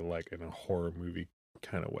die like in a horror movie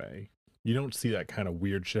kind of way. You don't see that kind of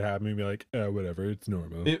weird shit happen and be like, whatever, it's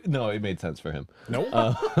normal. no, it made sense for him. Nope.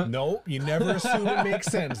 Nope. You never assume it makes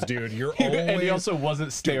sense, dude. You're always And he also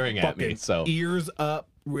wasn't staring at me, fucking so. ears up,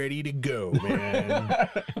 ready to go, man.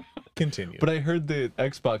 Continue. But I heard the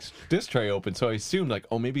Xbox disc tray open, so I assumed like,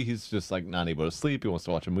 oh, maybe he's just like not able to sleep. He wants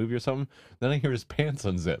to watch a movie or something. Then I hear his pants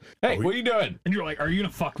unzip. Hey, what are you doing? And you're like, are you going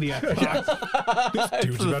to fuck the Xbox? this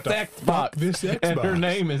dude's It's about to the fuck this Xbox. And her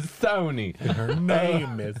name is Sony. Her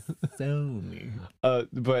name is Sony.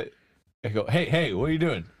 But I go, hey, what are you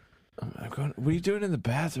doing? I'm going, what are you doing in the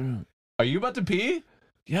bathroom? Are you about to pee?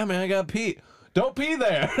 Yeah, man, I got to pee. Don't pee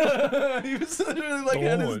there. He was literally like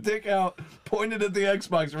had his Don't. dick out, pointed at the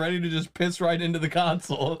Xbox, ready to just piss right into the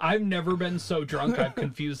console. I've never been so drunk I've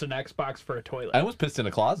confused an Xbox for a toilet. I was pissed in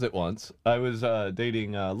a closet once. I was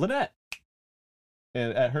dating Lynette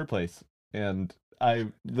and at her place, and I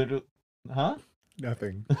literally, huh?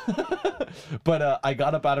 Nothing. But I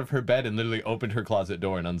got up out of her bed and literally opened her closet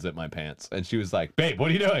door and unzipped my pants. And she was like, babe, what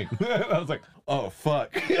are you doing? I was like, oh,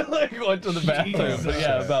 fuck. Like, went to the bathroom. But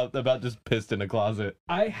yeah, about just pissed in a closet.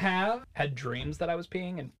 I have had dreams that I was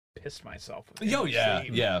peeing and pissed myself. in Oh, yeah.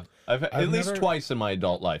 sleep. Yeah. I've at least never- twice in my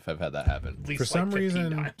adult life I've had that happen. At least For like some 15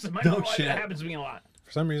 reason- times in my No life. shit. It happens to me a lot.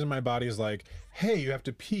 For some reason, my body's like, hey, you have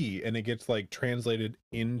to pee. And it gets like translated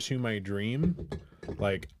into my dream.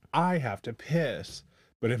 Like, I have to piss.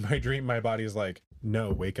 But in my dream, my body's like,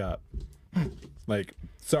 no, wake up. Like,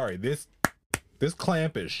 sorry, this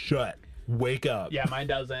clamp is shut. Wake up. Yeah, mine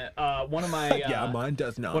doesn't. One of my Yeah, mine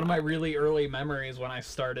does not. one of my really early memories when I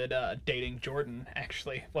started dating Jordan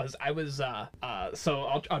actually was I was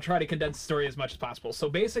so I'll try to condense the story as much as possible. So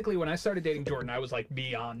basically, when I started dating Jordan, I was like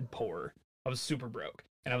beyond poor. I was super broke.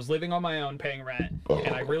 And I was living on my own, paying rent,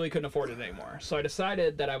 and I really couldn't afford it anymore. So I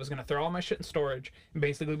decided that I was going to throw all my shit in storage and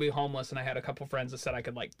basically be homeless. And I had a couple friends that said I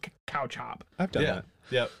could like couch hop. I've done that.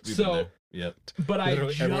 Yep. So- Yep. But I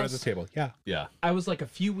Literally everyone at the just table. Yeah. Yeah. I was like a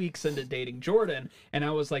few weeks into dating Jordan, and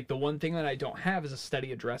I was like, the one thing that I don't have is a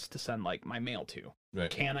steady address to send like my mail to. Right.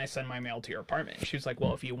 Can I send my mail to your apartment? And she was like,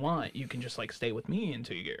 well, if you want, you can just like stay with me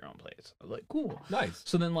until you get your own place. I was like, cool. Nice.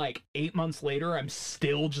 So then like 8 months later, I'm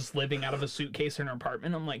still just living out of a suitcase in her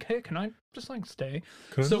apartment. I'm like, hey, can I just like stay?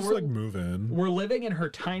 Could I So just we're- like move in? We're living in her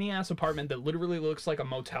tiny ass apartment that literally looks like a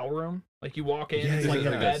motel room. Like you walk in, Yeah, it's yeah, like yeah.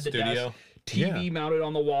 a Like bed, a the studio. desk, TV Yeah. mounted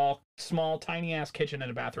on the wall, small tiny ass kitchen and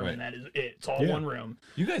a bathroom, Right. and that is it. It's all Yeah. one room.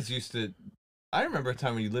 You guys used to. I remember a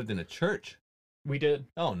time when you lived in a church. We did,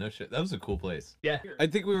 Oh no shit, that was a cool place. yeah. I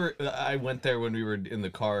think I went there when we were in the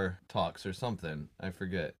car talks or something. I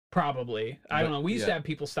forget. Probably. I don't But, know. We used to yeah. have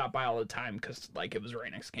people stop by all the time because like it was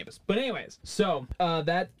right next to campus. But anyways, so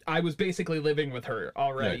that I was basically living with her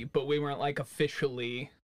already, Right. but we weren't like officially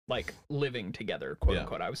like living together, quote Yeah.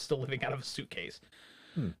 unquote. I was still living out of a suitcase.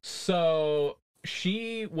 So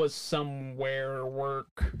she was somewhere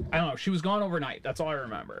work. I don't know. She was gone overnight. That's all I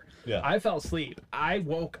remember. Yeah. I fell asleep. I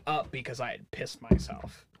woke up because I had pissed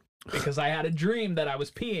myself. Because I had a dream that I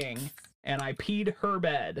was peeing and I peed her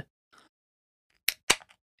bed.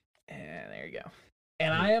 And there you go.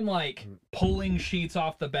 And I am like pulling sheets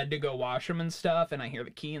off the bed to go wash them and stuff. And I hear the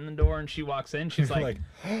key in the door and she walks in. She's like,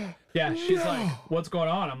 yeah, she's like, what's going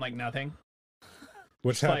on? I'm like, nothing.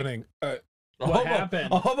 What's like- happening? What happened?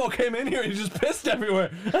 A hobo came in here and he just pissed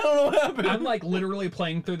everywhere. I don't know what happened. I'm like literally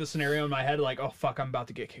playing through the scenario in my head, like, oh fuck, I'm about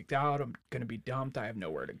to get kicked out. I'm gonna be dumped. I have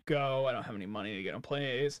nowhere to go. I don't have any money to get a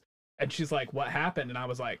place. And she's like, what happened? And I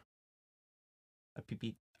was like,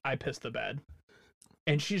 I pissed the bed.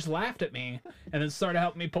 And she's laughed at me and then started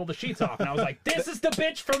helping me pull the sheets off. And I was like, this is the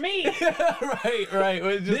bitch for me. right.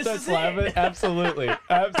 We just This is start laughing. it.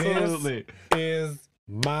 Absolutely. Is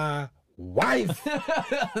my wife.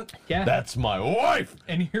 Yeah. That's my wife.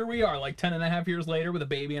 And here we are, like 10 and a half years later with a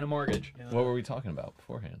baby and a mortgage. What were we talking about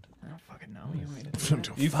beforehand? I don't fucking know. You want me to do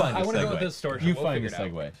that? You find I a want to segue. go with this story. You We'll find a figure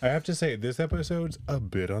it out. segue. I have to say, this episode's a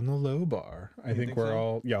bit on the low bar. I think think we're so?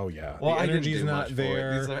 all, yeah. Well, the I didn't energy's do not much for it.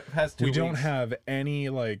 there. These past 2 We don't weeks- have any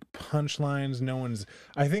like punchlines. No one's.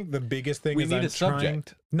 I think the biggest thing We is need I'm a trying.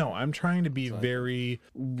 subject. No, I'm trying to be very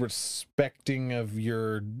respecting of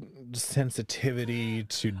your sensitivity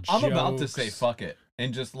to. I'm about to jokes. say fuck it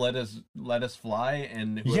and just let us fly,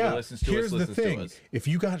 and whoever Yeah, listens to here's us the listens thing. to us. If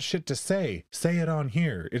you got shit to say it on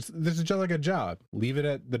here. This is just like a job. Leave it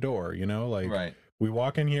at the door, you know? Like Right. we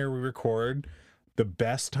walk in here, we record. The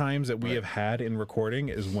best times that we Right. have had in recording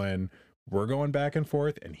is when we're going back and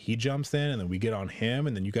forth and he jumps in and then we get on him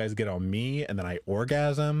and then you guys get on me and then I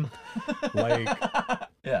orgasm. Like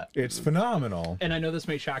Yeah. it's phenomenal. And I know this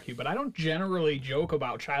may shock you, but I don't generally joke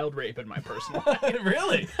about child rape in my personal life.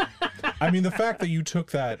 Really? I mean, the fact that you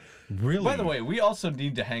took that really. By the way, we also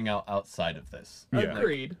need to hang out outside of this. Yeah.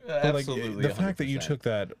 Agreed. But, like, Absolutely. the fact that you 100%. took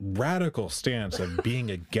that radical stance of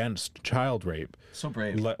being against child rape. so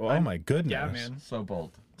brave. Oh my goodness. Yeah, man. So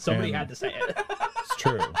bold. Somebody And- had to say it. It's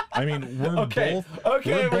true. I mean, we're Okay. both.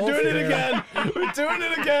 Okay, we're both doing it there. again. We're doing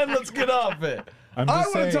it again. Let's get off it. I'm I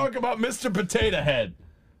just want to saying- talk about Mr. Potato Head.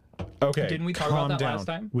 Okay. Didn't we talk calm about that down. last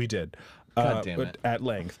time? We did. God damn but it. at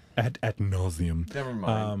length, at nauseum. Never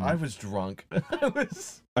mind. I was drunk. I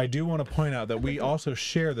was. I do want to point out that we also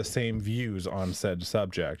share the same views on said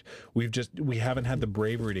subject. We haven't had the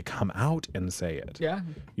bravery to come out and say it. Yeah.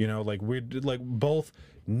 You know, like we're like both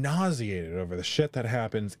nauseated over the shit that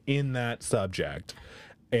happens in that subject,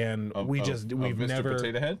 and we've Mr. never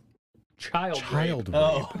Potato Head. Child child rape. rape.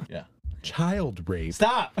 Oh, yeah. Child rape.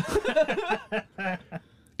 Stop.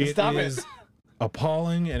 It Stop it. is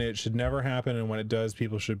appalling, and it should never happen. And when it does,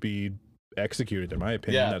 people should be executed. In my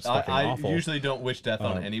opinion, Yeah, that's fucking I awful. usually don't wish death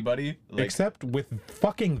on anybody. Like, Except with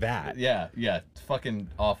fucking that. yeah, it's fucking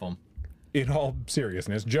awful. In all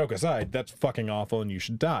seriousness, joke aside, that's fucking awful, and you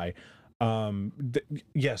should die.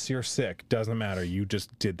 Yes, you're sick. Doesn't matter. You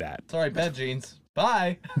just did that. Sorry, bad genes.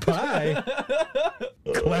 Bye. Bye.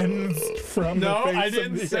 Cleansed from No, the face I of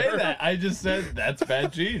didn't the say earth. that. I just said that's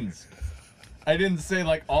bad genes. I didn't say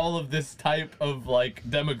like all of this type of like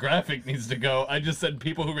demographic needs to go. I just said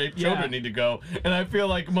people who rape children Yeah. need to go, and I feel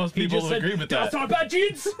like most He people just will said, agree with that's that. not bad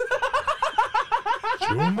genes.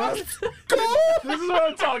 You must go. This is what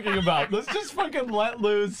I'm talking about. Let's just fucking let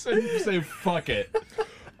loose and say fuck it.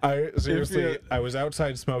 I seriously, you- I was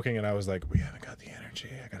outside smoking, and I was like, "We haven't got the energy.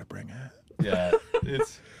 I gotta bring it." Yeah,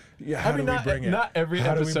 it's. Yeah, how I mean, do we bring it? not every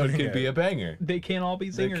How do we episode bring can it? be a banger. They can't all be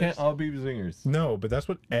They zingers. can't all be zingers. No, but that's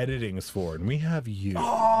what editing's for, and we have you.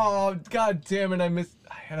 Oh, god damn it,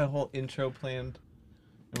 I had a whole intro planned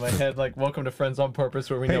in my head, like Welcome to Friends on Purpose,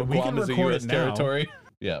 where we Hey, know we Guam can is a record U.S. it now. territory.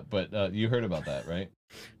 Yeah, but you heard about that, right?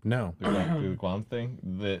 No. The Guam thing?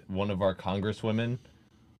 That one of our congresswomen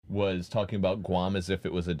was talking about Guam as if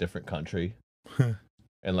it was a different country.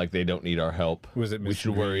 And like they don't need our help. Was it We Miss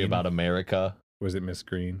should worry Green? about America. Was it Miss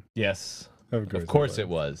Green? Yes. Of Course it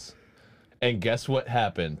was. And guess what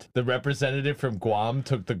happened? The representative from Guam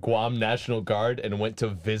took the Guam National Guard and went to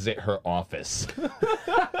visit her office.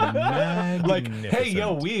 Like, hey,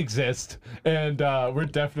 yo, we exist, and we're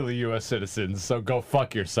definitely U.S. citizens, so go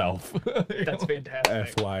fuck yourself. That's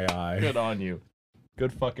fantastic. FYI. Good on you.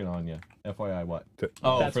 Good fucking on you. FYI what?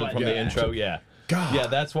 Oh, That's from why- the yeah. intro? Yeah. God. Yeah,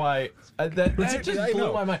 that's why. That just I blew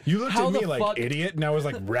know. my mind. You looked How at me the like fuck, idiot, and I was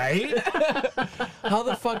like, right? How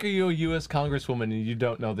the fuck are you a U.S. congresswoman and you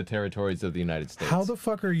don't know the territories of the United States? How the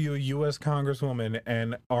fuck are you a U.S. Congresswoman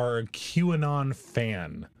and are a QAnon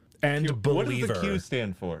fan and believer? What does the Q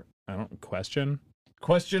stand for? I don't question.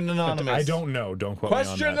 Question Anonymous. I don't know. Don't quote me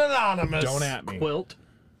Question on that. Anonymous. Don't at me. Quilt.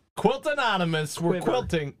 Quilt Anonymous. We're Quiver.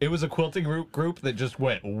 quilting. It was a quilting group that just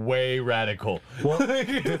went way radical. Well,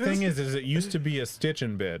 the thing is it used to be a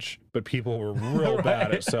stitching bitch, but people were real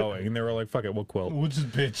bad at sewing, and they were like, "Fuck it, we'll quilt. Which is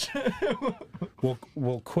bitch.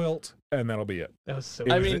 We'll quilt, and that'll be it." That was so.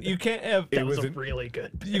 I good. mean, you can't have that was was a an- really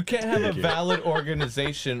good. you can't have a valid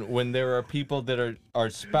organization when there are people that are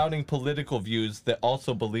spouting political views that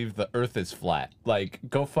also believe the Earth is flat. Like,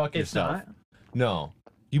 go fuck It's yourself. not. No.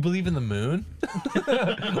 You believe in the moon?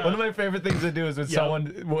 One of my favorite things to do is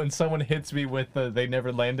when someone hits me with they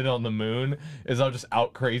never landed on the moon, is I'll just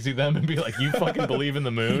out crazy them and be like, "You fucking believe in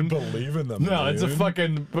the moon?" Believe in them. No, it's a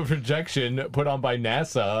fucking projection put on by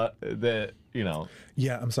NASA that, you know.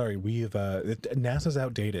 Yeah, I'm sorry. NASA's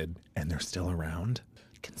outdated, and they're still around.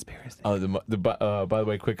 Conspiracy. Oh, by the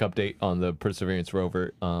way, quick update on the Perseverance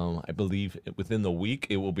rover. I believe within the week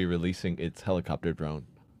it will be releasing its helicopter drone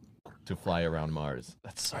to fly around Mars.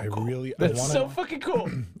 That's so cool. That's so fucking cool.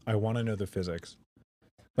 I want to know the physics.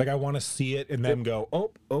 Like, I want to see it and then go,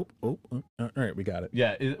 oh. All right, we got it.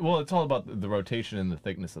 Yeah, well, it's all about the rotation and the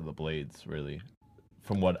thickness of the blades, really,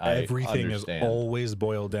 from what I Everything understand. is always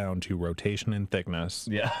boiled down to rotation and thickness.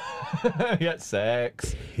 Yeah. Yeah,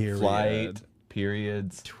 sex, Period. flight,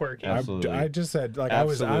 periods. Twerking. Absolutely. I just said, like,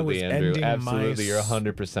 Absolutely, I was Andrew. ending Absolutely, my... you're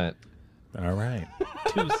 100%. All right.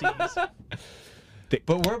 2 C's.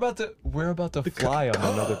 But we're about to fly on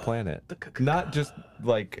another planet. Not just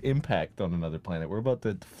like impact on another planet. We're about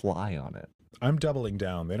to fly on it. I'm doubling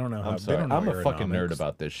down. They don't know how. I'm sorry. They don't know I'm a fucking nerd aeronautics.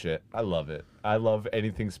 about this shit. I love it. I love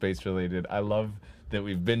anything space related. I love that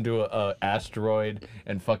we've been to a asteroid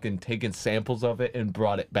and fucking taken samples of it and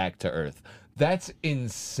brought it back to Earth. That's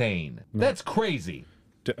insane. That's crazy.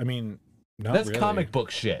 I mean, not That's really. comic book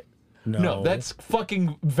shit. No, that's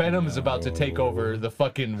fucking Venom is about to take over the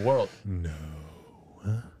fucking world. No.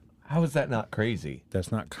 How is that not crazy?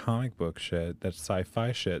 That's not comic book shit. That's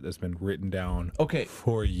sci-fi shit that's been written down Okay,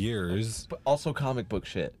 for years. but also comic book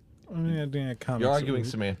shit. Yeah, comics. You're arguing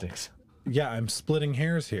semantics. Yeah, I'm splitting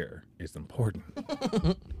hairs here. It's important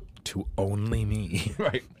to only me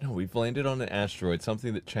Right. No, we've landed on an asteroid,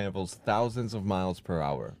 something that travels thousands of miles per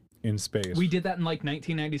hour. in space. We did that in like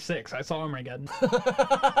 1996. I saw Armageddon.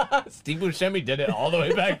 Steve Buscemi did it all the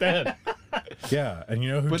way back then. Yeah, and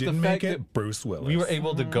you know who But the didn't make fact it? that Bruce Willis. We were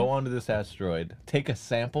able to go onto this asteroid, take a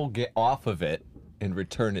sample, get off of it, and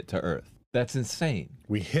return it to Earth. That's insane.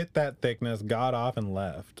 We hit that thickness, got off, and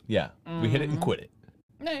left. Yeah, we hit it and quit it.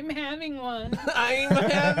 I'm having one. I'm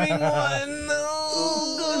having one.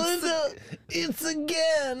 Oh, good. It's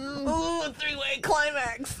again. Ooh, three-way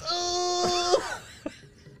climax. Ooh.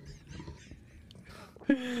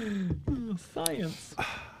 Science.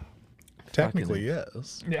 Technically,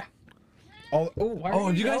 yes. Yeah. Oh, Oh,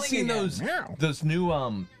 have you guys seen those new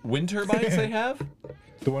wind turbines they have?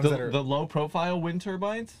 the ones that are. The low profile wind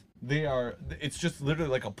turbines? It's just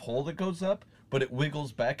literally like a pole that goes up, but it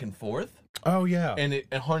wiggles back and forth, Oh yeah, and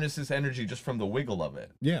it harnesses energy just from the wiggle of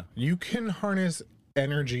it. yeah. You can harness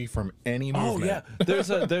energy from any movement. Oh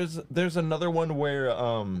yeah, there's another one where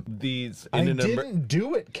these I in an didn't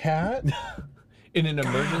do it, cat. in an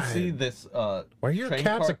emergency this Why are your train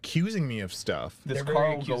cats car, accusing me of stuff? this They're car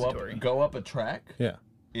very will accusatory. go up a track Yeah.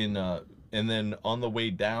 and then on the way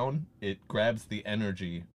down it grabs the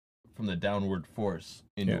energy from the downward force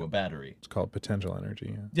into Yeah. a battery. It's called potential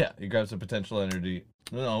energy. Yeah. Yeah, it grabs the potential energy.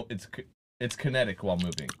 No, it's kinetic while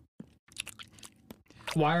moving.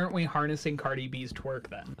 Why aren't we harnessing Cardi B's twerk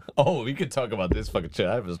then? Oh, we could talk about this fucking shit.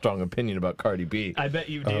 I have a strong opinion about Cardi B. I bet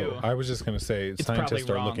you do. I was just gonna say scientists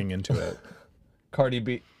probably are wrong. looking into it. Cardi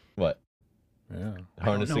B, what? Yeah. I don't know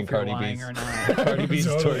Harnessing if you're Cardi lying B's. or not. Cardi B's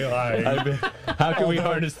Totally twerk. lying. How can we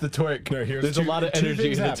harness the twerk? No, There's a lot of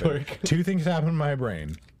energy in the twerk. Two things happen in my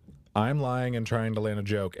brain. I'm lying and trying to land a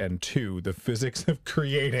joke, and two, the physics of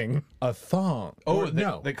creating a thong. Oh, Or,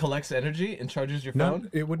 no, that collects energy and charges your no, phone?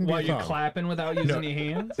 it wouldn't While be a you're thong. clapping without using your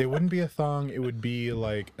hands? It wouldn't be a thong. It would be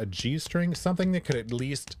like a G-string, something that could at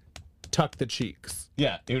least tuck the cheeks.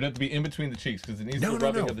 Yeah, it would have to be in between the cheeks because it needs the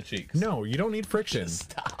rubbing of the cheeks. No, you don't need friction.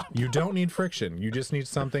 Stop. You don't need friction. You just need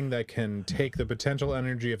something that can take the potential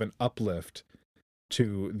energy of an uplift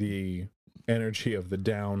to the energy of the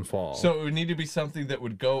downfall. So it would need to be something that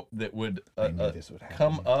would knew this would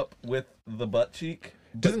come up with the butt cheek.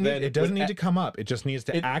 but then it doesn't would need to come up. It just needs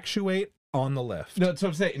to actuate on the lift. No, that's what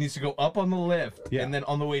I'm saying. It needs to go up on the lift, Yeah. and then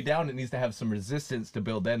on the way down, it needs to have some resistance to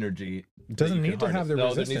build energy. It doesn't need to have the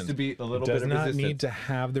resistance. There needs to be a little It bit does of not resistance. need to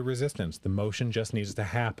have the resistance. The motion just needs to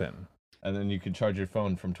happen. And then you can charge your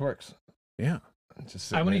phone from twerks. Yeah. Just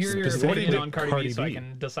sit I want to next hear to- your Specifically opinion on Cardi B Cardi so I B.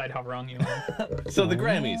 can decide how wrong you are. So the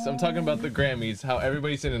Grammys. I'm talking about the Grammys. How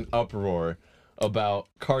everybody's in an uproar about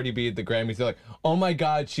Cardi B at the Grammys. They're like, "Oh my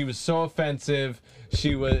God, she was so offensive.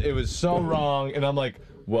 It was so wrong." And I'm like,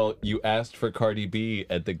 "Well, you asked for Cardi B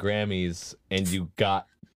at the Grammys, and you got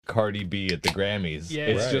Cardi B at the Grammys. Yeah.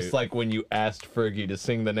 It's Right. just like when you asked Fergie to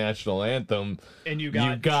sing the national anthem, And you you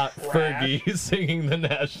got got trash. Fergie singing the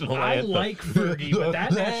national I anthem. like Fergie, but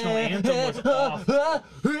that national anthem was awful.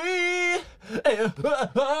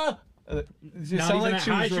 It Not sounded even like that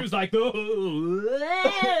high. She was like,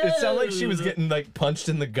 it sounded like she was getting like punched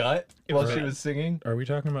in the gut while was she bad. was singing. Are we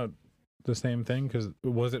talking about the same thing? Because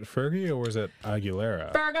was it Fergie or was it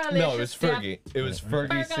Aguilera? No, it was Fergie. It was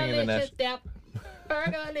Fergie singing the national.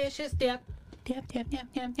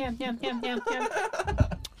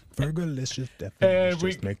 Fergalicious And definitely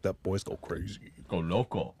we- just make that boys go crazy. Go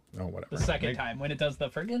loco. Oh, whatever. the second time when it does the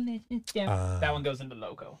that one goes into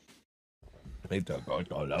loco. Make the go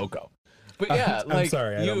loco. But yeah, like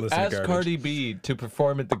sorry, I don't you listen to asked garbage. Cardi B to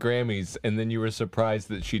perform at the Grammys, and then you were surprised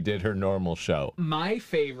that she did her normal show. My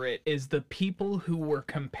favorite is the people who were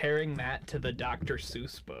comparing that to the Dr.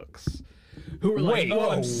 Seuss books. Who were like, Wait,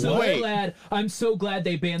 "Oh, wait. I'm so glad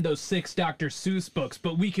they banned those 6 Dr. Seuss books,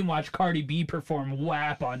 but we can watch Cardi B perform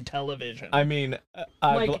WAP on television." I mean,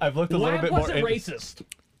 I've looked a little WAP bit more. wasn't racist.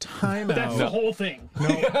 Time That's out. the whole thing.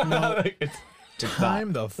 Like, it's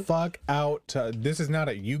Time the fuck out. This is not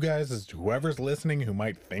at you guys, it's whoever's listening who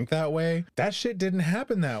might think that way. That shit didn't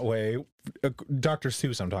happen that way. Dr.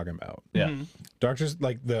 Seuss, I'm talking about. yeah. Doctors,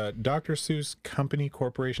 like the Dr. Seuss company,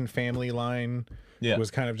 corporation, family line Yeah. was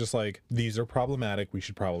kind of just like, these are problematic. We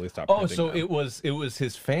should probably stop. Oh, printing so them. it was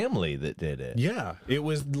his family that did it. Yeah, it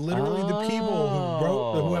was literally the people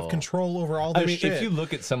who have control over all this I mean, shit. if you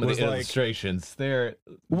look at some of was the like- illustrations, they're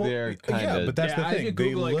kind yeah, of. but that's yeah, the I thing. had to They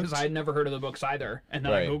Google it because looked- I had never heard of the books either, and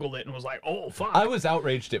then Right. I Googled it and was like, "Oh fuck!" I was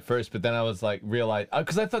outraged at first, but then I was like, realized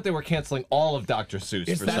because I thought they were canceling all of Dr. Seuss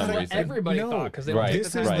It's for that's some what reason. everybody No, thought because they right,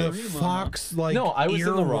 This is right. the Fox like. No, I was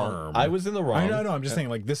in the wrong. earworm. I was in the wrong. I know. I'm just saying,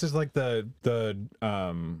 like, this is like the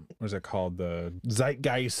what is it called? The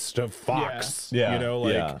zeitgeist of Fox. Yeah. You know,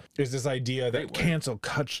 like, Yeah. is this idea that cancel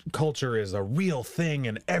culture is a real thing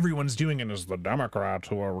and everyone's doing it, and it's the Democrats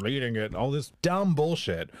who are leading it. All this dumb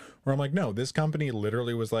bullshit. Where I'm like, no, this company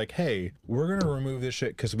literally was like, hey, we're gonna remove this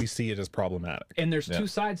shit because we see it as problematic. And there's two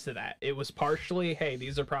sides to that. It was partially, hey,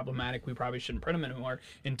 these are problematic, we probably shouldn't print them anymore.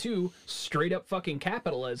 And 2, straight up fucking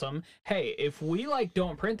capitalism. Hey, if we like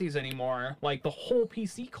don't print these anymore, like the whole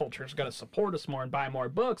PC culture is gonna support us more and buy more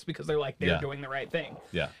books because they're like they're Yeah. doing the right thing.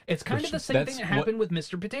 Yeah. It's kind of the same thing that's that happened with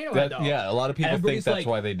Mr. Potato Head, though. Yeah, a lot of people Everybody's think that's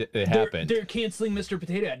like, why it They're, happened. they're canceling Mr.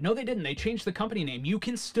 Potato Head. No, they didn't. They changed the company name. You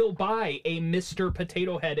can still buy a Mr.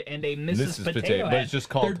 Potato Head and a Mrs. Potato Head. but it's just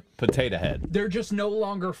called They're- Potato Head. They're just no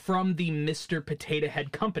longer from the Mr. Potato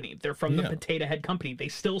Head company. They're from the Yeah. Potato Head company. They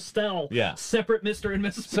still sell Yeah. separate Mr. and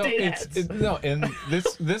Mrs. So Potato it's Heads. no, and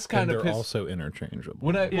this And kind of they're pissed. also interchangeable.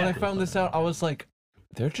 When I Yeah. found this out, I was like,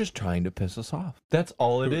 they're just trying to piss us off. That's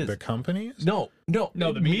all it is. The companies? No, No,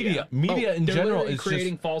 the media. media in They're general literally is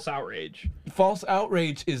creating false outrage. just false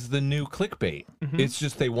outrage is the new clickbait. It's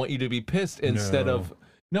just they want you to be pissed instead No. of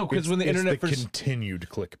no, because when the It's internet the first continued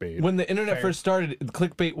clickbait. when the internet Fair. first started,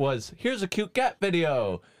 clickbait was here's a cute cat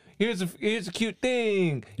video. Here's a cute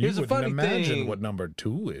thing. Here's you a wouldn't funny imagine thing. what number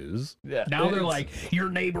 2 is. Yeah, Now they're it's- like, your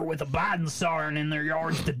neighbor with a Biden siren in their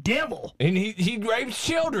yard's the devil. and he rapes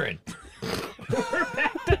children.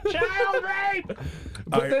 Child rape!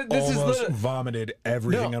 But this is almost the vomited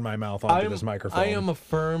everything No, in my mouth onto this microphone. I am a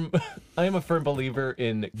firm believer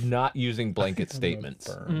in not using blanket statements.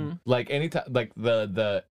 Like anytime, like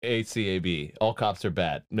the ACAB, all cops are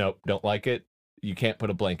bad. Nope, don't like it. You can't put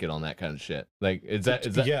a blanket on that kind of shit. Like, is that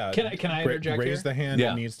yeah. Can I interject raise here? the hand.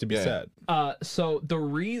 Yeah. It needs to be Yeah. said. So the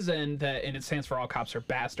reason that, and it stands for all cops are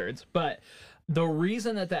bastards, but the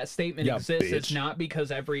reason that statement Yeah, exists is bitch. not because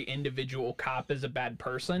every individual cop is a bad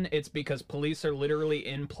person. It's because police are literally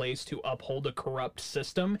in place to uphold a corrupt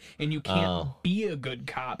system, and you can't Oh. be a good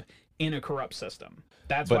cop in a corrupt system.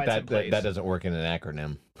 That's why But it's in place. that doesn't work in an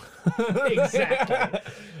acronym. Exactly.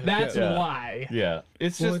 That's Yeah. why. Yeah,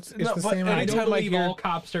 it's Well, just it's the but same I idea. don't anytime I believe hear all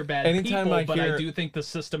cops are bad anytime people, I but I hear- do think the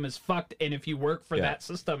system is fucked. And if you work for Yeah. that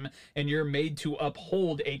system and you're made to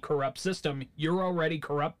uphold a corrupt system, you're already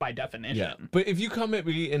corrupt by definition. yeah, but if you come at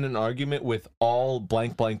me in an argument with all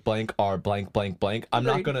blank blank blank are blank blank blank, I'm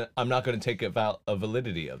not Agreed. gonna take a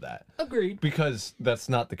validity of that Agreed. because that's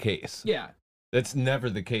not the case. Yeah. That's never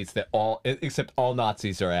the case that except all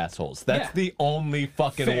Nazis are assholes. That's Yeah. the only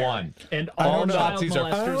fucking Fair. one. And I all don't know. child Nazis are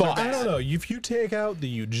molesters fucked. I don't know. If you take out the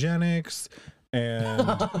eugenics, and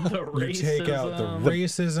you take out the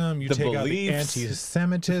racism, you the take out the beliefs.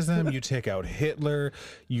 anti-Semitism, you take out Hitler,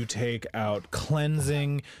 you take out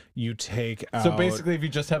cleansing, you take out So basically, if you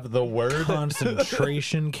just have the word,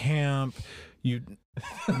 concentration camp, you're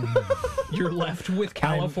left with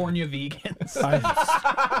California vegans.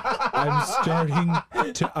 I'm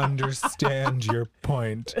starting to understand your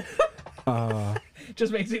point.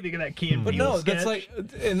 Just makes me think of that Key and but Peele no, sketch. that's like,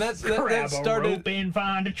 and that Grab a started. rope and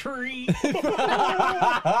find a tree.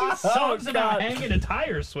 Songs about hanging a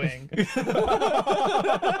tire swing. There's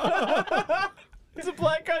a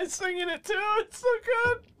black guy singing it too. It's so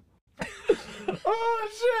good. Oh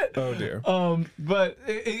shit. Oh dear. But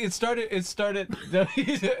it started. It started.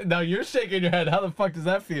 Now you're shaking your head. How the fuck does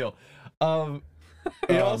that feel?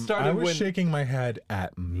 It all started I was when. shaking my head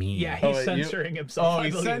at me. Yeah, Oh, he's wait, censoring himself. Oh, I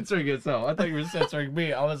he's believe. censoring himself. I thought you were censoring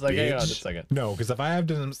me. I was like, hang on a Bitch. second. No, because if I have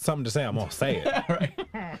something to say, I'm gonna say it.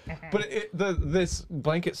 Right. But this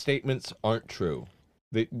blanket statements aren't true.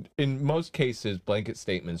 In most cases, blanket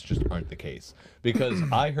statements just aren't the case. Because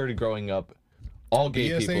I heard growing up, all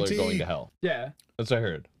gay people are BSAT. going to hell. Yeah. That's what I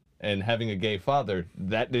heard. And having a gay father,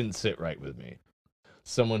 that didn't sit right with me.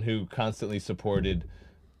 Someone who constantly supported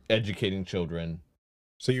educating children.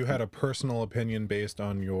 So you had a personal opinion based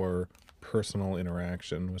on your personal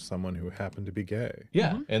interaction with someone who happened to be gay.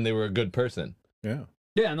 Yeah. And they were a good person. Yeah.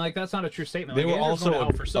 Yeah, and like that's not a true statement. They Like, were Andrew's going to also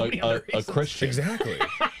hell for so many other a reasons. Christian. Exactly.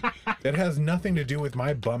 It has nothing to do with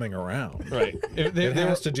my bumming around. Right. It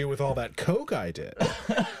has to do with all that coke I did.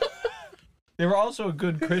 They were also a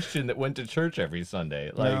good Christian that went to church every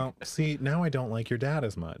Sunday. Like, Now, see, now I don't like your dad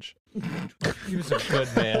as much. he was a good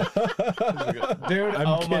man. Dude, I'm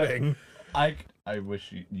oh my- kidding. I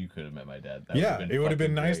wish you could have met my dad. That Yeah, it would have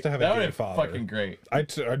been fucking nice great. to have a that gay would've father. Fucking great.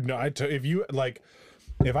 If you like,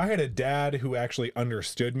 if I had a dad who actually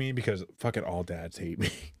understood me, because fucking all dads hate me.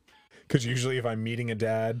 Because usually, if I'm meeting a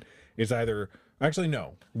dad, it's either actually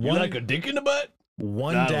no. You like a dick in the butt?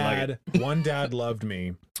 One I don't like one dad loved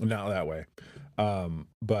me, not that way,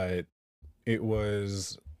 but it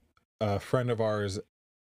was a friend of ours,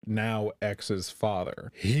 now ex's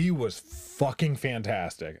father. He was fucking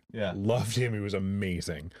fantastic. Yeah. Loved him. He was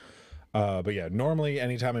amazing. But yeah, normally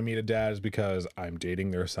anytime I meet a dad is because I'm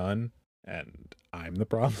dating their son and I'm the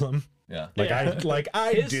problem. Yeah.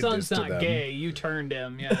 I His did son's this to not them. gay. You turned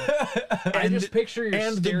him. Yeah. I just picture your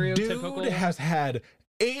And the stereotypical. dude has had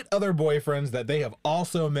 8 other boyfriends that they have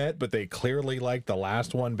also met, but they clearly like the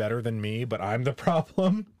last one better than me, but I'm the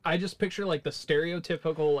problem. I just picture like the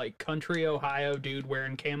stereotypical like country Ohio dude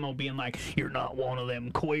wearing camo, being like, "You're not one of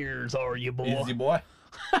them queers, are you, boy?" Easy boy.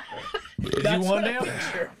 Is you That's one what I of them?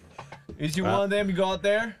 picture. Is you one of them? You go out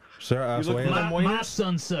there? Sir, I You look swear. like- My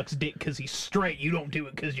son sucks dick because he's straight. You don't do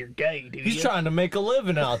it because you're gay, do He's you? trying to make a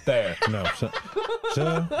living out there. No,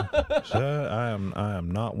 sir, I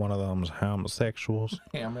am not one of them homosexuals.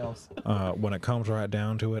 When it comes right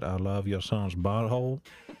down to it, I love your son's butthole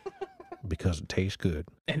because it tastes good.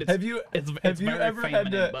 And it's, Have you it's have you very ever had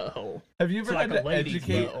feminine to butthole. have you It's ever like had a to lady's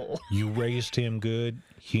educate? butthole. You raised him good.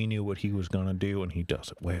 He knew what he was gonna do, and he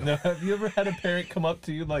does it well. No, have you ever had a parent come up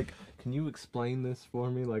to you like, "Can you explain this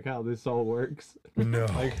for me? Like how this all works?" No,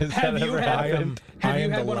 Like, has Have that you ever had- happened? Have I you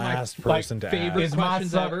am had the one of my, last like, person to favorite ask.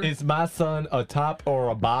 questions ever? Is my son a top or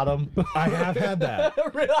a bottom? I have had that.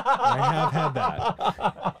 I have had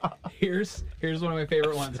that. Here's one of my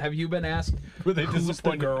favorite ones. Have you been asked Were they who's the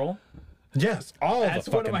disappointed? girl? Yes, all That's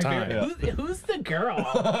the one of fucking my time. favorite. Who's the girl?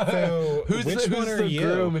 So, Who's which the, one who's are the you?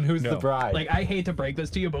 groom and who's No, the bride? Like, I hate to break this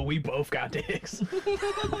to you, but we both got dicks.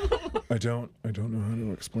 I don't know how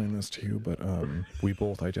to explain this to you, but we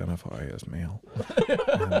both identify as male,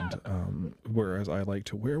 and whereas I like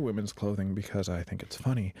to wear women's clothing because I think it's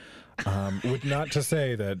funny, with not to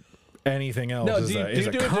say that anything else no, is do you, a, do is you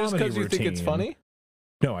a do it just comedy because you think it's routine. funny?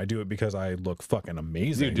 No, I do it because I look fucking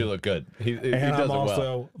amazing. You do look good. He and does I'm it well.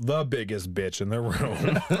 also the biggest bitch in the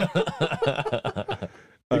room.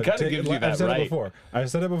 It kind of gives you that I've said right. it before. I've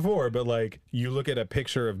said it before, but like you look at a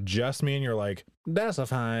picture of just me and you're like, that's a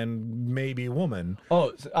fine maybe woman.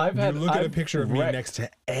 Oh, so I've had. You look at a I've picture of me wrecked- next to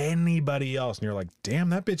anybody else and you're like,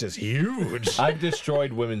 damn, that bitch is huge. I've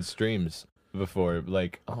destroyed women's streams before.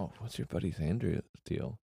 Like, oh, what's your buddy Andrea's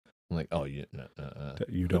deal? I'm like, oh, you no,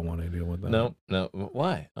 You don't want to deal with that. no.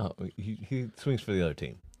 Why? Oh, he swings for the other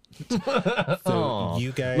team. So Aw.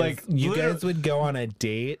 you guys, Like, you liter- guys would go on a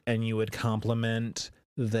date and you would compliment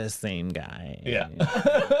the same guy. Yeah.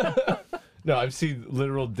 No, I've seen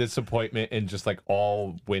literal disappointment and just like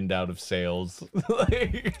all wind out of sails.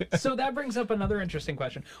 Like, So that brings up another interesting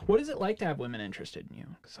question. What is it like to have women interested in you?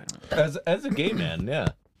 'Cause I don't know. as a gay man, yeah.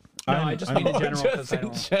 I just mean in general because I in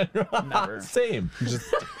don't. general. Never. Same. Just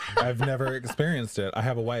I've never experienced it. I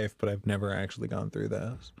have a wife, but I've never actually gone through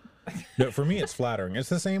that. No, for me, it's flattering. It's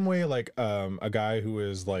the same way like a guy who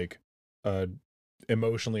is like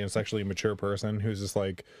emotionally and sexually mature person who's just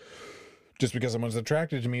like, just because someone's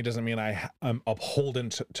attracted to me doesn't mean I'm upholden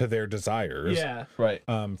to their desires. Yeah. Right.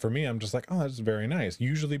 For me, I'm just like, oh, that's very nice.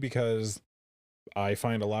 Usually because I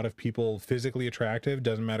find a lot of people physically attractive.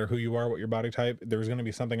 Doesn't matter who you are, what your body type. There's going to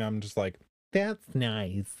be something I'm just like, that's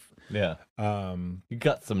nice. Yeah. You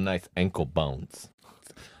got some nice ankle bones.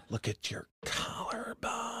 Look at your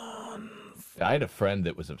collarbones. I had a friend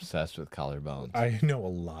that was obsessed with collarbones. I know a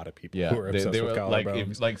lot of people Yeah, who are obsessed they with were like,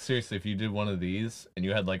 collarbones. like seriously, if you did one of these and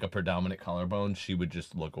you had like a predominant collarbone, she would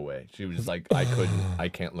just look away. She was like, I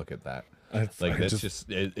can't look at that. Like I that's just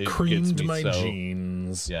it gets creamed me my so.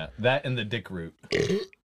 jeans. Yeah, that and the dick root.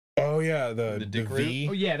 Oh yeah, the dick V.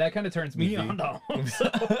 Oh yeah, that kind of turns me on though.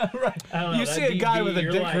 Right. I don't know, You that see a guy DV, with a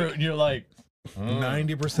you're dick like, root and you're like,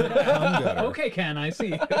 90% cum gutter. Okay, Ken, I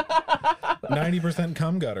see. 90%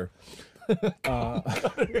 cum gutter.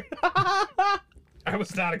 I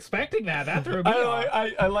was not expecting that. That threw me off.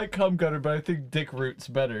 I like cum gutter, but I think dick root's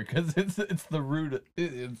better because it's the root.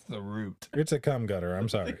 It's the root. It's a cum gutter. I'm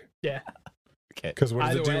sorry. Yeah. Okay. Because what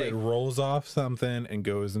does Either it do? way. It rolls off something and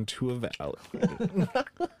goes into a valley.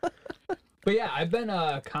 But yeah, I've been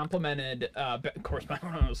complimented. Of course, when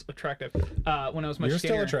I was attractive. When I was much You're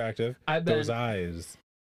skinnier. still attractive. I've Those been- eyes.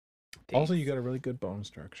 Also, you got a really good bone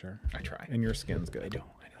structure. I try. And your skin's good. I don't.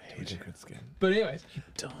 Hate good skin. But anyways,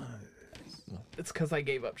 it's because I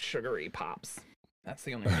gave up sugary pops. That's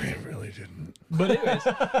the only reason. I really didn't. But anyways,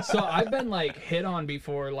 so I've been like hit on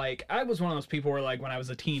before. Like I was one of those people where like when I was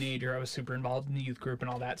a teenager, I was super involved in the youth group and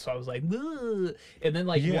all that. So I was like, ugh. And then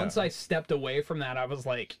like Yeah. once I stepped away from that, I was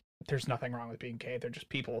like, there's nothing wrong with being gay. They're just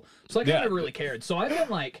people. So I kind of really cared. So I've been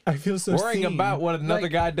like, I feel so Worrying seen. about what another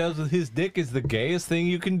Like- guy does with his dick is the gayest thing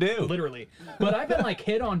you can do. literally. But I've been like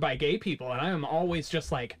hit on by gay people, and I am always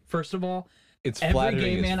just like, first of all, It's every flattering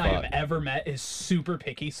gay as man I fuck. have ever met is super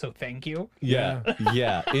picky. So thank you. Yeah,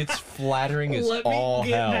 yeah. It's flattering as Let all me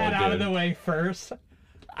get hell, that out of dude. the way first.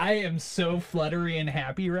 I am so fluttery and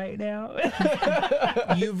happy right now.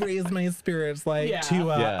 You've raised my spirits like Yeah.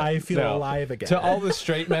 Yeah. I feel No. alive again. To all the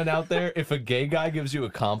straight men out there, if a gay guy gives you a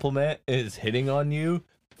compliment and is hitting on you,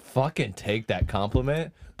 fucking take that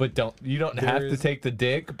compliment. But you don't have to There's- take the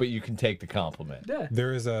dick, but you can take the compliment. Yeah.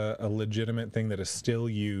 There is a legitimate thing that is still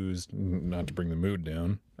used, not to bring the mood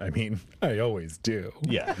down. I mean, I always do.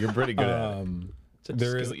 Yeah, you're pretty good at it.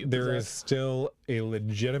 There is skill you there is possess. still a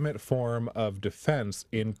legitimate form of defense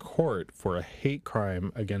in court for a hate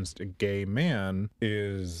crime against a gay man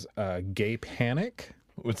is gay panic.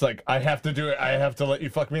 It's like, I have to do it. I have to let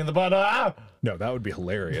you fuck me in the butt. Ah! No, that would be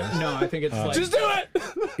hilarious. No, I think it's like Just do it!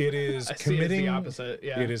 It is I see it as committing the opposite.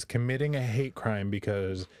 Yeah. it is committing a hate crime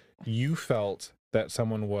because you felt that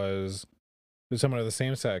someone of the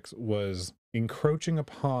same sex was encroaching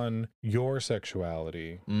upon your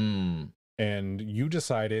sexuality Mm. and you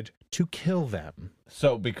decided to kill them.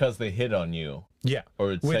 So, because they hit on you, Yeah.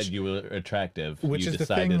 or it Which- said you were attractive, Which you is the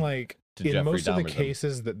decided thing, like, to in Jeffrey most of the Dahmer them.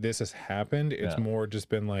 cases that this has happened, it's Yeah. more just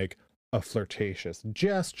been like a flirtatious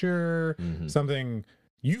gesture, Mhm. something.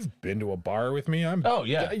 You've been to a bar with me. Oh,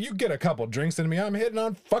 yeah. You get a couple drinks into me, I'm hitting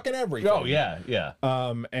on fucking everything. Oh, yeah, yeah.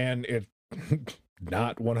 And it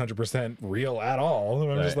not 100% real at all.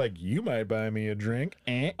 I'm just Right. like, you might buy me a drink.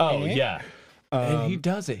 Oh, yeah. and he Um,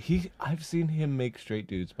 does it. I've seen him make straight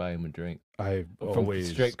dudes buy him a drink I from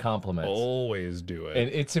always straight compliments, always do it. and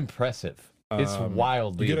it's impressive. It's Um,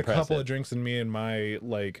 wildly you get impressive. a couple of drinks in me and my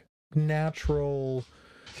like natural.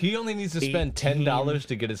 He only needs to spend 18. $10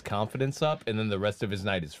 to get his confidence up, and then the rest of his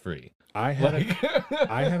night is free. I haven't Like,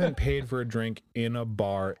 I haven't paid for a drink in a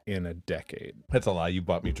bar in a decade that's a lie. You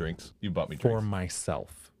bought me drinks. You bought me for drinks.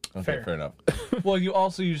 myself. Okay, fair enough. Well, you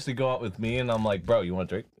also usually go out with me, and I'm like, bro, you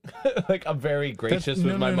want a drink? Like, I'm very gracious no,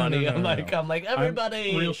 with my no, no, money. no, no, I'm no, like, no. I'm like,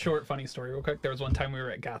 everybody. real short funny story real quick. There was one time we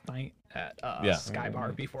were at Goth Night at Yeah. Sky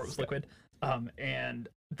Bar before it was Liquid, and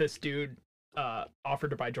this dude offered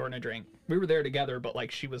to buy Jordan a drink. We were there together, but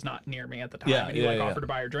like she was not near me at the time, Yeah, and he yeah, like yeah. offered to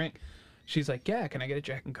buy her drink. She's like, yeah, can I get a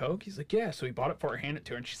Jack and Coke? He's like, yeah. So he bought it for her, handed it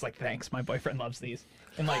to her, and she's like, thanks, my boyfriend loves these.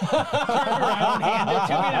 And like turned around, handed it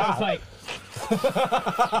to me, and I was like,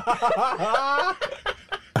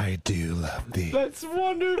 I do love these. That's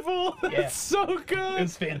wonderful. That's so good.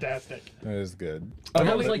 it's fantastic. That is good. And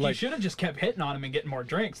I was but, like, you should have just kept hitting on him and getting more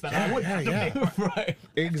drinks. Then I wouldn't have to yeah. pay more. Right.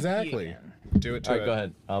 Exactly. Yeah. Do it to All right, it. go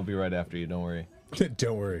ahead. I'll be right after you. Don't worry.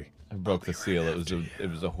 Don't worry. I broke the seal. It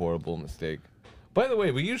was a horrible mistake. By the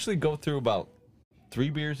way, we usually go through about 3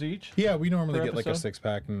 beers each. Yeah, we normally Per get like a episode?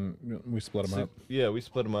 6-pack and we split them up. Yeah, we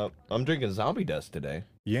split them up. I'm drinking Zombie Dust today.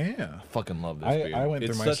 Yeah, Fucking love this I beer. went through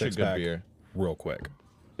It's my such a 6-pack good beer. real quick.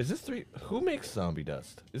 Is this 3? Who makes Zombie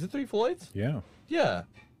Dust? Is it 3 Floyds? Yeah, Yeah.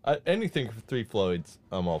 Anything for 3 Floyds,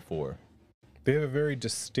 I'm all for. they have a very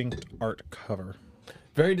distinct art cover.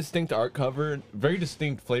 Very distinct art cover, very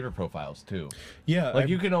distinct flavor profiles too. Yeah, Like,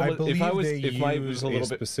 you can almost- I if believe I was- they if I use was a little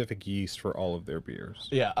bit- specific yeast for all of their beers.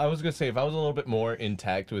 Yeah, I was gonna say if I was a little bit more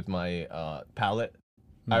intact with my palate,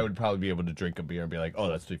 I would probably be able to drink a beer and be like, "Oh,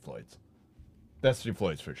 that's 3 Floyds. That's 3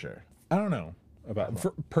 Floyds for sure." I don't know about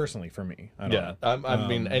personally for me. I don't know. I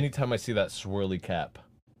mean, anytime I see that swirly cap,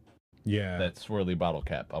 Yeah. that swirly bottle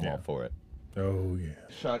cap, I'm all for it. Oh yeah.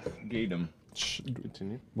 Shock Gatum.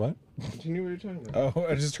 Continue. What? Continue what you're talking about. Oh,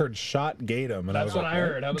 I just heard shot Gatum, and I That's was what like, I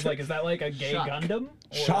heard. I was like, is that like a gay Shock. Gundam?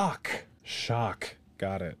 Or- Shock.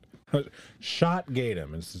 Got it. Shot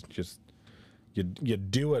Gatum. It's just you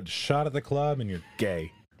do a shot at the club and you're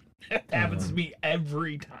gay. That happens to me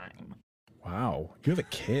every time. Wow, you're the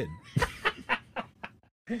kid.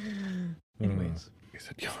 Anyways, Is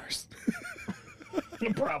it yours?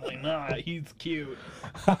 probably not. He's cute.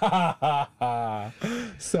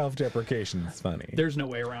 Self-deprecation is funny. There's no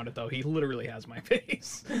way around it though. He literally has my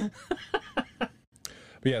face.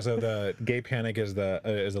 But yeah, so the gay panic is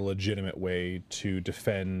a legitimate way to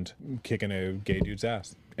defend kicking a gay dude's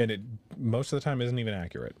ass, and it most of the time isn't even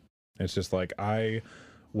accurate. It's just like, I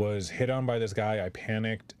was hit on by this guy, I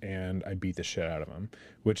panicked, and I beat the shit out of him,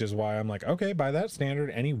 which is why I'm like, okay, by that standard,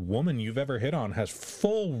 any woman you've ever hit on has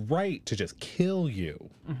full right to just kill you,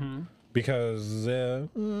 because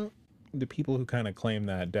the people who kind of claim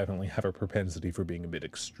that definitely have a propensity for being a bit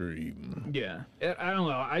extreme. Yeah. I don't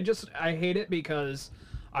know. I hate it because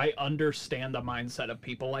I understand the mindset of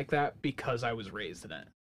people like that because I was raised in it.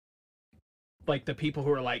 Like the people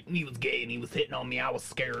who are like, he was gay and he was hitting on me, I was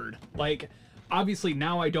scared. Like, obviously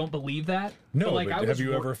now I don't believe that. No, but, like, but I was have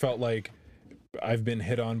you ever felt like, I've been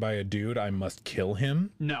hit on by a dude, I must kill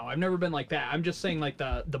him? No, I've never been like that. I'm just saying, like,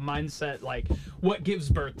 the mindset, like, what gives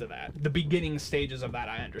birth to that. The beginning stages of that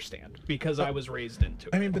I understand because I was raised into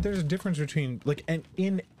it. I mean, but there's a difference between, like, and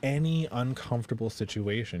in any uncomfortable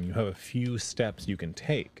situation, you have a few steps you can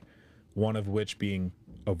take. One of which being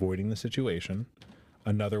avoiding the situation,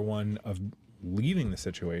 another one of leaving the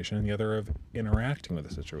situation, and the other of interacting with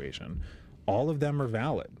the situation. All of them are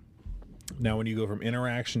valid. Now, when you go from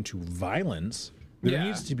interaction to violence, there Yeah.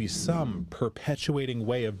 needs to be some perpetuating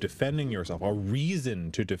way of defending yourself, a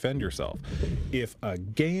reason to defend yourself. If a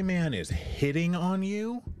gay man is hitting on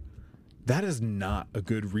you, that is not a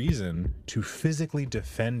good reason to physically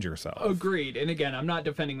defend yourself. Agreed. And again, I'm not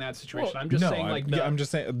defending that situation. I'm just no, saying, like, the, I'm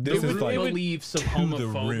just saying the this is root like beliefs of to the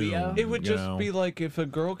homophobia. room. It would You just know? be like if a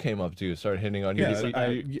girl came up to you, started hitting on you. Yeah, you'd be- I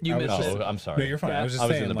You was missed just- it. Oh, I'm sorry. No, you're fine. I was just I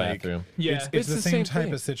was saying, in the like, bathroom. Yeah. it's the same type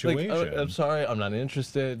thing. of situation. Like, I'm sorry, I'm not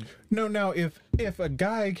interested. No, now if a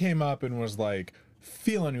guy came up and was like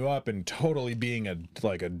feeling you up and totally being a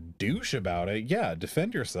douche about it, yeah,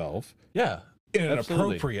 defend yourself Yeah. in an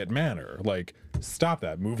absolutely. appropriate manner. Like, stop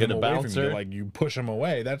that. Move Get him a away from bouncer. you. Like, you push him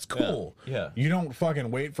away. That's cool. Yeah. You don't fucking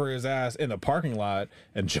wait for his ass in the parking lot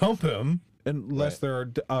and jump him unless there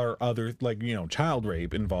are other, like, you know, child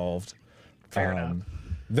rape involved. Fair enough.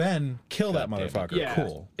 Then kill that damn it. motherfucker. Yeah,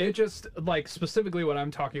 Cool. it just, like, specifically what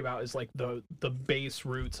I'm talking about is like the base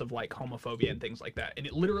roots of like homophobia and things like that, and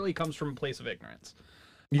it literally comes from a place of ignorance.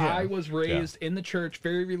 Yeah. I was raised in the church,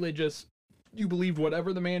 very religious. You believed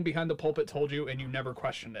whatever the man behind the pulpit told you, and you never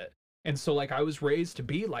questioned it. And so, like, I was raised to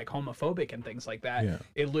be like homophobic and things like that. Yeah.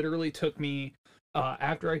 It literally took me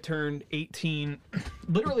after I turned 18.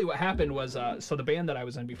 Literally, what happened was, so the band that I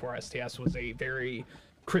was in before STS was a very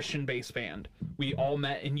Christian-based band. We all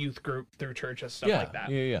met in youth group through church and stuff Yeah. like that.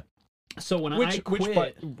 Yeah. So when I quit,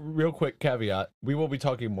 But real quick caveat: we will be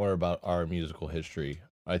talking more about our musical history.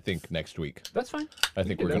 I think next week. that's fine. I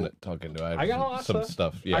think can we're do gonna talk into. I got a lot of some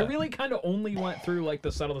stuff. Yeah. I really kind of only went through like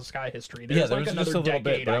the Set of the Sky history. yeah, There's there like was another just a little bit,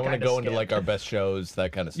 decade but I want to kinda go into skipped. like our best shows,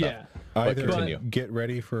 that kind of stuff. Yeah. But Either continue. get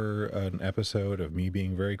ready for an episode of me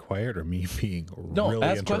being very quiet or me being No, really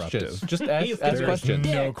ask interruptive. questions. Just ask, He's ask There's questions.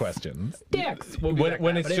 No Dicks. questions. Dicks. We'll be back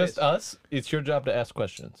When now, it's but just anyways. us, it's your job to ask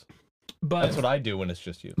questions. But That's what I do when it's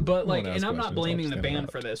just you. But like, ask and I'm not questions, I'll blaming the stand band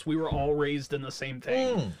up. for this. We were all raised in the same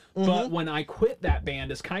thing. Mm-hmm. But when I quit that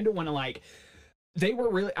band, is kind of when like they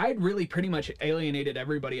were really, I'd really pretty much alienated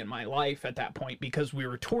everybody in my life at that point because we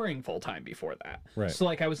were touring full time before that. Right. So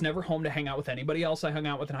like I was never home to hang out with anybody else I hung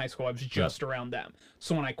out with in high school. I was just around them.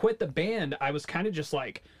 So when I quit the band, I was kind of just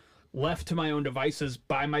like left to my own devices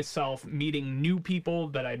by myself, meeting new people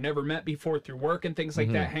that I'd never met before through work and things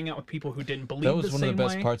like that, hang out with people who didn't believe That was the one of same the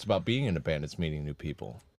best way. parts about being in a band, is meeting new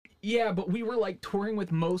people. Yeah, but we were like touring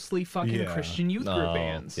with mostly fucking Yeah. Christian youth group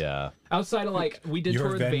bands. Yeah. Outside of like, we did tour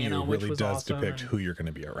Your with venue Vanna, which really was does awesome. depict and- who you're going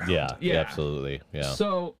to be around. Yeah. Yeah. Absolutely. Yeah.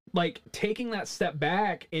 So like taking that step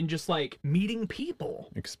back and just like meeting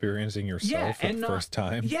people. Experiencing yourself Yeah, for and the not- first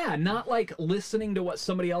time. Yeah, not like listening to what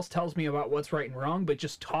somebody else tells me about what's right and wrong, but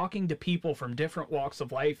just talking to people from different walks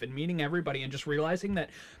of life and meeting everybody and just realizing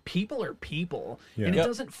that people are people and it Yeah.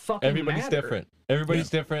 doesn't fucking Everybody's matter. different. Everybody's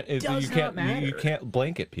different. Does You not can't you matter. can't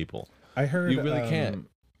blanket people. I heard You really can't.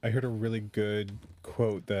 I heard a really good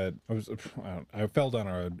quote that I fell down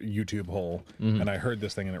a YouTube hole and I heard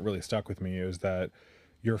this thing and it really stuck with me. Is that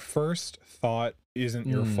your first thought isn't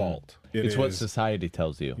your fault. It's what is- society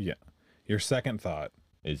tells you Yeah. Your second thought,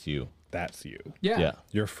 is you. that's you. Yeah. Yeah.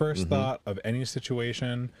 Your 1st thought of any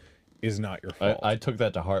situation is not your fault. I took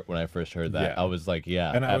that to heart when I first heard that. Yeah. I was like,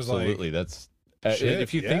 yeah, And I was like, absolutely. That's shit,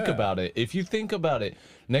 if you think yeah. about it,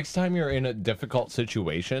 next time you're in a difficult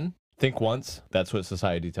situation, think once. That's what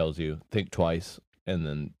society tells you. Think twice, and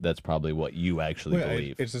then that's probably what you actually Well,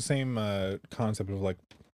 believe. it's the same concept of like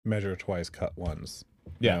measure twice, cut once.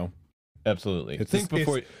 Yeah. You know? Absolutely. It's Think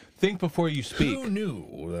just- before you speak. Who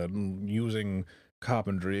knew that using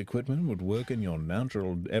carpentry equipment would work in your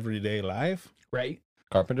natural everyday life? Right.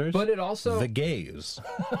 Carpenters, But it also The gays.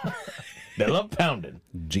 they love pounding.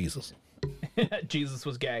 Jesus. Jesus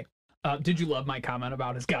was gay. Did you love my comment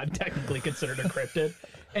about is God technically considered a cryptid?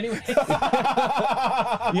 Anyway,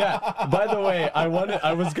 Yeah. By the way, I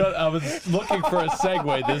was looking for a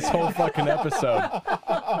segue this whole fucking episode.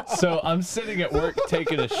 So I'm sitting at work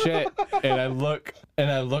taking a shit, and I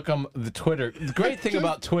look on the Twitter. The great thing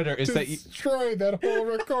about Twitter is that you, Destroyed that whole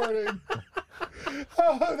recording.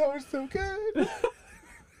 Oh, that was so good.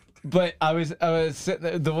 but I was sitting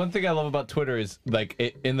there, the one thing I love about Twitter is like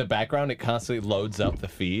in the background it constantly loads up the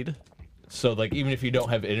feed. So like even if you don't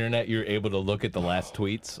have internet, you're able to look at the last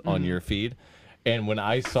tweets on your feed. And when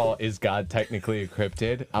I saw "Is God technically a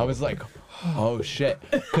cryptid?" I was like, "Oh shit!"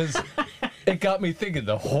 Because it got me thinking.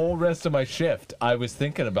 The whole rest of my shift, I was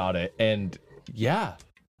thinking about it, and yeah,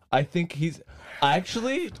 I think he's less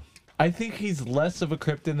of a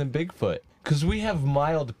cryptid than Bigfoot. Because we have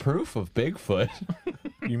mild proof of Bigfoot.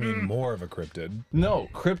 You mean more of a cryptid? No,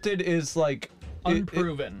 cryptid is like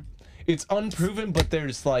unproven. it's unproven, but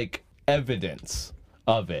there's like evidence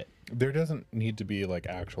of it. There doesn't need to be like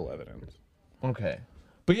actual evidence. Okay.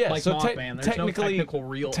 But yeah, Like so Mothman, there's no technical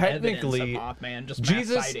real evidence of Mothman, just mass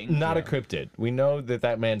Jesus, sightings. not a cryptid. We know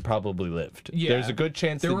that man probably lived. Yeah. There's a good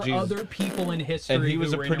chance There that were Jesus, other people in history and he was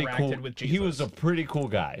who a were pretty interacted cool. with Jesus. He was a pretty cool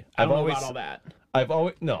guy. I don't know about all that. I've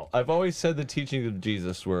always said the teachings of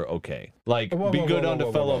Jesus were okay. Like Whoa, be whoa, good whoa, unto whoa,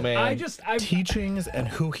 whoa, fellow whoa. man. I've Teachings and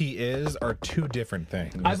who he is are two different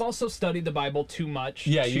things. I've also studied the Bible too much.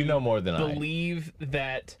 Yeah, to you know more than I. believe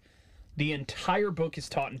that the entire book is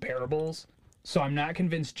taught in parables. So I'm not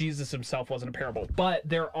convinced Jesus himself wasn't a parable, but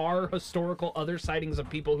there are historical other sightings of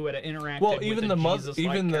people who had interacted. Well, with even a the Jesus-like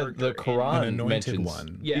even the character in- Quran An anointed mentions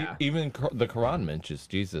one. Yeah. even the Quran mentions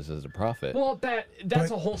Jesus as a prophet. Well,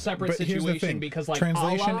 that's a whole separate But here's the situation thing: because like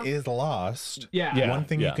translation Allah, is lost. Yeah. Yeah. One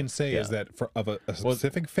thing yeah, you can say is yeah. that for of a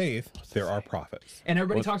specific faith, there are prophets. and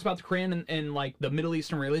everybody talks about the Quran and like the Middle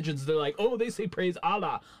Eastern religions. They're like, oh, they say praise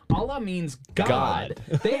Allah. Allah means God.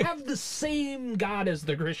 They have the same God as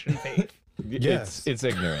the Christian faith. Yes. It's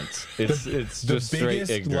ignorance. It's just straight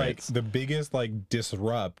ignorance. the biggest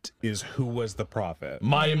disrupt is who was the prophet.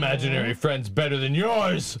 My imaginary friend's better than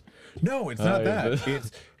yours. No, it's not yeah. that.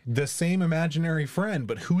 It's the same imaginary friend,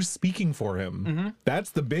 but who's speaking for him? That's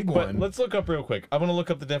the big But one. let's look up real quick. I'm gonna look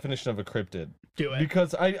up the definition of a cryptid. Do it.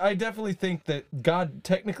 Because I definitely think that God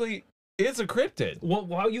technically is a cryptid. Well,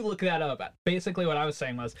 while you look that up, basically what I was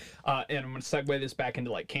saying was, and I'm going to segue this back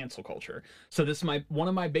into like cancel culture. So this is one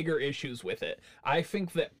of my bigger issues with it. I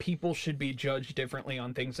think that people should be judged differently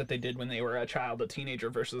on things that they did when they were a child, a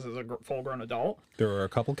teenager, versus as a full-grown adult. There are a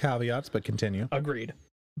couple caveats, but continue. Agreed.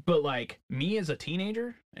 But like me as a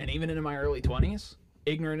teenager, and even into my early 20s,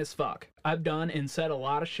 ignorant as fuck. I've done and said a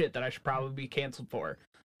lot of shit that I should probably be canceled for.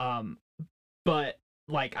 But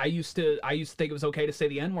like I used to think it was okay to say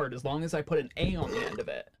the N-word as long as I put an A on the end of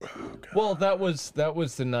it. Well, that was the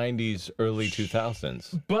 90s, early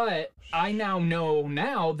 2000s. But I now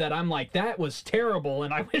know that I'm like, that was terrible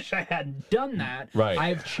and I wish I hadn't done that. Right.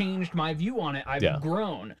 I've changed my view on it. I've Yeah.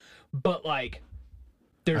 grown. But like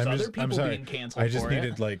there's other people being canceled I just for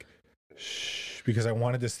needed it. shh, because I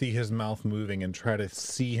wanted to see his mouth moving and try to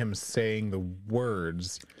see him saying the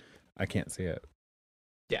words. I can't see it.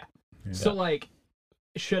 Yeah. Yeah. So like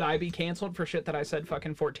should I be canceled for shit that I said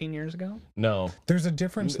fucking 14 years ago? No. There's a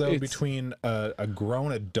difference though It's- between a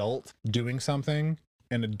grown adult doing something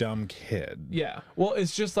and a dumb kid. Yeah. Well,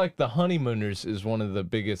 it's just like the honeymooners is one of the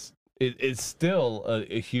biggest. It's still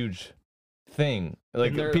a huge thing. Like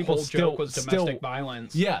And their people whole still joke was domestic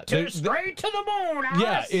violence. Yeah, Straight to the moon.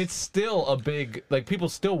 yeah. Alice! It's still a big like people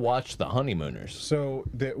still watch the honeymooners. So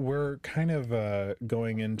that we're kind of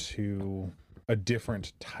going into a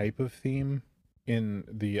different type of theme in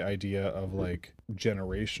the idea of like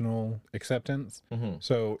generational acceptance.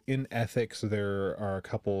 So in ethics, there are a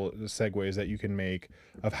couple segues that you can make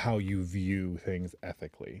of how you view things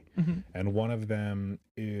ethically. And one of them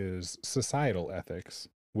is societal ethics,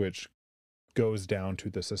 which goes down to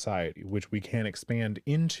the society, which we can expand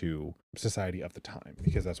into society of the time,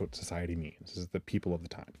 because that's what society means, is the people of the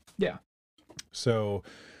time. Yeah. So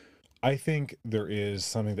I think there is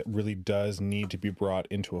something that really does need to be brought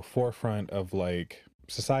into a forefront of like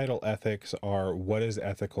societal ethics are what is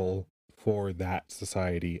ethical for that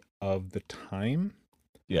society of the time.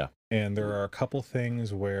 Yeah. And there are a couple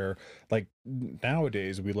things where like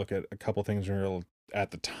nowadays we look at a couple things where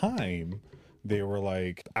at the time they were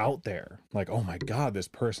like out there, like, oh my God, this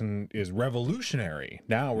person is revolutionary.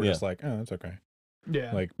 Now we're just like, oh, that's okay.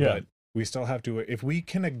 Yeah. Like, Yeah. but we still have to, if we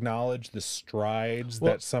can acknowledge the strides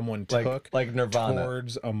Well, that someone Like took like Nirvana.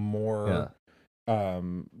 towards a more,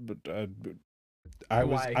 I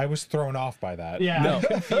Why? was thrown off by that. yeah.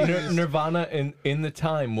 No, Nirvana in the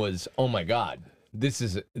time was, oh my God, this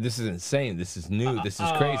is insane. This is new. This is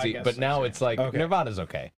I crazy. guess But so, now yeah. it's like Okay. Nirvana's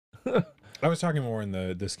okay. I was talking more in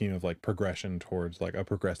the scheme of like progression towards like a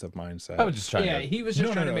progressive mindset. I was just trying Yeah, to. he was just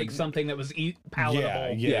No, trying no, to no. make something that was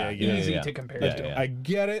palatable, easy yeah. to compare Yeah, to. yeah. I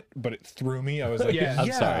get it, but it threw me. I was like, Yeah. yeah,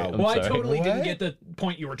 I'm sorry. I'm Well, I sorry. totally didn't What? get the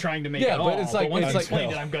point you were trying to make Yeah, at all. but it's like once it's you like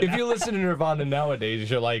explained it, I'm good. if you listen to Nirvana nowadays,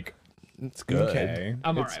 you're like, it's good. Okay.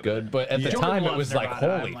 I'm It's alright. good. But at the Jordan time, it loves was like,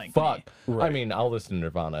 Nirvana, holy I'm like, fuck. Right. I mean, I'll listen to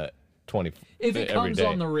Nirvana 20 If it every comes day.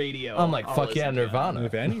 on the radio, I'm like, I'll fuck yeah, listen to it. Nirvana.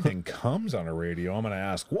 If anything comes on a radio, I'm gonna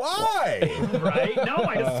ask why. Right? No,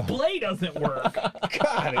 my display doesn't work.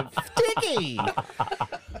 God, it's sticky.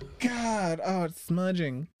 God, oh, it's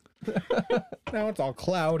smudging. Now it's all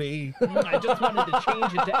cloudy. I just wanted to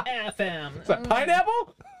change it to FM.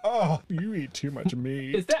 Pineapple? Oh, you eat too much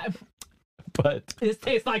meat. Is that? But This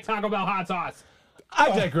tastes like Taco Bell hot sauce. I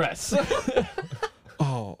digress.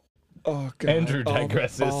 Oh, God. Andrew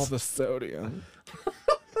digresses. All the sodium.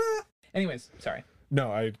 Anyways, sorry.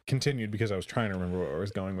 No, I continued because I was trying to remember where I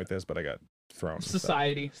was going with this, but I got thrown.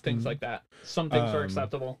 Society, things like that. Some things are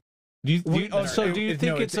acceptable. Do you so do you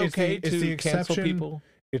think it's okay to cancel people?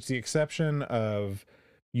 It's the exception of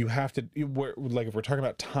you have to like if we're talking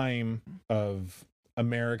about time of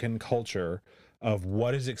American culture of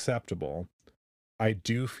what is acceptable. I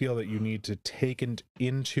do feel that you need to take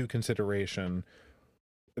into consideration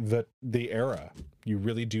the era. You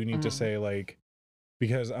really do need to say like,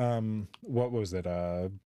 because what was it?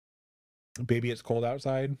 Baby, It's Cold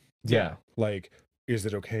Outside. Yeah. Like, is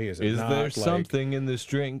it okay? Is it Is not? there Like, something in this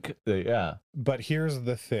drink? Yeah. but here's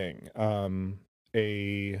the thing.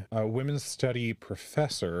 A women's study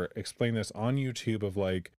professor explained this on YouTube of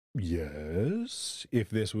like, yes, if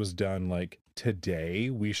this was done like today,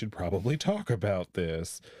 we should probably talk about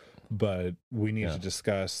this, but we need to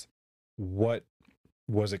discuss what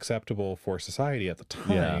was acceptable for society at the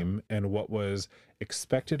time and what was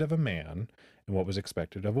expected of a man and what was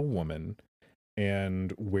expected of a woman,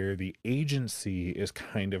 and where the agency is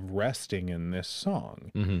kind of resting in this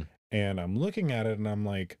song. Mm-hmm. And I'm looking at it and I'm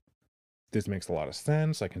like, this makes a lot of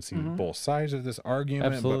sense. I can see both sides of this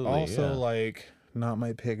argument, Absolutely, but also yeah. like, not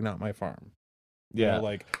my pig, not my farm. Yeah. You know,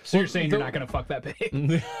 like, So you're saying you're not going to fuck that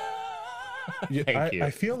pig? Thank you.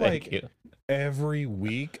 I feel Thank like you. every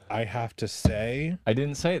week I have to say, I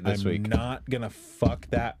didn't say it this I'm week. not gonna fuck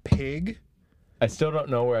that pig. I still don't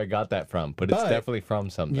know where I got that from, but it's But, definitely from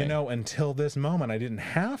something. You know, until this moment, I didn't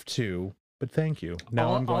have to. But thank you.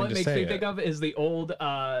 Now I'm all going it to makes say me it. think of is the old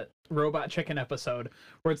Robot Chicken episode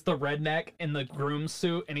where it's the redneck in the groom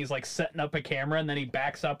suit and he's like setting up a camera and then he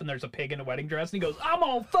backs up and there's a pig in a wedding dress and he goes, "I'm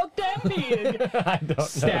gonna fuck that pig." I don't know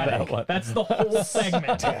Static. that one. That's the whole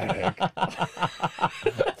segment.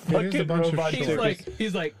 It is a bunch of robot shit.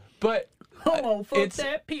 He's like, But "I'm gonna fuck it's-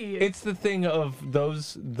 that pig." it's the thing of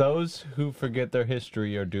those who forget their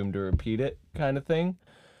history are doomed to repeat it kind of thing.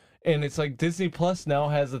 And it's like Disney Plus now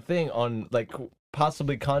has a thing on like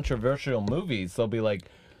possibly controversial movies. They'll be like,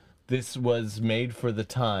 this was made for the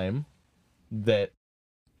time that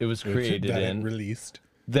it was created that in, it released.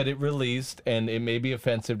 that it released, and it may be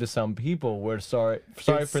offensive to some people. We're sorry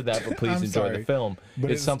It's- for that, but please I'm enjoy sorry, the film.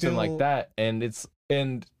 but It's it's something like still- that, and it's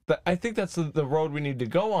And I think that's the road we need to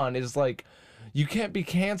go on. Is like, you can't be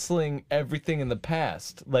canceling everything in the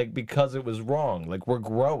past, like because it was wrong. Like we're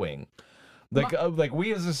growing. Like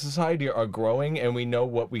we as a society are growing, and we know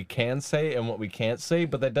what we can say and what we can't say,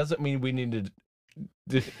 but that doesn't mean we need to.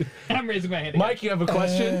 I'm raising my hand. Mike, you have a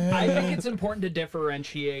question? I think it's important to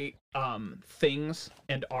differentiate things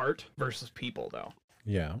and art versus people, though.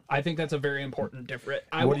 Yeah. I think that's a very important difference.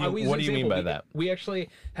 What do you mean by that? We actually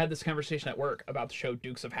had this conversation at work about the show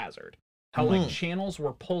Dukes of Hazzard. How like channels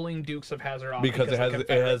were pulling Dukes of Hazzard off because it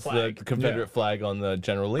has the Confederate Yeah. flag on the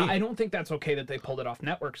General Lee. I don't think that's okay that they pulled it off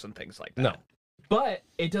networks and things like that. No. But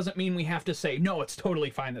it doesn't mean we have to say, no, it's totally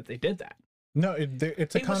fine that they did that. No, it's a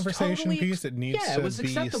It was conversation totally piece. It needs Yeah, to it was be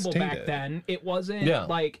acceptable stated. back then. It wasn't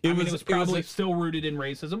like It I mean, was- it was it was probably like- still rooted in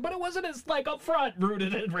racism, but it wasn't as like upfront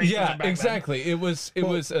rooted in racism. Yeah, back then. exactly. It was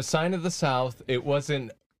a sign of the South. It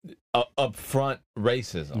wasn't upfront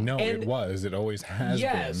racism. No, And- it was. It always has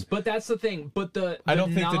Yes, been. but that's the thing. But I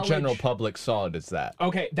don't think the knowledge- general public saw it as that.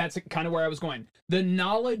 Okay, that's kind of where I was going. The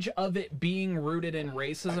knowledge of it being rooted in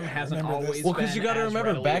racism hasn't remember always this. Well, been because you got to as remember,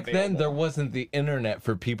 readily back then available. there wasn't the internet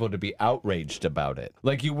for people to be outraged about it.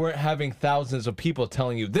 Like you weren't having thousands of people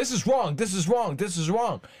telling you this is wrong, this is wrong, this is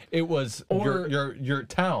wrong. It was Or- your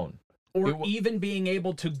town. or even being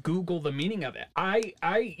able to Google the meaning of it.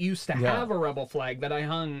 I used to Yeah. have a rebel flag that I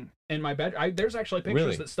hung in my bedroom. There's actually pictures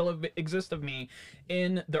Really? that still exist of me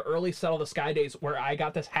in the early Settle the Sky days where I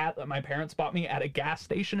got this hat that my parents bought me at a gas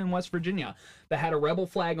station in West Virginia that had a rebel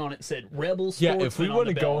flag on it, said Rebel Yeah, Sportsman if we on want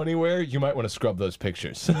the to go bill. anywhere, you might want to scrub those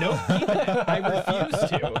pictures. No, keep it. I refuse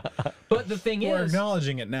to. But the thing We're is,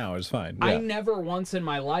 acknowledging it now. It's fine. I never once in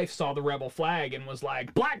my life saw the rebel flag and was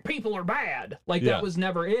like, black people are bad. Like, Yeah. that was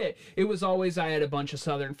never it. It was always, I had a bunch of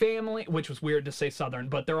Southern family, which was weird to say Southern,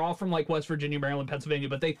 but they're all from like West Virginia, Maryland, Pennsylvania,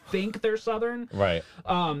 but they think they're Southern. Right.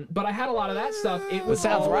 But I had a lot of that stuff. It was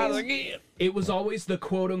always, it was always the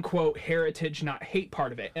quote unquote heritage, not hate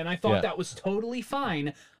part of it. And I thought Yeah. that was totally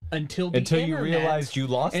fine until the Until you internet, realized you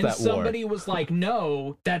lost and that war. somebody was like,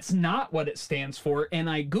 no, that's not what it stands for. And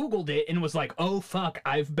I Googled it and was like, oh, fuck,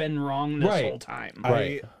 I've been wrong this Right. whole time.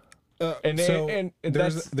 Right. And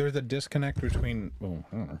that's there's a disconnect between. Oh,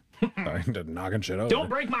 I don't know. I'm knocking shit over. Don't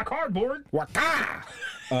break my cardboard. Waka!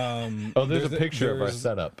 Oh, there's a picture of our there's-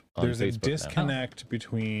 setup on There's a Facebook now. disconnect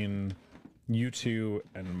between you two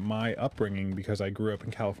and my upbringing because I grew up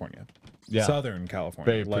in California, Yeah. Southern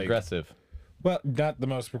California, Very like, progressive. Well, not the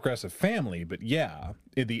most progressive family, but yeah,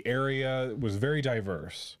 the area was very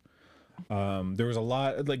diverse. There was a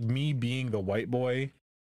lot, like me being the white boy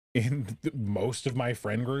in most of my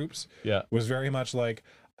friend groups Yeah. was very much like,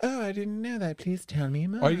 oh, I didn't know that. Please tell me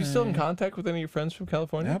more. Are you still in contact with any of your friends from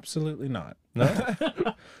California? Absolutely not. No.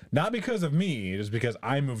 Not because of me, just because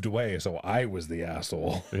I moved away, so I was the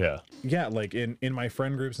asshole. Yeah. Yeah, like in my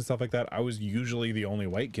friend groups and stuff like that, I was usually the only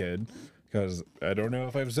white kid because I don't know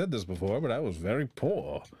if I've said this before, but I was very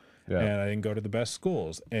poor. Yeah. And I didn't go to the best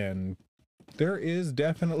schools. And there is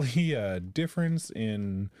definitely a difference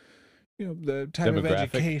in the type of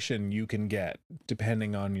Demographic. education you can get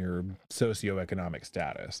depending on your socioeconomic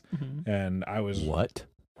status. And I was What?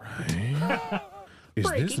 Is this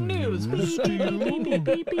Breaking news. news to you? Beep,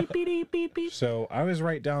 beep, beep, beep, beep, beep, beep. So I was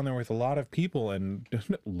right down there with a lot of people, and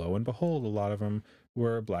lo and behold, a lot of them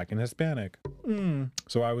were black and Hispanic.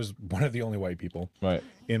 So I was one of the only white people Right.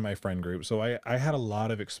 in my friend group. So I had a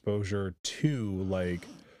lot of exposure to like,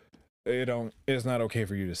 it's not okay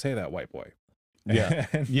for you to say that, white boy. Yeah.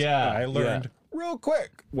 And Yeah, I learned real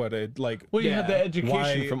quick what it like. Well, you had the Yeah. education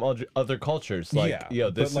Why- from other cultures. Like,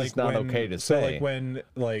 this but, is not when- okay to so say. like when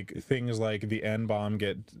like things like the N bomb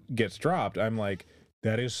gets dropped, I'm like,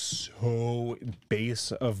 that is so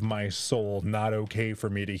base of my soul, not okay for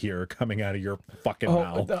me to hear coming out of your fucking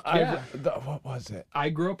mouth. Yeah. What was it? I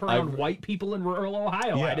grew up around white people in rural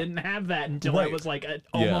Ohio. I Yeah. didn't have that until I Right. was like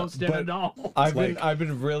almost an but- adult. I've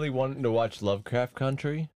been really wanting to watch Lovecraft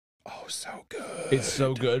Country. Oh, so good. It's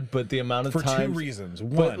so good, but the amount of For time. two reasons.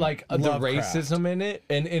 One, But like the Lovecraft. racism in it,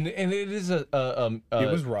 and it is It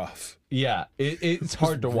was rough. yeah, it's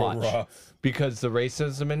hard to real watch rough. because the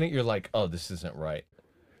racism in it, you're like, oh, this isn't right.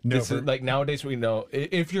 No, This is like nowadays we know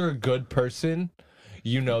if you're a good person,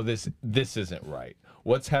 you know this isn't right.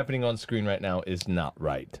 What's happening on screen right now is not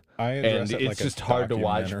right. I And address it it's like a just hard to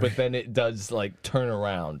watch, documentary. but then it does like turn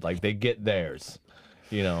around, like they get theirs,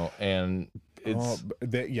 and it's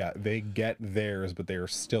they get theirs, but they are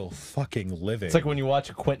still fucking living. it's like when you watch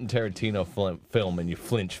a Quentin Tarantino film and you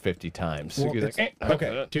flinch 50 times. Well, You're it's- like,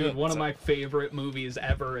 okay. Dude, one of my favorite movies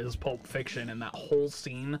ever is Pulp Fiction, and that whole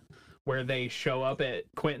scene where they show up at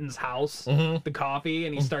Quentin's house, Mhm. the coffee,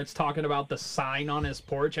 and he starts talking about the sign on his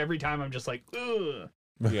porch. Every time I'm just like, ugh,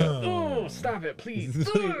 Yeah. oh, stop it, please.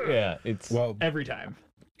 Ugh. Yeah, it's Well, Every time.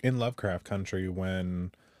 in Lovecraft Country,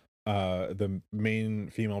 when the main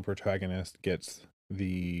female protagonist gets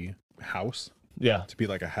the house yeah. to be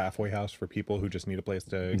like a halfway house for people who just need a place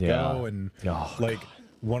to Yeah. go, and Oh, like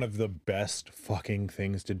one of the best fucking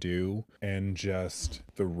things to do, and just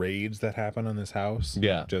the raids that happen on this house.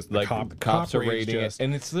 yeah, just the like cop cops are raids, raiding it, just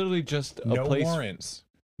and it's literally just a no place. warrants,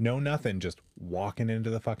 no nothing, just walking into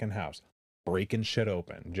the fucking house, breaking shit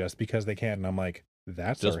open just because they can. And I'm like,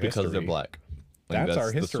 that's Just our because history. they're black. Like, That's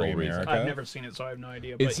our the history, sole reason. America. I've never seen it, so I have no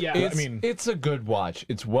idea. But It's, yeah, it's, I mean- it's a good watch.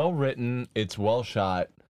 It's well written. It's well shot.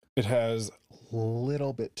 It has a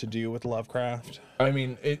little bit to do with Lovecraft. I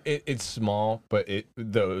mean, it's small, but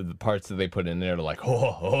the parts that they put in there are like,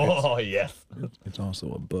 oh yes. It's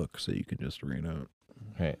also a book, so you can just read it.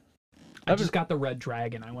 Right. I just got the Red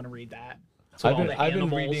Dragon. I want to read that. So I've all been the I've been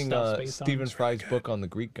animal reading stuff's based on- Stephen Fry's book on the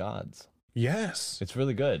Greek gods. Yes, It's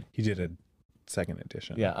really good. he did a second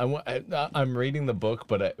edition. Yeah, I'm reading the book,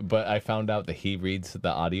 but I found out that he reads the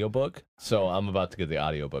audiobook, so I'm about to get the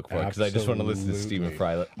audiobook for it because I just want to listen to Stephen Absolutely.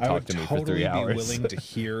 Fry I talk would to me totally for 3 hours. be willing to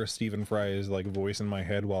hear Stephen Fry's like voice in my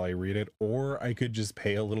head while I read it, or I could just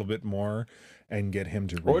pay a little bit more and get him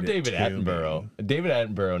to read Or it David to Attenborough. me. David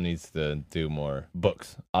Attenborough needs to do more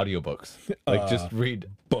books, audiobooks. Like just read.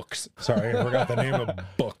 Books. Sorry, I forgot the name of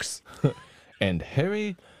books. And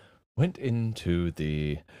Harry went into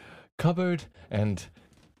the cupboard and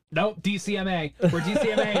Nope, DCMA. We're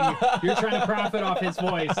DCMA. You're trying to profit off his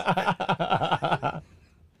voice.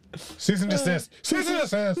 Cease and desist. Cease and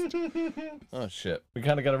desist. oh shit, we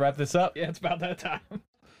kind of got to wrap this up. Yeah, it's about that time.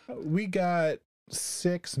 We got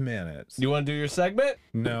 6 minutes. You want to do your segment?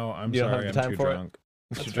 No, I'm You don't sorry. have the I'm time too for it? drunk.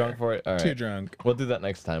 Too drunk for it? All Too right. drunk. We'll do that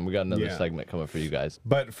next time. We got another Yeah. segment coming for you guys.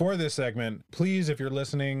 But for this segment, please, if you're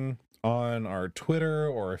listening on our Twitter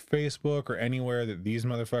or Facebook or anywhere that these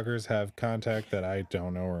motherfuckers have contact that I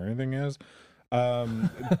don't know where anything is,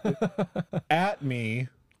 at me,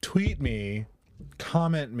 tweet me,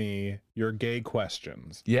 comment me your gay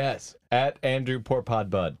questions. Yes, at Andrew Porpod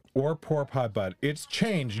Bud. Or Poor Pod Bud. It's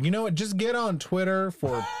changed. You know what? Just get on Twitter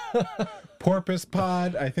for Porpoise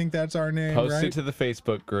Pod. I think that's our name, Post right? it to the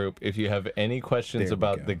Facebook group if you have any questions There we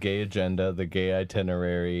about go. the gay agenda, the gay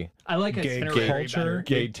itinerary, I like Gay itinerary culture. better.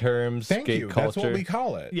 gay terms, Thank gay you. culture. That's what we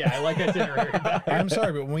call it. Yeah, I like itinerary better. I'm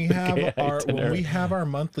sorry, but when we have Gay our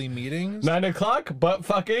monthly meetings, 9 o'clock, butt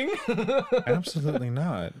fucking. absolutely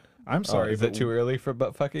not. I'm sorry, is but it too early for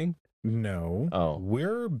butt fucking? no. Oh.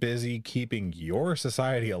 We're busy keeping your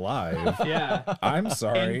society alive. Yeah. I'm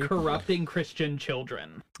sorry. And corrupting Christian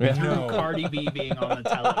children. Yeah. No. Cardi B being on the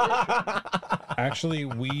television. Actually,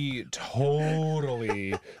 we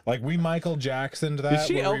totally we Michael Jacksoned that. Is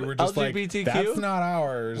she where we were just LGBTQ? like, that's not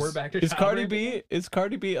ours. We're back to Is child Cardi rape.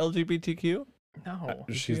 B LGBTQ? No.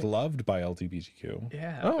 She's loved by LGBTQ.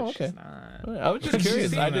 Yeah. Oh, but okay. She's not. I was just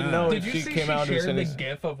curious. She's I didn't know not. Did if you she see came out as shared any. the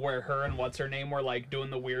gif of where her and what's her name were like doing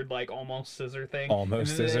the weird almost scissor thing?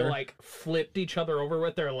 Almost and then scissor? They like flipped each other over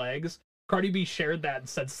with their legs. Cardi B shared that and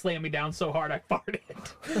said, "Slam me down so hard I farted."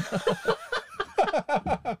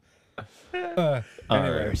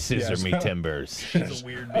 Anyway, scissor yeah, me so- timbers. She's a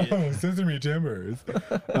weird bitch. Oh, Sesame Timbers.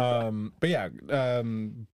 But yeah,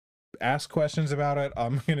 ask questions about it.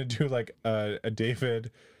 I'm gonna do like a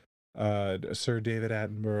Sir David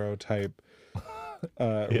Attenborough type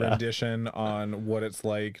rendition on what it's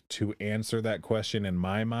like to answer that question in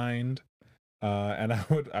my mind. And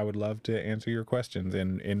I would love to answer your questions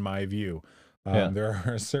in my view. Yeah. There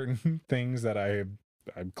are certain things that I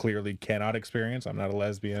clearly cannot experience. I'm not a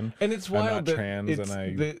lesbian. And it's I'm not wild that trans, it's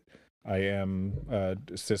and I am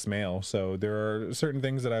cis male, so there are certain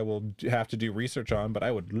things that I will have to do research on, but I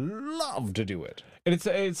would love to do it. and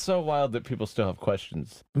it's so wild that people still have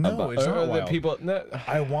questions. No, it's not or wild. that people. No,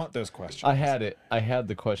 I want those questions. I had it. I had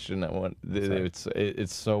the question. I want.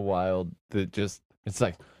 It's so wild that just. It's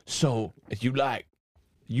like, so you like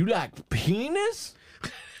penis?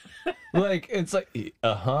 Like it's like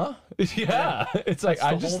yeah. It's like That's the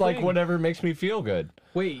I just whole like thing. whatever makes me feel good.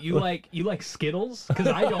 Wait, you like Skittles? Because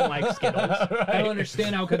I don't like Skittles. I don't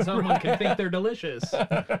understand how could someone can think they're delicious.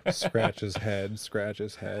 Scratch his head.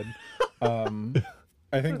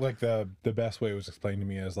 I think like the best way it was explained to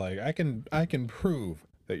me is like I can prove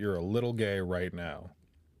that you're a little gay right now.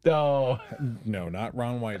 Oh, No, not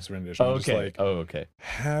Ron White's rendition. Just okay. like, Oh, okay.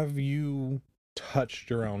 have you touched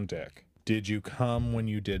your own dick? Did you come when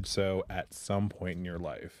you did so at some point in your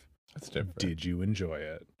life? That's different. Did you enjoy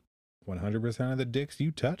it? 100% of the dicks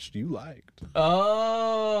you touched, you liked.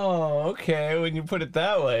 Oh, okay. When you put it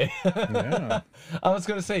that way. Yeah. I was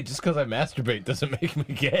gonna say, just because I masturbate doesn't make me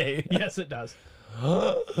gay. Yes, it does.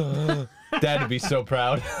 Dad'd be so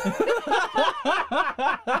proud.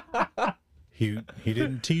 He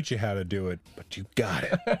didn't teach you how to do it, but you got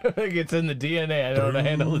it. Like it's in the DNA. I know how to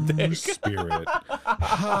handle the dick. Spirit.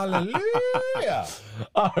 Hallelujah.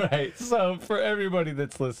 All right. So for everybody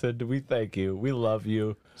that's listened, we thank you. We love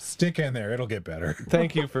you. Stick in there. It'll get better.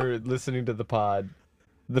 Thank you for listening to the pod.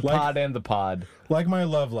 The pod and the pod. Like my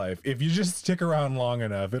love life. If you just stick around long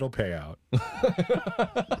enough, it'll pay out.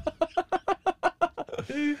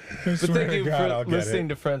 I But swear thank to you God, for I'll get listening it.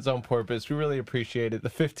 to Friends on Purpose. We really appreciate it. The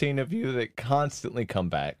 15 of you that constantly come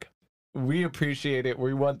back. We appreciate it.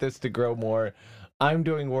 We want this to grow more. I'm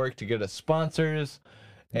doing work to get us sponsors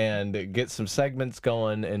and get some segments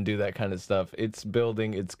going and do that kind of stuff. It's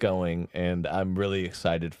building, it's going, and I'm really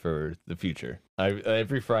excited for the future.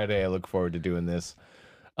 Every Friday I look forward to doing this.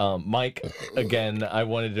 Mike, again, I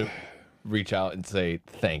wanted to reach out and say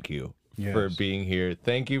thank you for Yes. being here.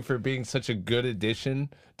 Thank you for being such a good addition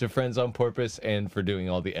to Friends on Purpose and for doing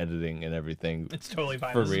all the editing and everything. It's totally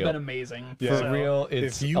fine. For This real. has been amazing. Yeah. For real,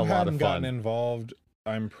 it's If you a lot hadn't of gotten fun. involved,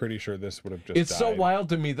 I'm pretty sure this would have just It's so died. wild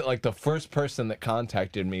to me that like the first person that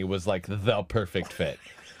contacted me was like the perfect fit.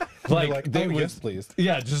 You're Like, oh, they was, yes, please.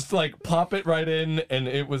 yeah, just like pop it right in, and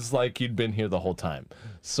it was like you'd been here the whole time.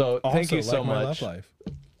 So thank Also, you so like my much. love life.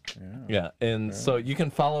 Yeah, and so you can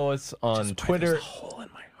follow us on Twitter. Hole in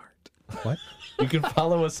my heart. What? You can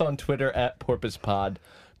follow us on Twitter at PorpoisePod,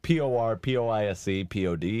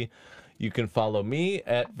 PorpoisePod. You can follow me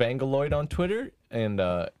at Vangaloid on Twitter and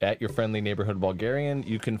at Your Friendly Neighborhood Bulgarian.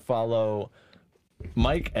 You can follow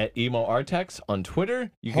Mike at Emo Artex on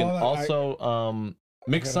Twitter. You can Hold on, also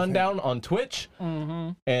Mix Sundown on Twitch.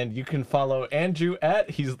 And you can follow Andrew at,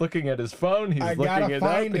 he's looking at his phone, he's I looking gotta it up,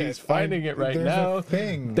 find it. he's finding it right There's now. a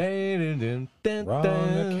thing. Wrong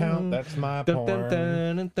Wrong account. That's my porn. I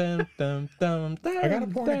got a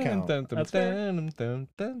porn account. That's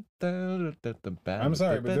I'm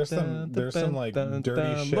sorry, but there's some like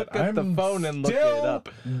dirty shit. Look at I'm the phone and look it still up.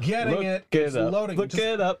 Getting Look it. it It's up. loading. Look Just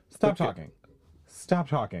it up. Stop Look it- talking. Stop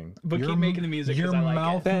talking. But keep making the music 'cause Your I like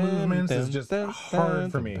mouth it. movements is just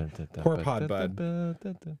hard for me. Poor pod bud.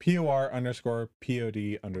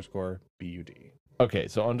 POR_POD_BUD. Okay,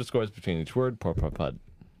 so underscores between each word. Poor pod.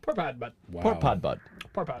 Poor pod, bud. Wow. Poor pod bud.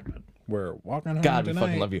 Poor pod, bud. We're walking home God, we tonight.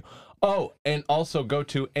 fucking love you. Oh, and also go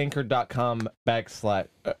to anchor.com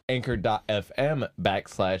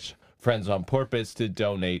anchor.fm/ Friends on Purpose to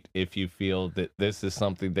donate if you feel that this is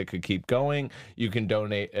something that could keep going. You can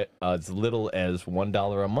donate as little as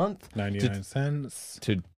 $1 a month 99 cents.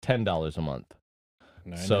 to $10 a month.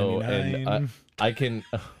 So, and I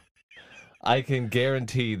can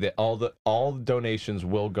guarantee that all the donations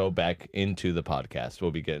will go back into the podcast. We'll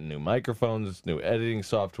be getting new microphones, new editing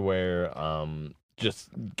software, just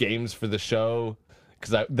games for the show,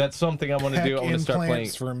 because that's something I want to do. I want to start playing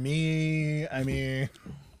for me. I mean,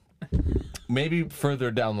 maybe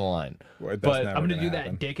further down the line. that's But never I'm gonna do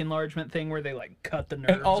happen. that dick enlargement thing where they like cut the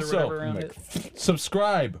nerves And also, or whatever around it.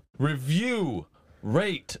 subscribe, review,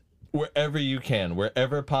 rate wherever you can,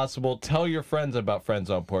 wherever possible. Tell your friends about Friends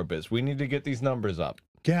on Purpose. We need to get these numbers up.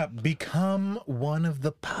 Yeah, become one of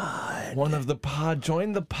the pod. One of the pod,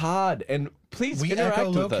 join the pod, and please We interact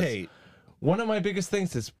with us. echolocate. One of my biggest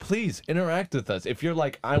things is please interact with us. If you're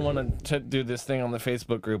like, I want to do this thing on the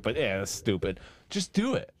Facebook group, but yeah, it's stupid. Just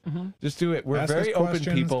do it. Just do it. We're Ask us very open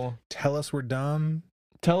questions, people. Tell us we're dumb.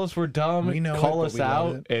 Tell us we're dumb. We know call it, but us we love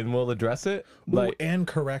out, it. and we'll address it. Ooh, and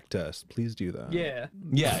correct us. Please do that. Yeah.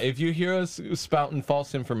 Yeah, if you hear us spouting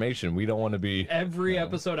false information, we don't want to be. Every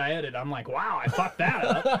episode I edit, I'm like, wow, I fucked that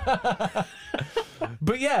up.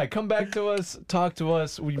 But yeah, come back to us, talk to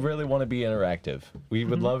us. We really want to be interactive. We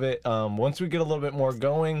would love it. Once we get a little bit more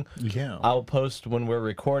going, Yeah. I'll post when we're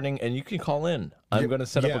recording, and you can call in. I'm going to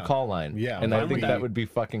set up yeah. a call line. Yeah, and I'm I fine think with that that. would be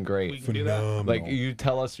fucking We great. can do that. Like you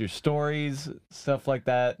tell us your stories, stuff like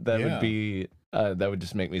that. That Yeah. would be that would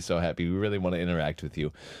just make me so happy. We really want to interact with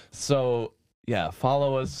you. So yeah,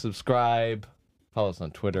 follow us, subscribe, follow us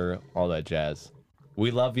on Twitter, all that jazz.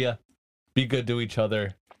 We love you. Be good to each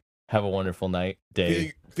other. Have a wonderful night,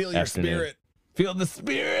 day, Feel your afternoon. spirit. Feel the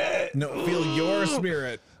spirit. No, feel your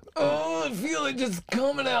spirit. Oh, I feel it just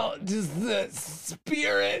coming out. Just that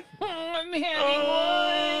spirit. I'm having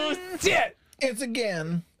Oh, shit. It's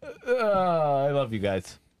again. I love you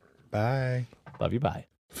guys. Bye. Love you. Bye.